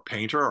composer or a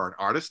painter or an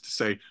artist, to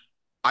say,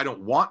 I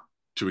don't want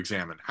to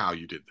examine how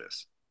you did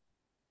this.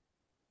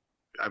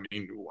 I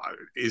mean,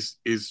 is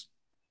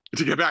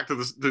to get back to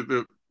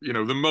the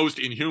the most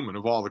inhuman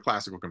of all the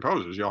classical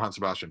composers, Johann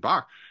Sebastian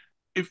Bach.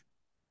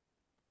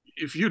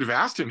 If you'd have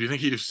asked him, do you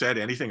think he'd have said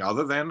anything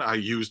other than I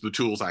used the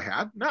tools I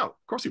had? No,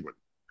 of course he wouldn't.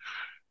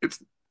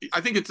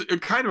 I think it's a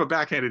kind of a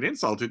backhanded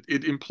insult.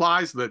 It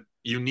implies that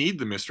you need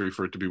the mystery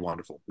for it to be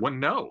wonderful. When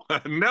no,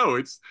 no,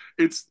 it's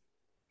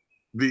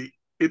the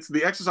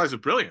exercise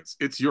of brilliance.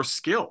 It's your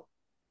skill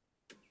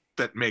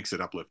that makes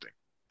it uplifting,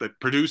 that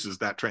produces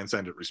that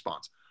transcendent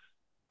response.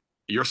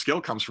 Your skill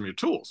comes from your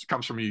tools,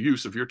 comes from your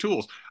use of your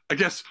tools. I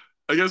guess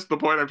the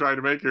point I'm trying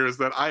to make here is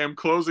that I am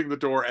closing the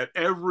door at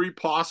every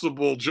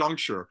possible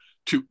juncture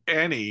to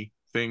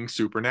anything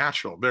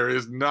supernatural. There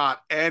is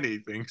not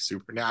anything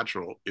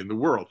supernatural in the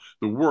world.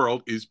 The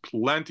world is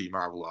plenty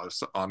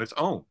marvelous on its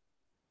own.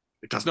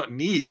 It does not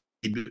need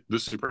the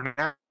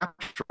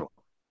supernatural.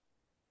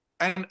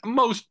 And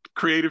most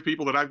creative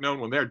people that I've known,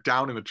 when they're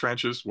down in the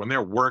trenches, when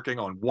they're working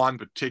on one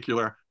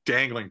particular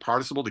dangling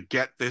participle to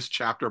get this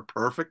chapter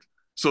perfect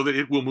so that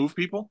it will move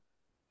people,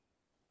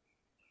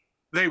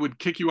 they would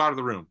kick you out of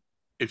the room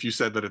if you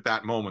said that at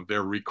that moment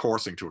they're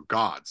recoursing to a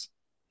gods.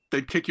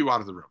 They'd kick you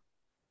out of the room.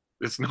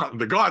 It's not,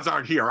 the gods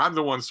aren't here. I'm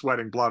the one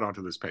sweating blood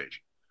onto this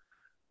page.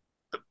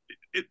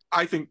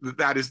 I think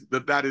that is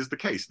the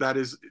case.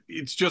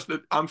 It's just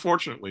that,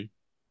 unfortunately,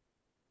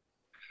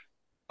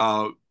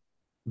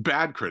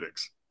 bad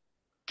critics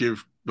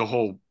give the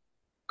whole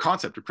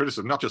concept of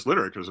criticism, not just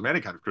literary criticism,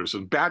 any kind of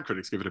criticism, bad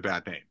critics give it a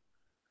bad name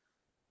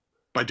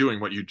by doing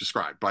what you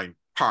described, by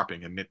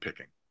harping and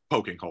nitpicking,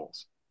 poking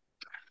holes.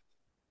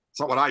 It's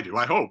not what I do.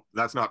 I hope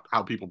that's not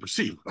how people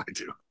perceive what I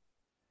do.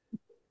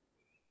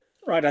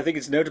 Right. I think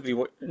it's notably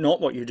not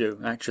what you do,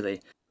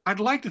 actually. I'd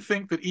like to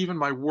think that even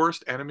my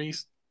worst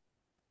enemies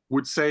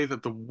would say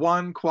that the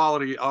one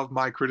quality of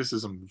my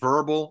criticism,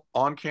 verbal,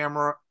 on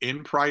camera,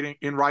 in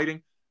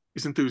writing,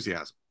 is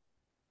enthusiasm.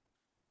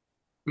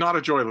 Not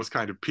a joyless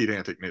kind of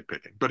pedantic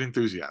nitpicking, but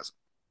enthusiasm.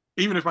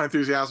 Even if my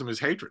enthusiasm is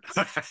hatred,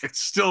 it's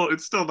still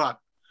not.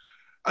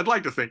 I'd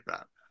like to think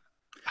that.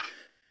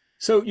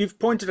 So you've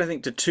pointed, I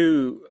think, to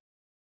two,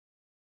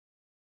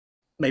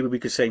 maybe we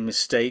could say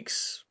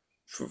mistakes,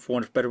 for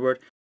want of a better word.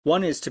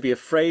 One is to be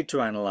afraid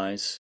to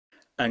analyze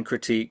and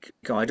critique.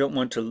 I don't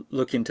want to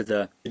look into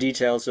the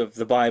details of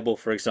the Bible,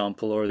 for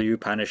example, or the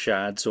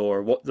Upanishads,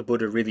 or what the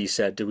Buddha really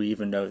said. Do we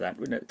even know that,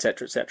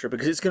 etc.,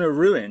 because it's going to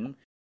ruin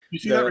you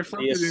see that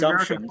reflected in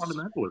American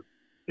fundamentalism.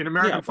 In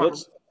American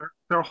fundamentalism,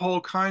 there are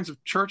whole kinds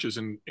of churches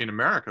in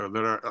America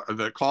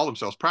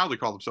that proudly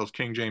call themselves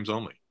King James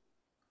only.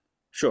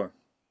 Sure.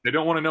 They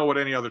don't want to know what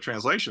any other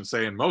translations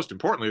say, and most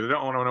importantly, they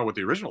don't want to know what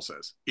the original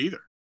says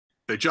either.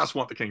 They just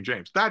want the King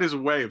James. That is a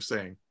way of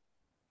saying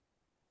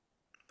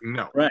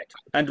no. Right.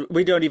 And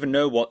we don't even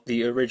know what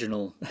the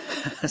original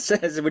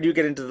says. When you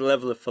get into the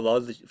level of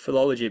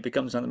philology, it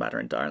becomes another matter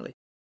entirely.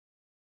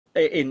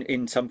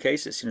 In some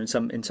cases, in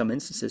some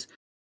instances.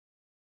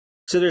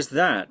 So there's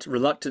that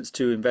reluctance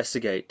to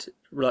investigate,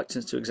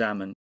 reluctance to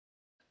examine,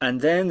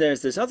 and then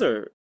there's this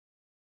other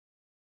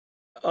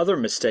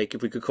mistake,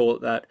 if we could call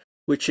it that,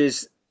 which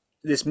is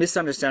this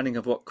misunderstanding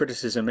of what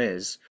criticism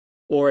is,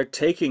 or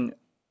taking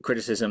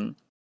criticism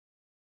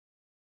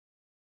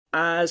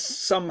as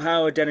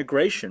somehow a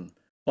denigration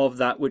of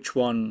that which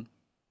one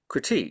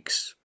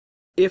critiques.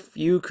 If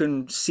you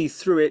can see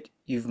through it,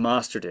 you've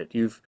mastered it.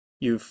 You've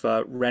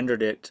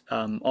rendered it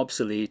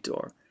obsolete,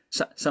 or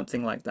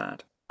something like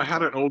that. I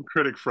had an old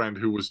critic friend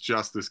who was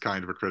just this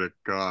kind of a critic.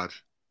 God,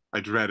 I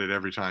dreaded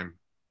every time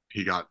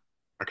he got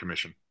a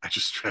commission. I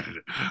just dreaded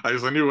it.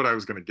 I knew what I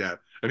was going to get.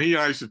 And he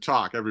and I used to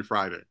talk every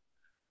Friday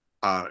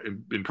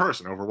in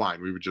person over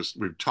wine.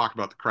 We'd talk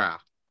about the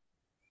craft.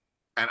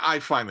 And I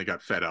finally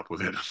got fed up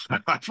with it.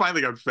 I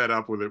finally got fed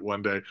up with it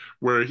one day,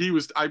 where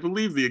I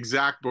believe the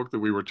exact book that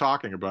we were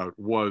talking about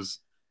was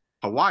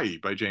Hawaii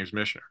by James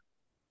Michener.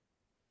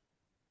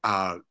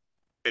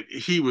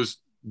 He was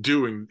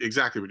doing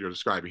exactly what you're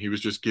describing. He was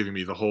just giving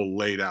me the whole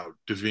laid out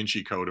Da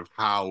Vinci Code of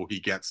how he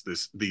gets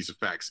these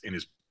effects in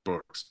his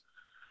books.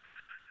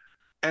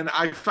 And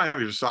I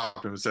finally just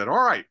stopped him and said,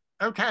 all right,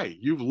 okay,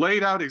 you've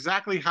laid out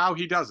exactly how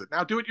he does it.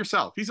 Now do it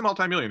yourself. He's a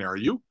multimillionaire. Are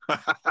you?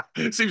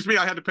 It seems to me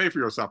I had to pay for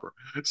your supper.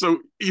 So,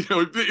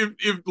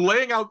 if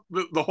laying out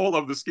the whole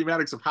of the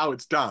schematics of how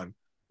it's done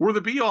were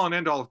the be all and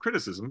end all of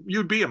criticism,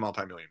 you'd be a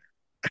multimillionaire.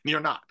 And you're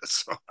not.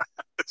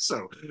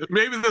 So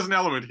maybe there's an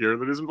element here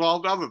that is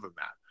involved other than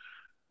that.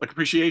 Like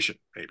appreciation,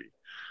 maybe.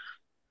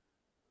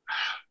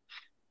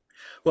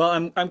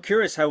 Well, I'm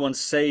curious how one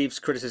saves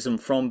criticism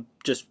from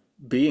just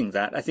being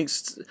that. I think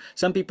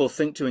some people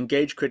think to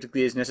engage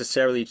critically is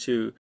necessarily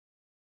to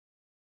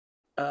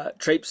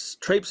traipse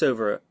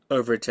over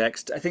a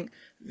text. I think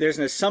there's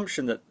an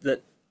assumption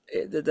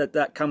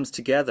that comes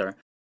together,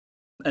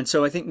 and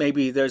so I think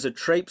maybe there's a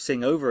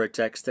traipsing over a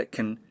text that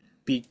can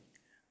be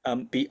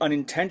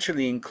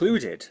unintentionally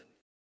included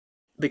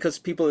because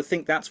people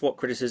think that's what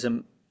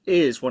criticism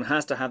is. One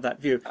has to have that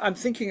view. I'm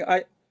thinking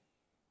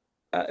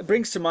it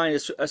brings to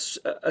mind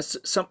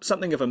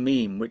something of a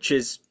meme, which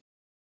is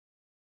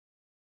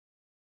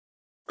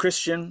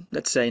Christian,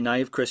 let's say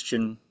naive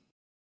Christian,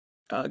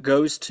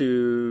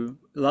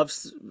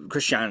 loves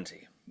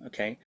Christianity,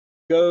 okay,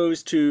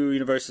 goes to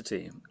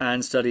university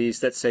and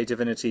studies, let's say,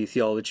 divinity,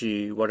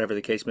 theology, whatever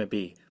the case may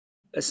be,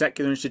 a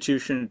secular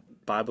institution,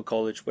 Bible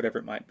college, whatever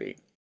it might be.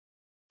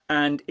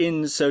 And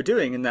in so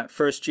doing, in that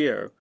first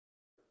year,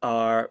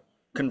 are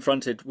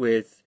confronted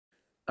with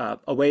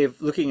a way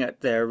of looking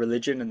at their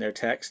religion and their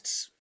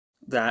texts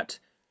that,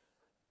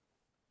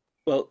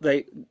 well,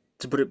 they,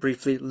 to put it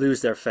briefly,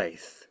 lose their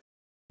faith.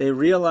 They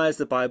realize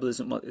the Bible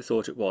isn't what they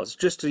thought it was.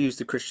 Just to use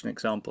the Christian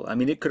example, I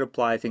mean, it could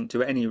apply, I think,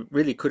 to any,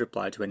 really could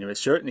apply to any,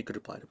 certainly could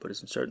apply to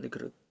Buddhism, certainly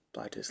could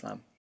apply to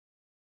Islam.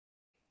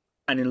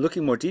 And in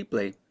looking more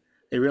deeply,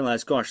 they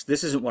realize, gosh,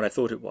 this isn't what I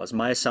thought it was.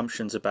 My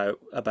assumptions about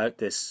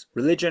this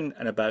religion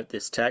and about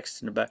this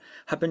text and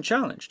have been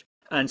challenged.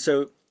 And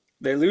so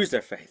they lose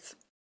their faith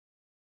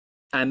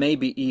and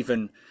maybe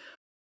even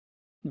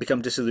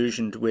become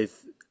disillusioned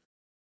with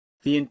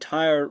the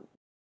entire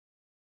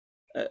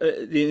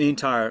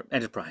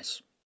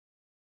enterprise.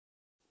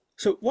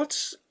 So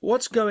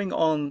what's going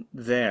on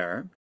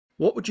there?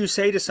 What would you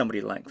say to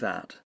somebody like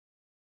that?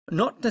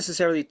 Not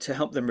necessarily to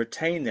help them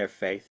retain their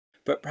faith,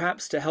 but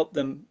perhaps to help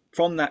them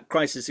from that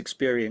crisis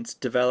experience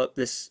develop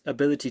this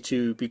ability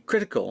to be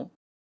critical,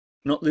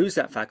 not lose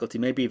that faculty,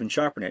 maybe even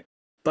sharpen it,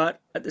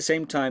 but at the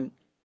same time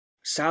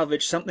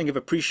salvage something of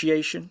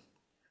appreciation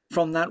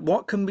from that.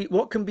 What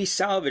can be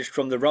salvaged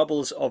from the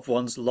rubbles of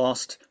one's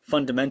lost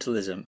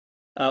fundamentalism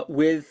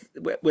with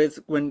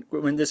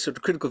when this sort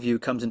of critical view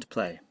comes into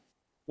play?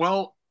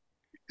 Well,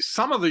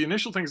 some of the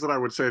initial things that I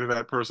would say to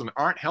that person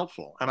aren't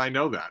helpful, and I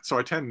know that, so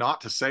I tend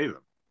not to say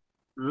them.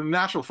 The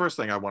natural first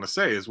thing I want to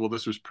say is, well,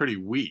 this was pretty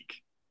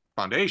weak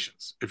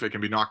foundations if it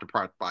can be knocked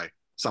apart by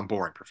some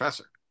boring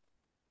professor.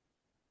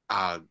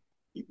 The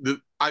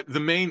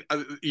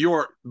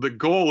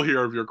goal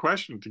here of your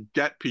question, to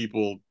get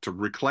people to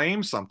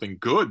reclaim something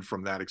good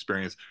from that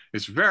experience,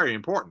 is very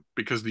important,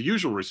 because the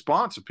usual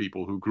response of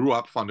people who grew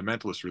up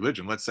fundamentalist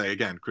religion, let's say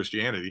again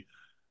Christianity,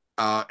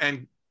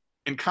 and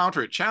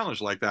encounter it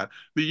challenged like that,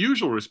 the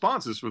usual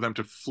response is for them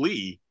to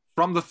flee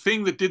from the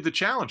thing that did the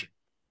challenging,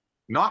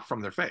 not from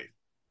their faith.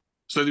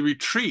 So they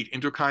retreat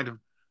into a kind of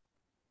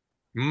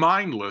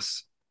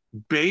mindless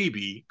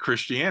baby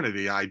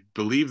Christianity. I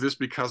believe this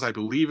because I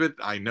believe it.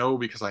 I know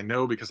because I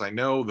know because I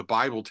know. The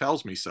Bible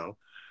tells me so.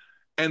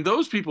 And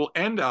those people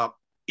end up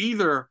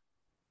either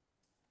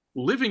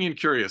living in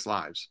curious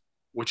lives,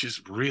 which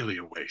is really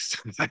a waste.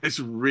 That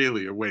is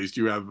really a waste.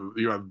 You have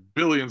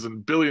billions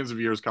and billions of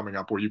years coming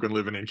up where you can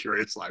live an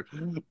incurious life,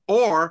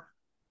 or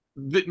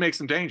that makes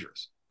them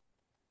dangerous.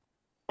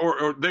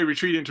 Or they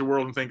retreat into a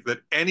world and think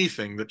that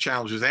anything that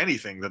challenges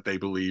anything that they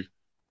believe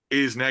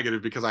is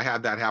negative, because I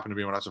had that happen to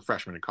me when I was a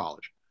freshman in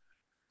college.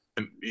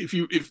 And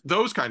if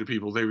those kind of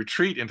people, they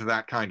retreat into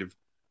that kind of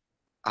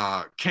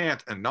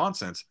cant and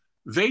nonsense,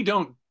 they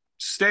don't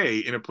stay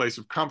in a place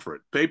of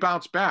comfort. They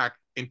bounce back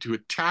into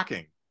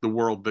attacking the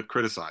world that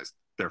criticized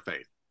their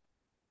faith.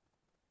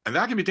 And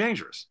that can be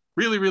dangerous,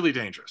 really, really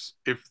dangerous,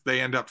 if they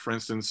end up, for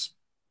instance,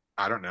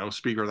 I don't know,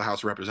 Speaker of the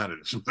House of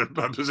Representatives,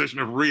 a position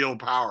of real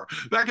power.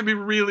 That can be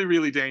really,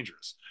 really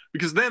dangerous,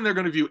 because then they're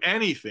going to view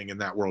anything in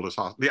that world as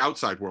the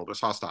outside world as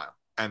hostile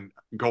and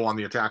go on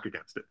the attack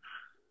against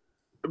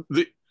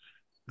it.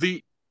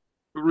 The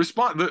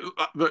response,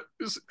 the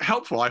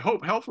helpful, I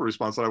hope helpful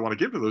response that I want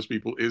to give to those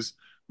people is,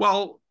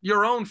 well,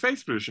 your own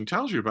faith tradition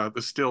tells you about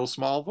the still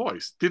small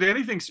voice. Did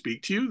anything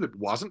speak to you that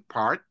wasn't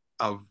part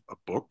of a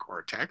book or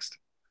a text?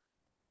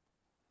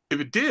 If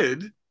it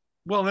did,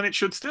 well, then it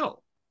should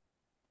still.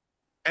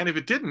 And if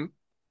it didn't,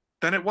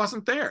 then it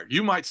wasn't there.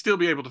 You might still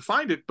be able to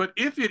find it, but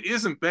if it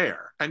isn't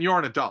there and you're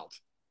an adult,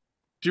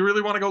 do you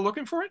really want to go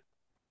looking for it?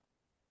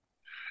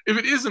 If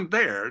it isn't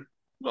there,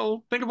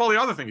 well, think of all the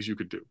other things you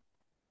could do,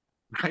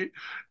 right?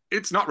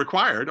 It's not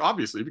required,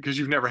 obviously, because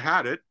you've never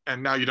had it,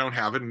 and now you don't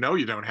have it, and no,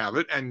 you don't have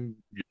it, and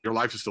your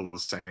life is still the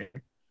same.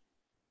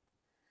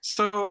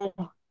 So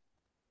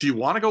do you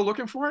want to go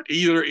looking for it,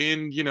 either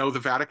in, the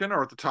Vatican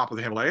or at the top of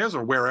the Himalayas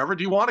or wherever?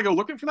 Do you want to go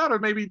looking for that, or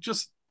maybe you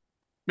just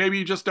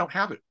don't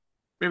have it?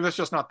 Maybe that's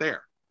just not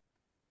there.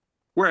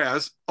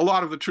 Whereas a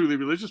lot of the truly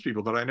religious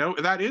people that I know,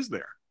 that is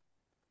there.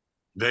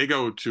 They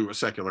go to a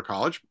secular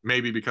college,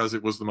 maybe because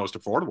it was the most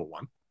affordable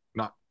one,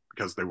 not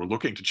because they were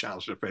looking to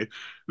challenge their faith.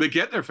 They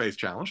get their faith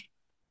challenged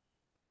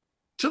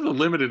to the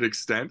limited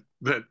extent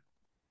that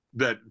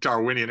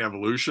Darwinian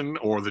evolution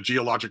or the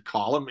geologic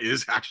column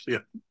is actually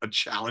a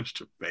challenge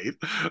to faith.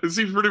 It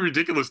seems pretty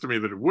ridiculous to me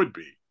that it would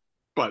be.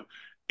 But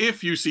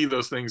if you see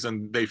those things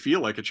and they feel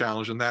like a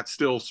challenge, and that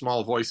still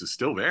small voice is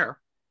still there,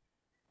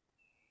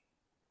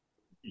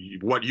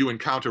 what you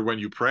encounter when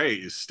you pray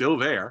is still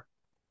there,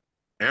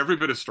 every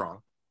bit as strong.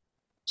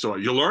 So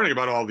you're learning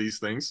about all these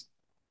things,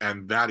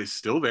 and that is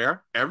still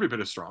there, every bit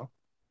as strong.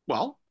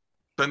 Well,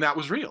 then that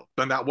was real.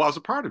 Then that was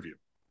a part of you.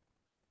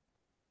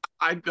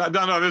 I don't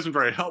know, this isn't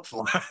very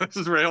helpful. This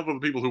is very helpful to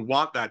people who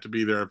want that to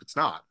be there if it's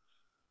not.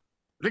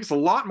 I think it's a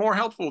lot more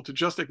helpful to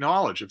just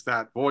acknowledge if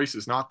that voice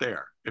is not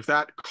there, if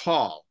that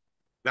call,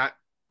 that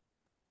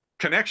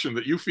connection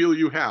that you feel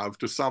you have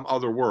to some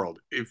other world,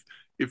 if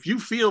you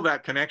feel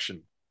that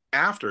connection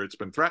after it's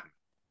been threatened,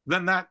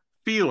 then that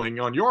feeling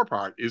on your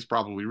part is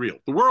probably real.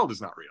 The world is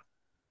not real.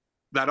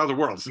 That other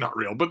world is not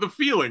real, but the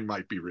feeling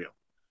might be real.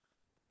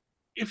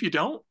 If you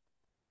don't,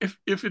 if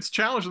it's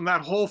challenged and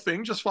that whole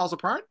thing just falls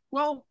apart,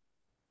 well,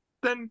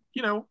 then,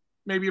 you know,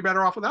 maybe you're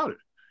better off without it.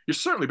 You're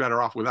certainly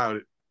better off without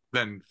it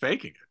than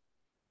faking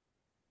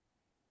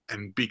it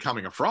and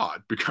becoming a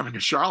fraud, becoming a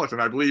charlatan.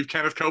 I believe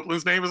Kenneth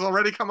Copeland's name has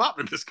already come up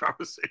in this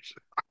conversation.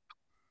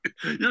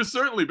 You're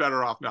certainly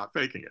better off not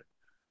faking it.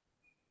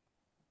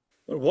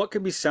 What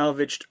can be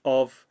salvaged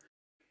of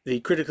the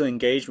critical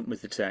engagement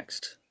with the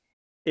text?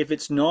 If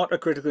it's not a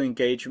critical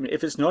engagement,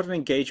 if it's not an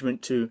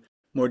engagement to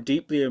more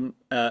deeply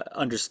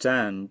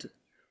understand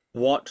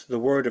what the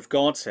Word of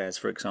God says,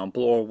 for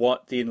example, or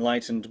what the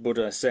enlightened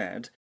Buddha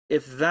said,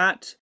 if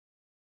that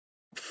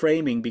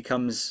framing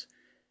becomes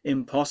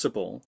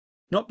impossible,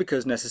 not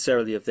because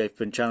necessarily if they've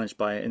been challenged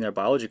by it in their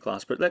biology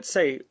class, but let's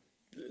say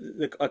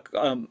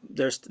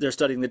they're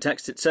studying the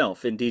text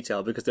itself in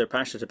detail because they're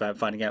passionate about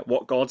finding out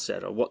what God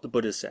said or what the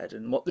Buddha said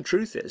and what the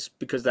truth is,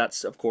 because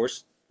that's, of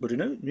course, Buddha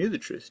knew the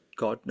truth.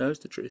 God knows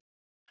the truth.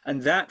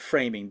 And that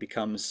framing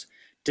becomes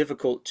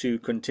difficult to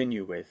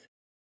continue with.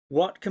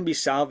 What can be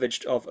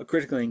salvaged of a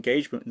critical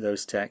engagement in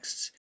those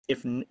texts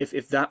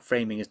if that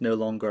framing is no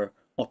longer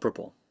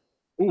operable?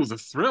 Oh, the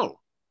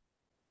thrill.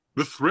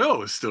 The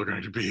thrill is still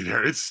going to be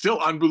there. It's still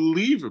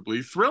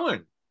unbelievably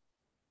thrilling.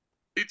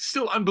 It's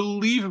still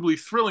unbelievably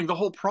thrilling, the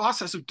whole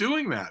process of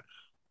doing that.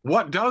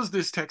 What does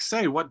this text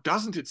say? What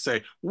doesn't it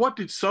say? What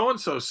did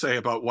so-and-so say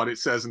about what it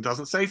says and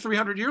doesn't say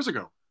 300 years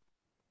ago?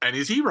 And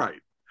is he right?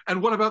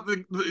 And what about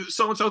the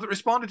so-and-so that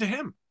responded to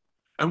him?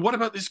 And what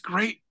about this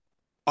great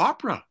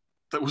opera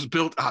that was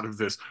built out of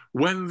this?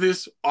 When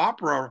this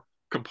opera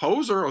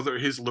composer or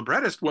his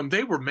librettist, when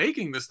they were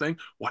making this thing,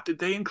 what did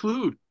they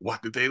include?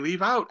 What did they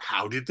leave out?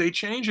 How did they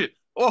change it?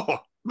 Oh,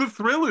 the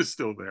thrill is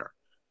still there.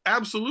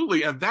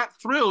 Absolutely. And that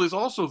thrill is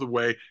also the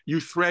way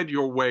you thread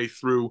your way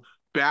through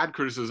bad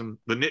criticism,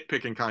 the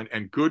nitpicking kind,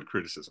 and good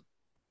criticism,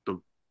 the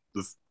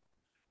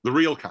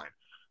real kind.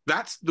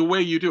 That's the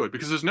way you do it,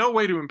 because there's no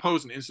way to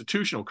impose an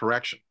institutional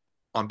correction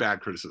on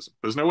bad criticism.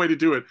 There's no way to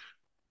do it.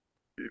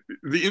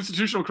 The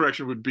institutional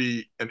correction would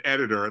be an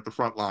editor at the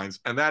front lines,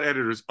 and that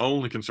editor is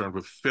only concerned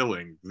with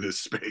filling this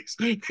space.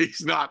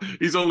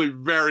 He's only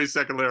very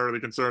secondarily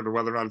concerned with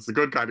whether or not it's the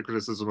good kind of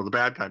criticism or the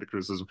bad kind of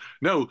criticism.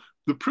 No,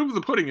 the proof of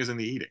the pudding is in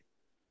the eating.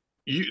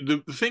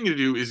 The thing to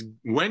do is,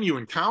 when you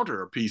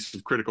encounter a piece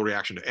of critical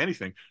reaction to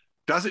anything,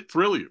 does it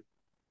thrill you?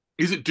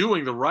 Is it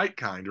doing the right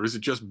kind, or is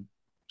it just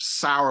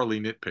sourly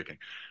nitpicking?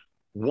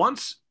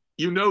 Once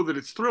you know that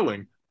it's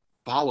thrilling,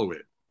 follow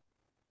it.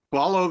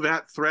 Follow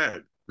that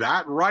thread.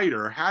 That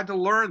writer had to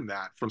learn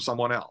that from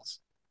someone else.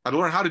 Had to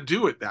learn how to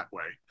do it that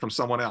way from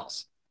someone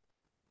else.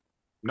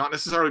 Not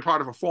necessarily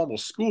part of a formal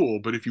school,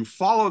 but if you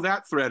follow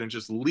that thread and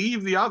just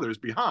leave the others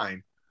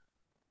behind,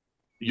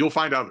 you'll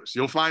find others.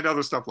 You'll find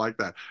other stuff like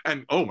that.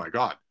 And oh my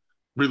God,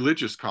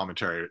 religious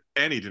commentary,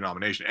 any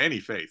denomination, any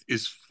faith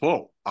is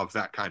full of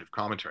that kind of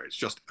commentary. It's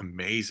just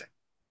amazing.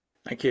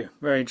 Thank you.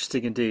 Very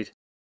interesting indeed.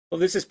 Well,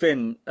 this has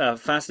been a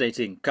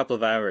fascinating couple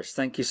of hours.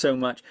 Thank you so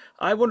much.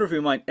 I wonder if we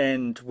might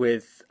end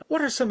with,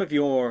 what are some of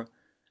your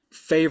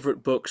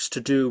favorite books to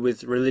do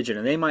with religion?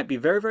 And they might be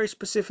very, very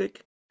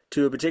specific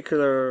to a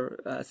particular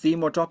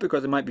theme or topic,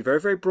 or they might be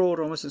very, very broad,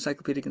 almost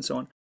encyclopedic and so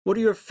on. What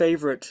are your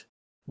favorite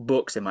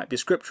books? They might be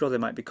scriptural, they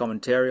might be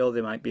commentarial,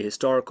 they might be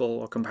historical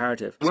or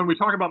comparative. When we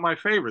talk about my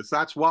favorites,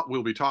 that's what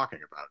we'll be talking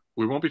about.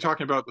 We won't be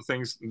talking about the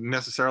things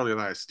necessarily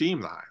that I esteem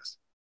the highest,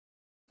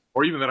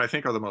 or even that I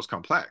think are the most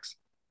complex.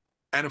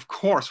 And of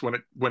course,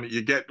 when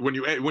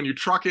you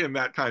truck in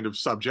that kind of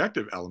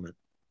subjective element,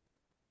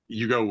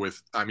 you go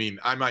with, I mean,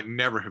 I might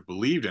never have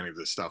believed any of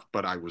this stuff,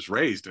 but I was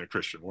raised in a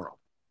Christian world.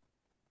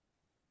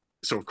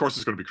 So of course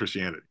it's going to be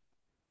Christianity.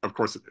 Of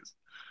course it is.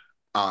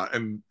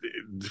 And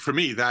for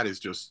me, that is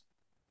just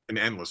an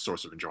endless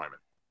source of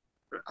enjoyment.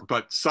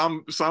 But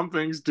some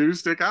things do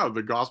stick out.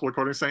 The Gospel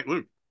according to St.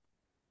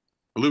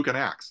 Luke and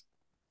Acts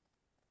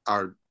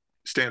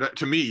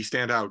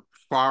stand out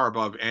far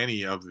above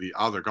any of the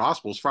other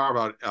Gospels, far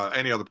above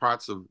any other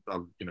parts of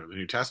the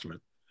New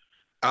Testament.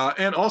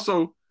 And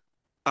also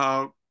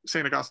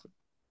St. Augustine,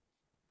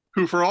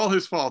 who, for all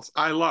his faults,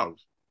 I love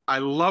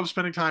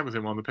spending time with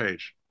him on the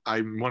page.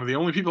 I'm one of the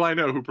only people I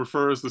know who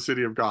prefers the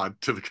City of God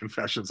to the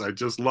Confessions. I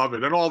just love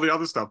it. And all the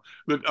other stuff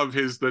of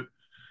his that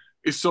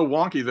is so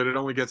wonky that it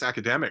only gets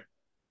academic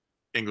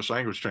English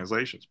language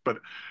translations. But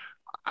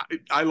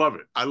I love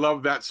it. I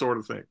love that sort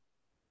of thing.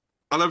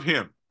 I love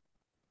him.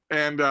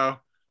 And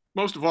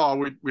most of all,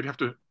 we'd have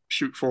to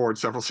shoot forward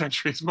several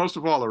centuries. Most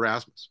of all,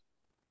 Erasmus,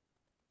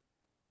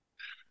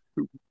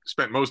 who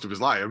spent most of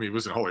his life, I mean, he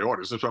was in holy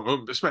orders, so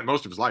spent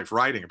most of his life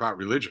writing about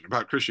religion,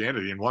 about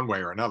Christianity in one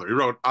way or another. He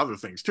wrote other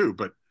things too,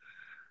 but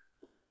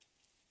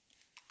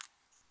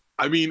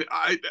I mean,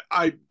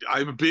 I'm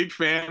a big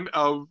fan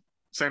of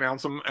St.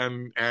 Anselm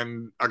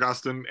and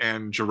Augustine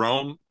and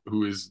Jerome,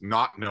 who is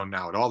not known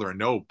now at all. There are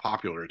no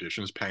popular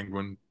editions.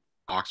 Penguin,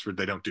 Oxford,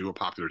 they don't do a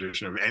popular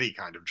edition of any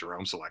kind of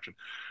Jerome selection.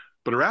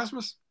 But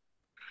Erasmus,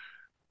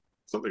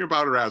 something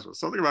about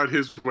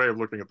his way of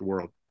looking at the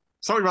world,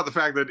 something about the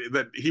fact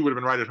that he would have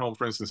been right at home,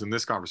 for instance, in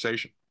this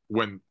conversation,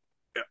 when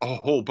a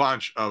whole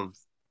bunch of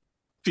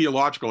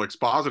theological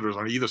expositors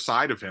on either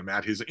side of him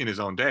in his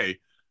own day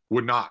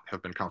would not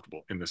have been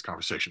comfortable in this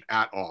conversation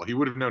at all. He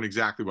would have known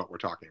exactly what we're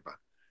talking about.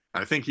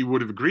 And I think he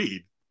would have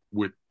agreed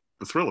with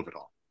the thrill of it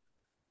all,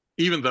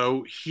 even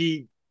though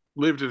he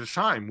lived at a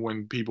time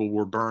when people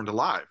were burned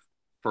alive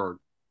for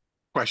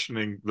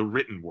questioning the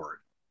written word,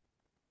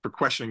 for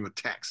questioning the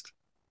text.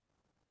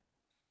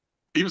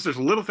 Even such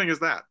a little thing as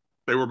that,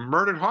 they were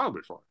murdered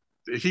horribly for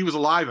it. He was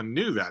alive and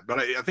knew that, but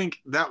I think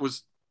that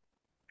was,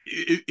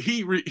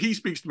 he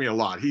speaks to me a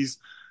lot. He's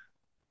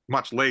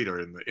much later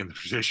in the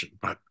tradition,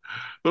 but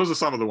those are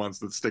some of the ones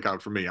that stick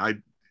out for me. I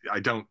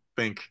don't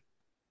think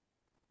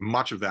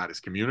much of that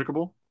is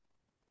communicable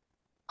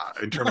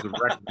in terms of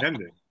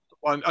recommending.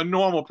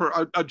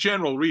 A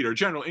general reader,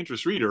 general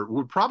interest reader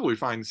would probably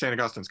find St.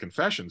 Augustine's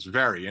Confessions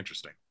very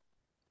interesting.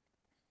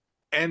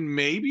 And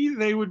maybe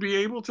they would be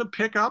able to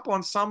pick up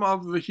on some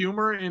of the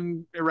humor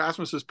in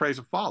Erasmus's Praise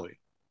of Folly.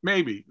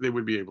 Maybe they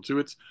would be able to.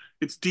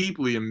 It's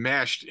deeply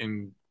enmeshed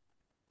in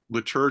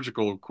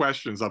liturgical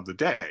questions of the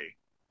day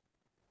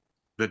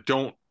that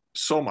don't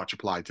so much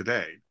apply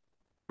today.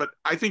 But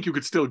I think you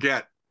could still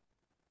get,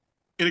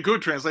 in a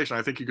good translation,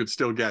 I think you could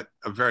still get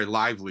a very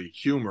lively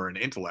humor and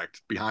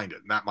intellect behind it,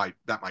 and that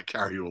might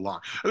carry you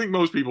along. I think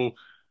most people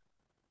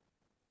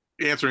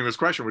answering this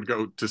question would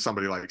go to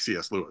somebody like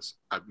C.S. Lewis.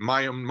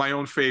 My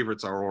own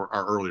favorites are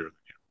earlier than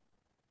him.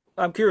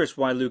 I'm curious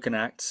why Luke and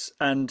Acts,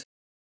 and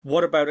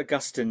what about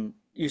Augustine?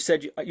 You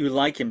said you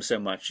like him so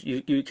much.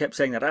 You kept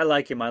saying that. I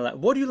like him.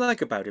 What do you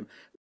like about him?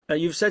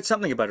 You've said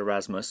something about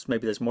Erasmus.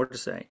 Maybe there's more to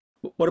say.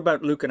 What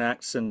about Luke and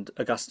Acts and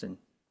Augustine?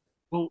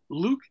 Well,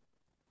 Luke,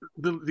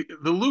 the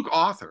Luke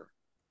author,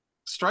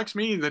 strikes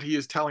me that he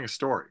is telling a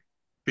story,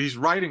 that he's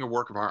writing a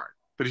work of art,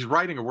 that he's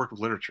writing a work of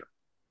literature.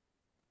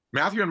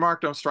 Matthew and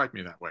Mark don't strike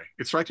me that way.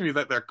 It strikes me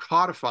that they're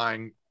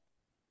codifying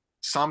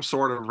some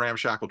sort of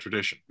ramshackle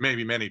tradition,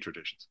 maybe many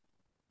traditions.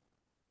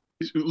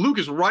 Luke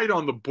is right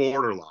on the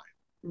borderline.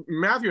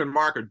 Matthew and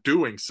Mark are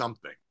doing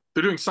something.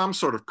 They're doing some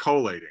sort of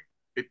collating.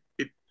 It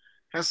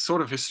has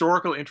sort of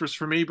historical interest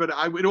for me, but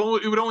it would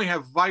only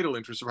have vital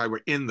interest if I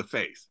were in the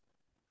faith.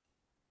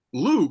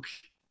 Luke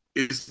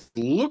is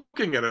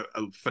looking at a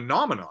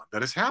phenomenon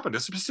that has happened,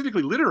 a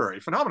specifically literary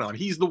phenomenon.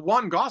 He's the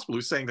one gospel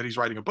who's saying that he's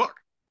writing a book.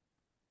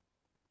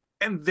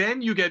 And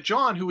then you get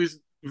John, who is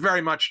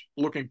very much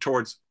looking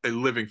towards a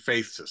living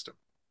faith system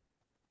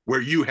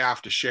where you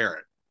have to share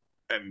it.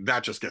 And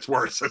that just gets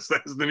worse as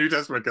the New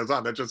Testament goes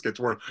on. That just gets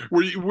worse.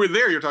 We're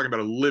there, you're talking about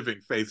a living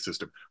faith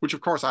system, which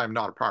of course I am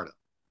not a part of.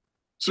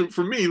 So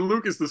for me,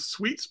 Luke is the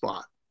sweet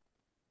spot.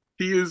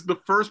 He is the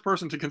first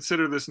person to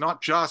consider this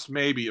not just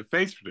maybe a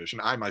faith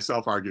tradition. I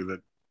myself argue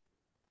that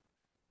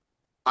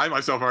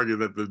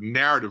the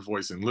narrative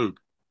voice in Luke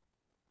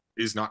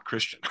is not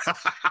Christian.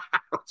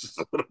 It's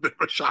a little bit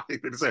of a shocking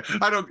thing to say.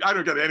 I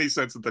don't get any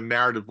sense that the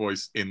narrative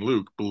voice in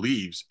Luke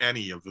believes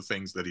any of the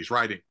things that he's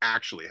writing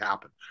actually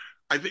happen.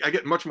 I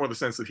get much more the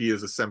sense that he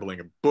is assembling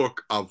a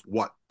book of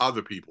what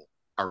other people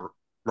are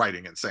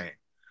writing and saying.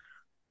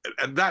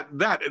 And that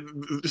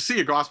to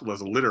see a gospel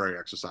as a literary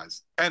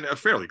exercise, and a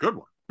fairly good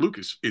one. Luke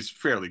is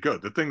fairly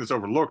good. The thing that's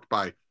overlooked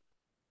by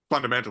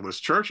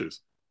fundamentalist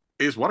churches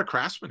is what a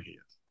craftsman he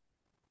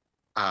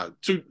is.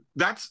 So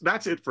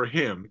that's it for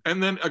him.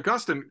 And then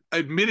Augustine,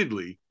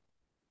 admittedly,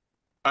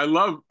 I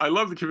love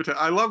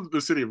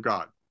the City of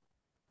God,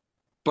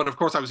 but of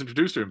course I was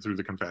introduced to him through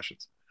the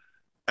Confessions,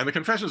 and the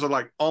Confessions are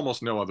like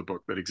almost no other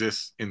book that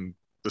exists in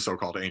the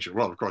so-called ancient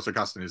world. Of course,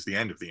 Augustine is the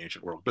end of the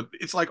ancient world, but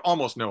it's like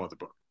almost no other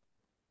book.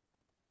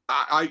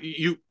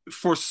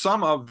 For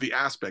some of the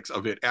aspects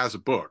of it as a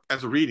book,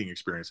 as a reading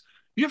experience,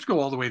 you have to go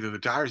all the way to the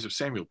Diaries of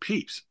Samuel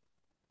Pepys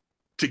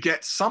to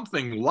get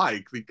something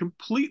like the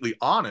completely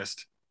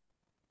honest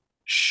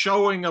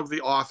showing of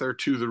the author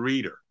to the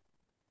reader.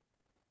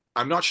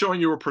 I'm not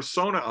showing you a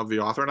persona of the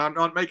author, and I'm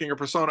not making a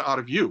persona out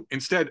of you.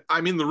 Instead,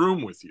 I'm in the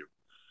room with you.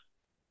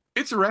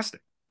 It's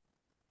arresting.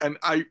 And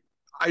I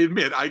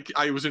admit,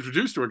 I was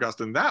introduced to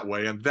Augustine that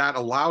way, and that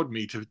allowed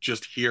me to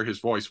just hear his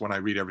voice when I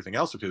read everything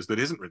else of his that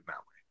isn't written that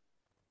way.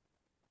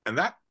 And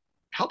that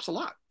helps a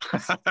lot.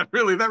 that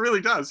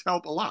really does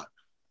help a lot.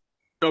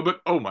 Oh,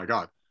 but oh my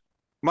God,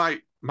 my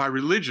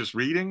religious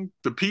reading,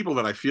 the people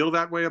that I feel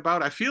that way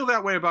about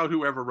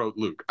whoever wrote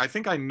Luke. I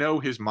think I know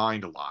his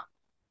mind a lot.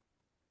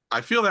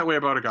 I feel that way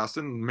about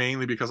Augustine,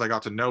 mainly because I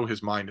got to know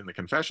his mind in the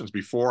Confessions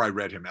before I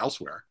read him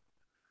elsewhere.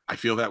 I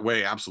feel that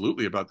way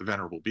absolutely about the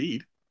Venerable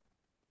Bede.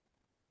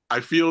 I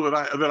feel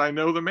that I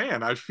know the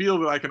man. I feel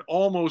that I can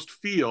almost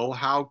feel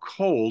how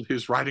cold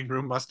his writing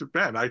room must have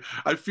been. I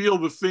feel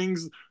the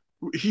things,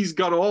 he's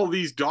got all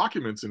these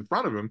documents in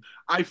front of him.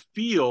 I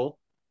feel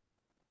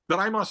that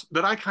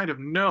I kind of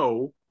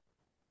know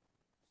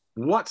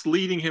what's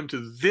leading him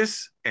to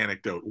this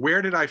anecdote.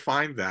 Where did I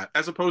find that,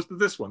 as opposed to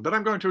this one that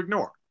I'm going to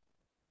ignore,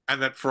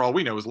 and that for all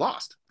we know is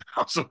lost.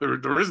 So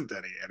there isn't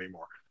any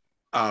anymore.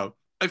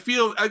 I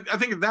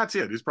think that's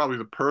it. Is probably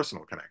the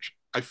personal connection.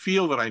 I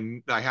feel that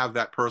I have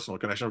that personal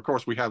connection. Of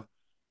course, we have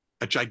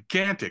a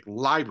gigantic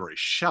library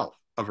shelf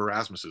of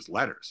Erasmus's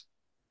letters.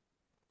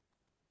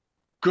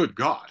 Good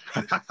God,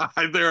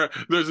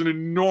 there's an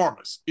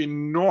enormous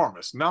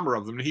number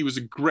of them. And he was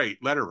a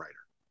great letter writer,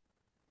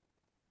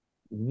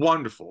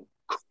 wonderful,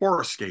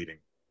 coruscating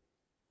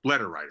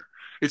letter writer.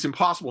 It's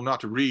impossible not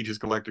to read his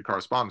collected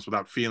correspondence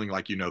without feeling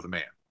like you know the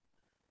man.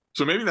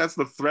 So maybe that's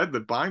the thread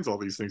that binds all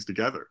these things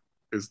together,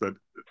 is that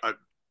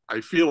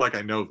I feel like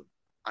I know them.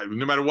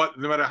 No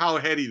matter how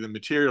heady the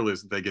material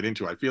is that they get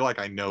into, I feel like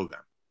I know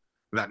them.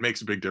 And that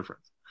makes a big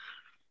difference.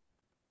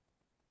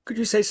 Could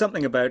you say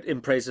something about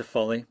In Praise of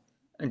Folly,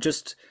 and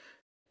just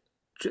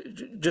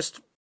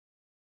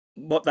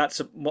what that's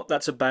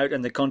about,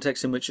 and the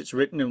context in which it's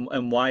written,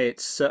 and why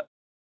it's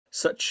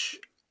such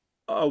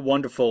a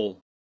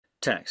wonderful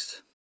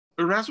text?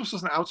 Erasmus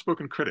was an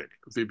outspoken critic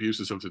of the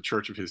abuses of the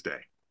church of his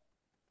day.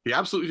 He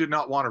absolutely did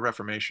not want a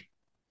reformation.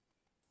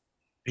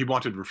 He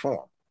wanted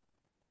reform.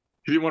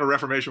 He didn't want a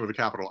reformation with a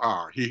capital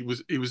R. He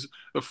was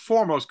the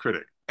foremost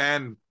critic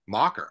and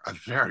mocker, a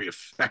very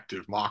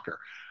effective mocker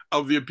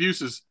of the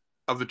abuses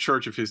of the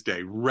church of his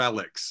day,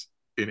 relics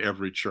in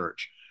every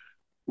church.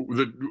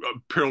 The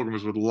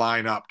pilgrims would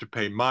line up to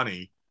pay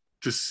money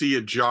to see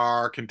a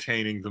jar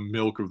containing the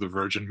milk of the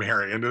Virgin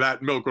Mary. And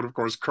that milk would, of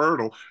course,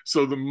 curdle,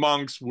 so the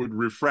monks would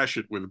refresh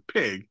it with a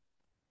pig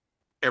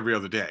every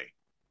other day.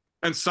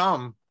 And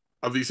some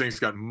of these things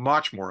got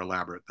much more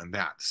elaborate than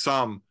that.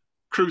 Some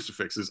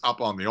crucifixes up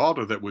on the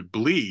altar that would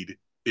bleed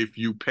if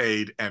you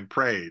paid and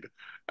prayed.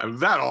 And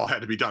that all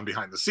had to be done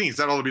behind the scenes.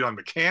 That all had to be done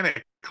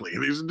mechanically.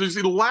 These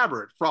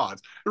elaborate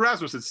frauds.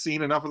 Erasmus had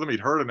seen enough of them.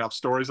 He'd heard enough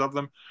stories of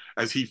them,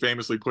 as he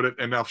famously put it,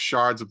 enough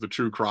shards of the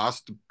true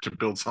cross to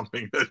build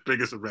something as big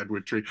as a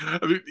redwood tree.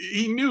 I mean,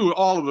 he knew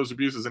all of those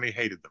abuses, and he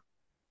hated them.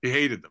 He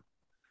hated them.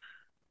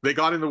 They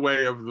got in the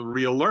way of the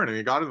real learning.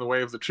 They got in the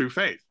way of the true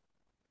faith.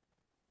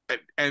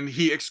 And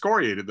he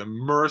excoriated them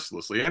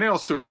mercilessly. And he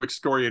also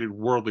excoriated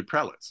worldly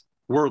prelates,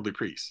 worldly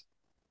priests.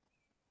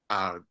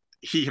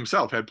 He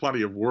himself had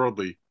plenty of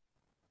worldly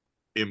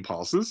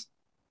impulses.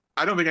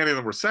 I don't think any of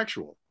them were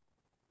sexual,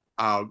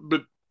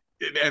 and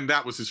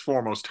that was his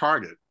foremost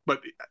target.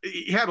 But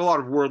he had a lot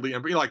of worldly.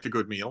 He liked a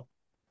good meal.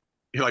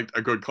 He liked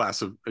a good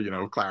glass of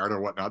claret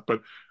or whatnot.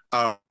 But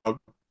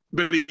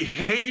he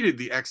hated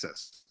the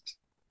excess.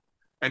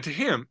 And to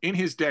him, in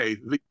his day,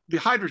 the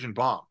hydrogen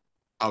bomb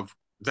of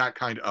that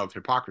kind of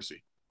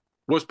hypocrisy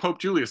was Pope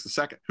Julius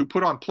II, who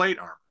put on plate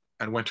armor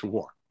and went to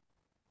war.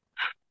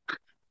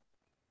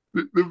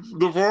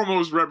 The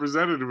foremost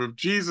representative of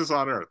Jesus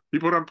on earth. He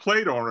put on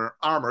plate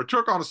armor,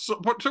 took up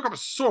a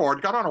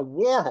sword, got on a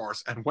war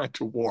horse, and went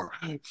to war.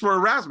 For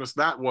Erasmus,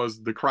 that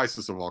was the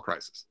crisis of all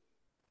crises.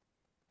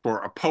 For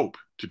a pope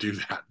to do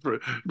that, for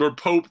a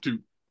pope to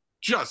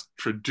just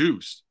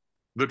traduce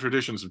the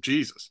traditions of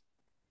Jesus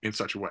in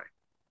such a way.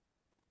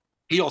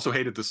 He also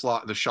hated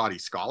the shoddy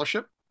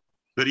scholarship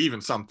that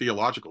even some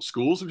theological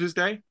schools of his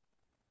day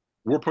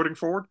were putting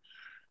forward.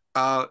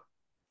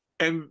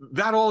 And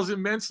that all is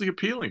immensely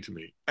appealing to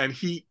me. And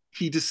he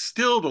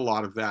distilled a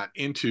lot of that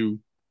into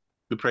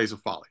The Praise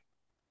of Folly,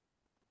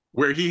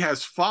 where he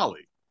has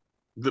folly,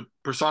 the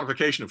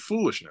personification of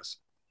foolishness,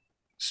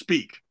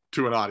 speak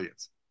to an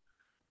audience,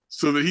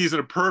 so that he's in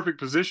a perfect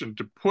position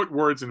to put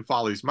words in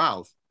Folly's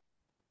mouth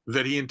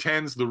that he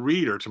intends the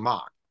reader to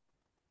mock,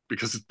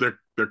 because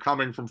they're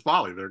coming from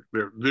folly.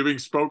 They're being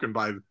spoken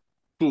by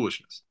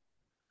foolishness.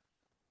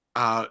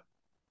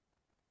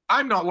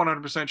 I'm not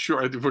 100%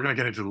 sure, if we're going to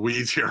get into the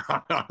weeds here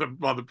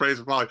on the Praise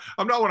of Folly,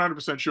 I'm not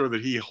 100% sure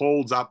that he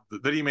holds up,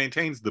 that he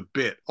maintains the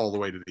bit all the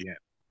way to the end.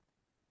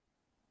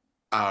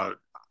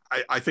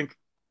 I think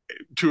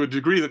to a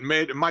degree that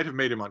might have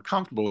made him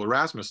uncomfortable,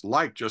 Erasmus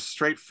liked just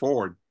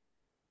straightforward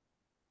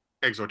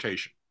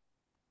exhortation.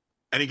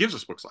 And he gives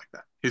us books like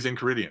that. His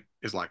Enchiridion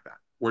is like that,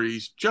 where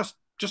he's just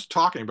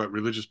talking about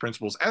religious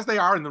principles as they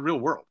are in the real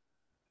world.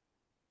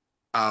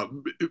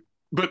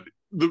 But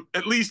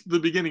at least the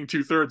beginning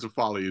 2/3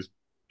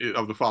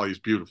 of the folly is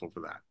beautiful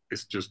for that.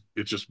 It's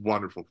just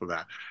wonderful for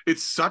that.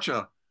 It's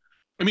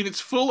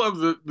it's full of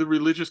the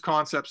religious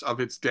concepts of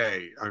its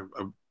day.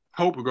 A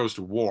pope who goes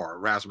to war.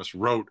 Erasmus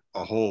wrote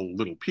a whole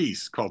little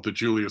piece called the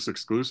Julius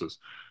Exclusus.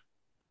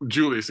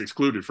 Julius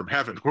excluded from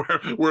heaven,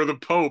 where the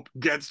Pope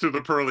gets to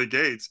the pearly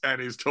gates and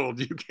is told,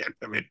 "You can't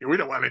come in here. We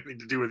don't want anything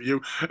to do with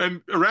you."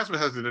 And Erasmus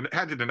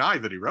had to deny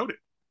that he wrote it.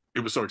 It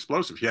was so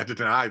explosive. He had to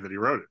deny that he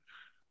wrote it.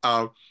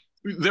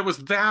 there was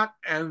that,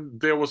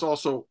 and there was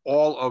also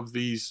all of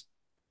these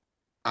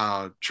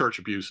church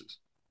abuses.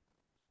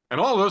 And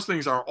all those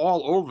things are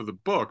all over the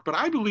book. But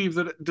I believe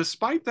that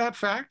despite that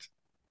fact,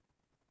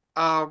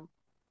 a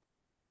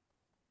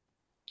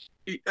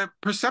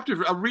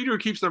reader who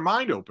keeps their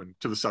mind open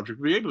to the subject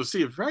will be able to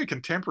see a very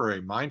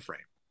contemporary mind frame.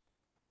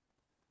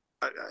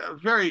 I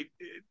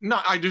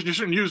just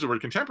shouldn't use the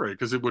word contemporary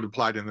because it would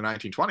apply in the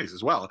 1920s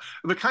as well.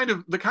 The kind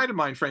of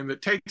mind frame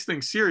that takes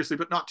things seriously,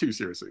 but not too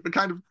seriously. The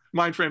kind of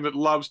mind frame that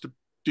loves to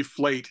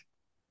deflate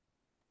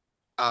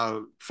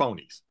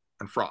phonies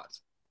and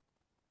frauds.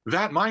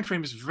 That mind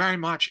frame is very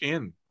much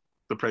in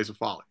The Praise of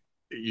Folly.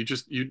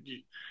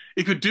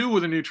 It could do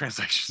with a new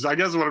translation. I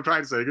guess is what I'm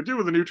trying to say. It could do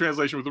with a new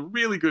translation with a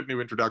really good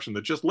new introduction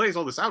that just lays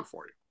all this out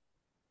for you.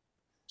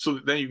 So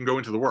that then you can go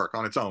into the work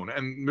on its own,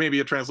 and maybe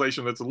a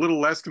translation that's a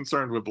little less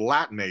concerned with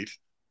Latinate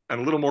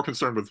and a little more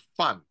concerned with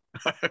fun.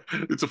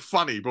 It's a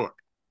funny book.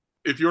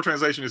 If your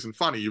translation isn't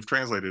funny, you've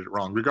translated it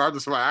wrong,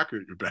 regardless of how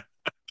accurate you've been.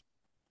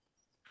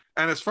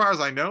 And as far as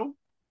I know,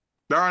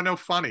 there are no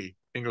funny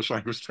English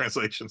language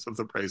translations of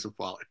The Praise of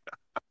Folly.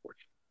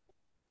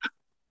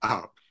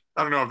 I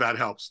don't know if that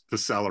helps to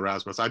sell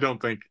Erasmus. I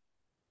don't think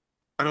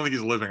he's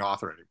a living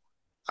author anymore,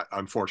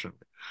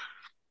 unfortunately.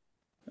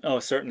 Oh,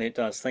 certainly it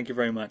does. Thank you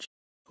very much.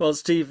 Well,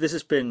 Steve, this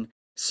has been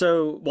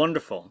so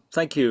wonderful.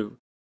 Thank you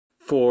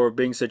for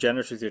being so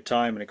generous with your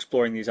time and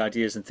exploring these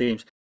ideas and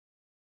themes.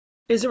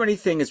 Is there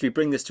anything, as we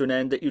bring this to an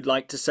end, that you'd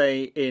like to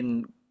say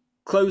in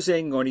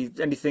closing, or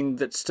anything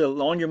that's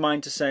still on your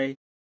mind to say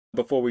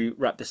before we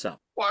wrap this up?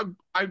 Well,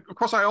 of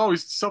course, I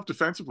always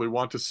self-defensively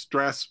want to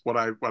stress what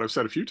I've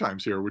said a few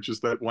times here, which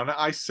is that when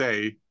I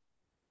say,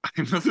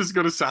 I know this is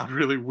going to sound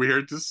really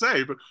weird to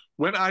say, but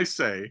when I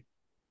say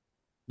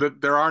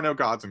that there are no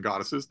gods and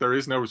goddesses, there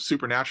is no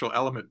supernatural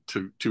element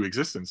to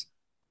existence,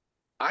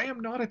 I am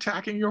not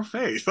attacking your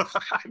faith.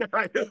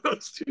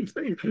 Those two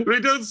things, they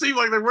don't seem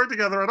like they work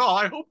together at all.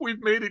 I hope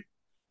we've made it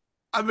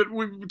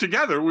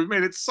we've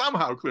made it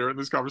somehow clear in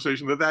this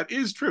conversation that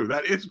is true,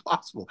 that is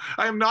possible.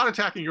 I am not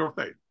attacking your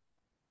faith.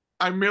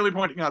 I'm merely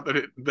pointing out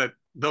that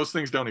those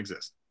things don't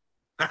exist.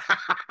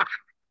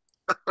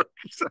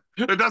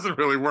 It doesn't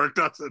really work,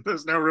 does it?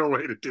 There's no real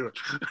way to do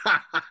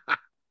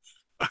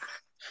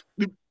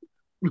it.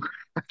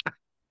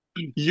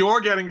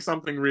 You're getting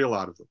something real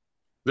out of them.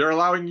 They're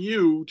allowing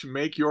you to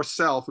make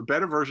yourself a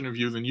better version of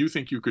you than you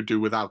think you could do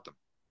without them.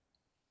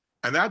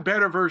 And that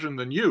better version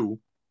than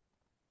you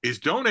is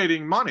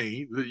donating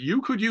money that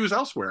you could use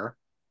elsewhere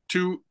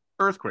to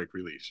earthquake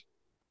relief.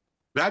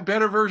 That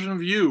better version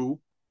of you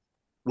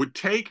would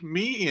take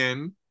me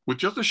in with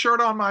just a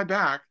shirt on my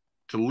back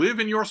to live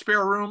in your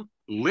spare room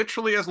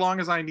literally as long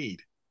as I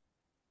need,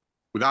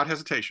 without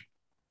hesitation.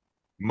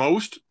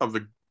 Most of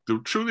the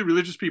truly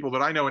religious people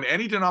that I know in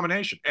any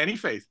denomination, any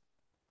faith,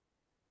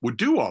 would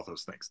do all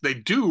those things. They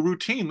do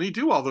routinely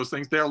do all those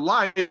things. Their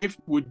life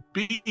would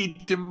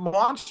be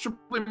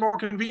demonstrably more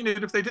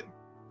convenient if they didn't,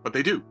 but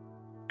they do.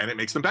 And it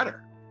makes them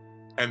better.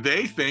 And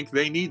they think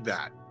they need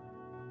that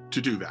to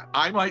do that.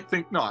 I might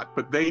think not,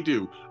 but they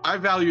do. I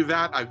value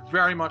that. I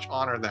very much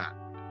honor that.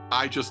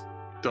 I just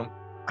don't,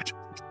 it's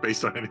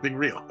based on anything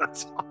real.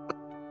 That's all.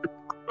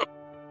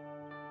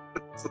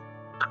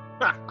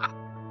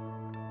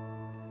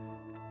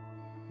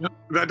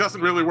 That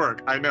doesn't really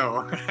work, I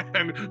know.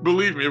 And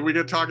believe me, if we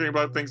get talking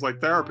about things like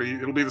therapy,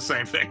 it'll be the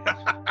same thing.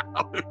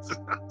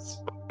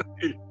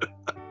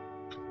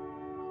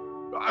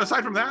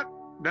 Aside from that,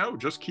 no,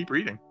 just keep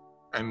reading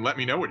and let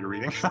me know what you're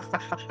reading.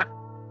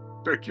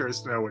 Very curious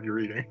to know what you're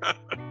reading.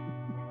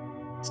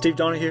 Steve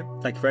Donoghue,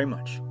 thank you very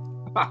much.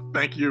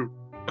 Thank you.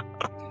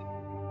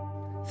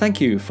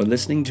 Thank you for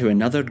listening to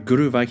another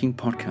Guru Viking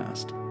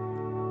podcast.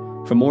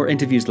 For more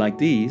interviews like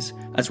these,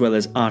 as well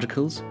as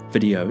articles,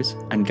 videos,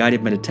 and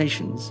guided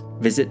meditations,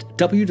 visit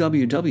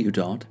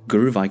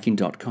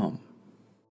www.guruviking.com.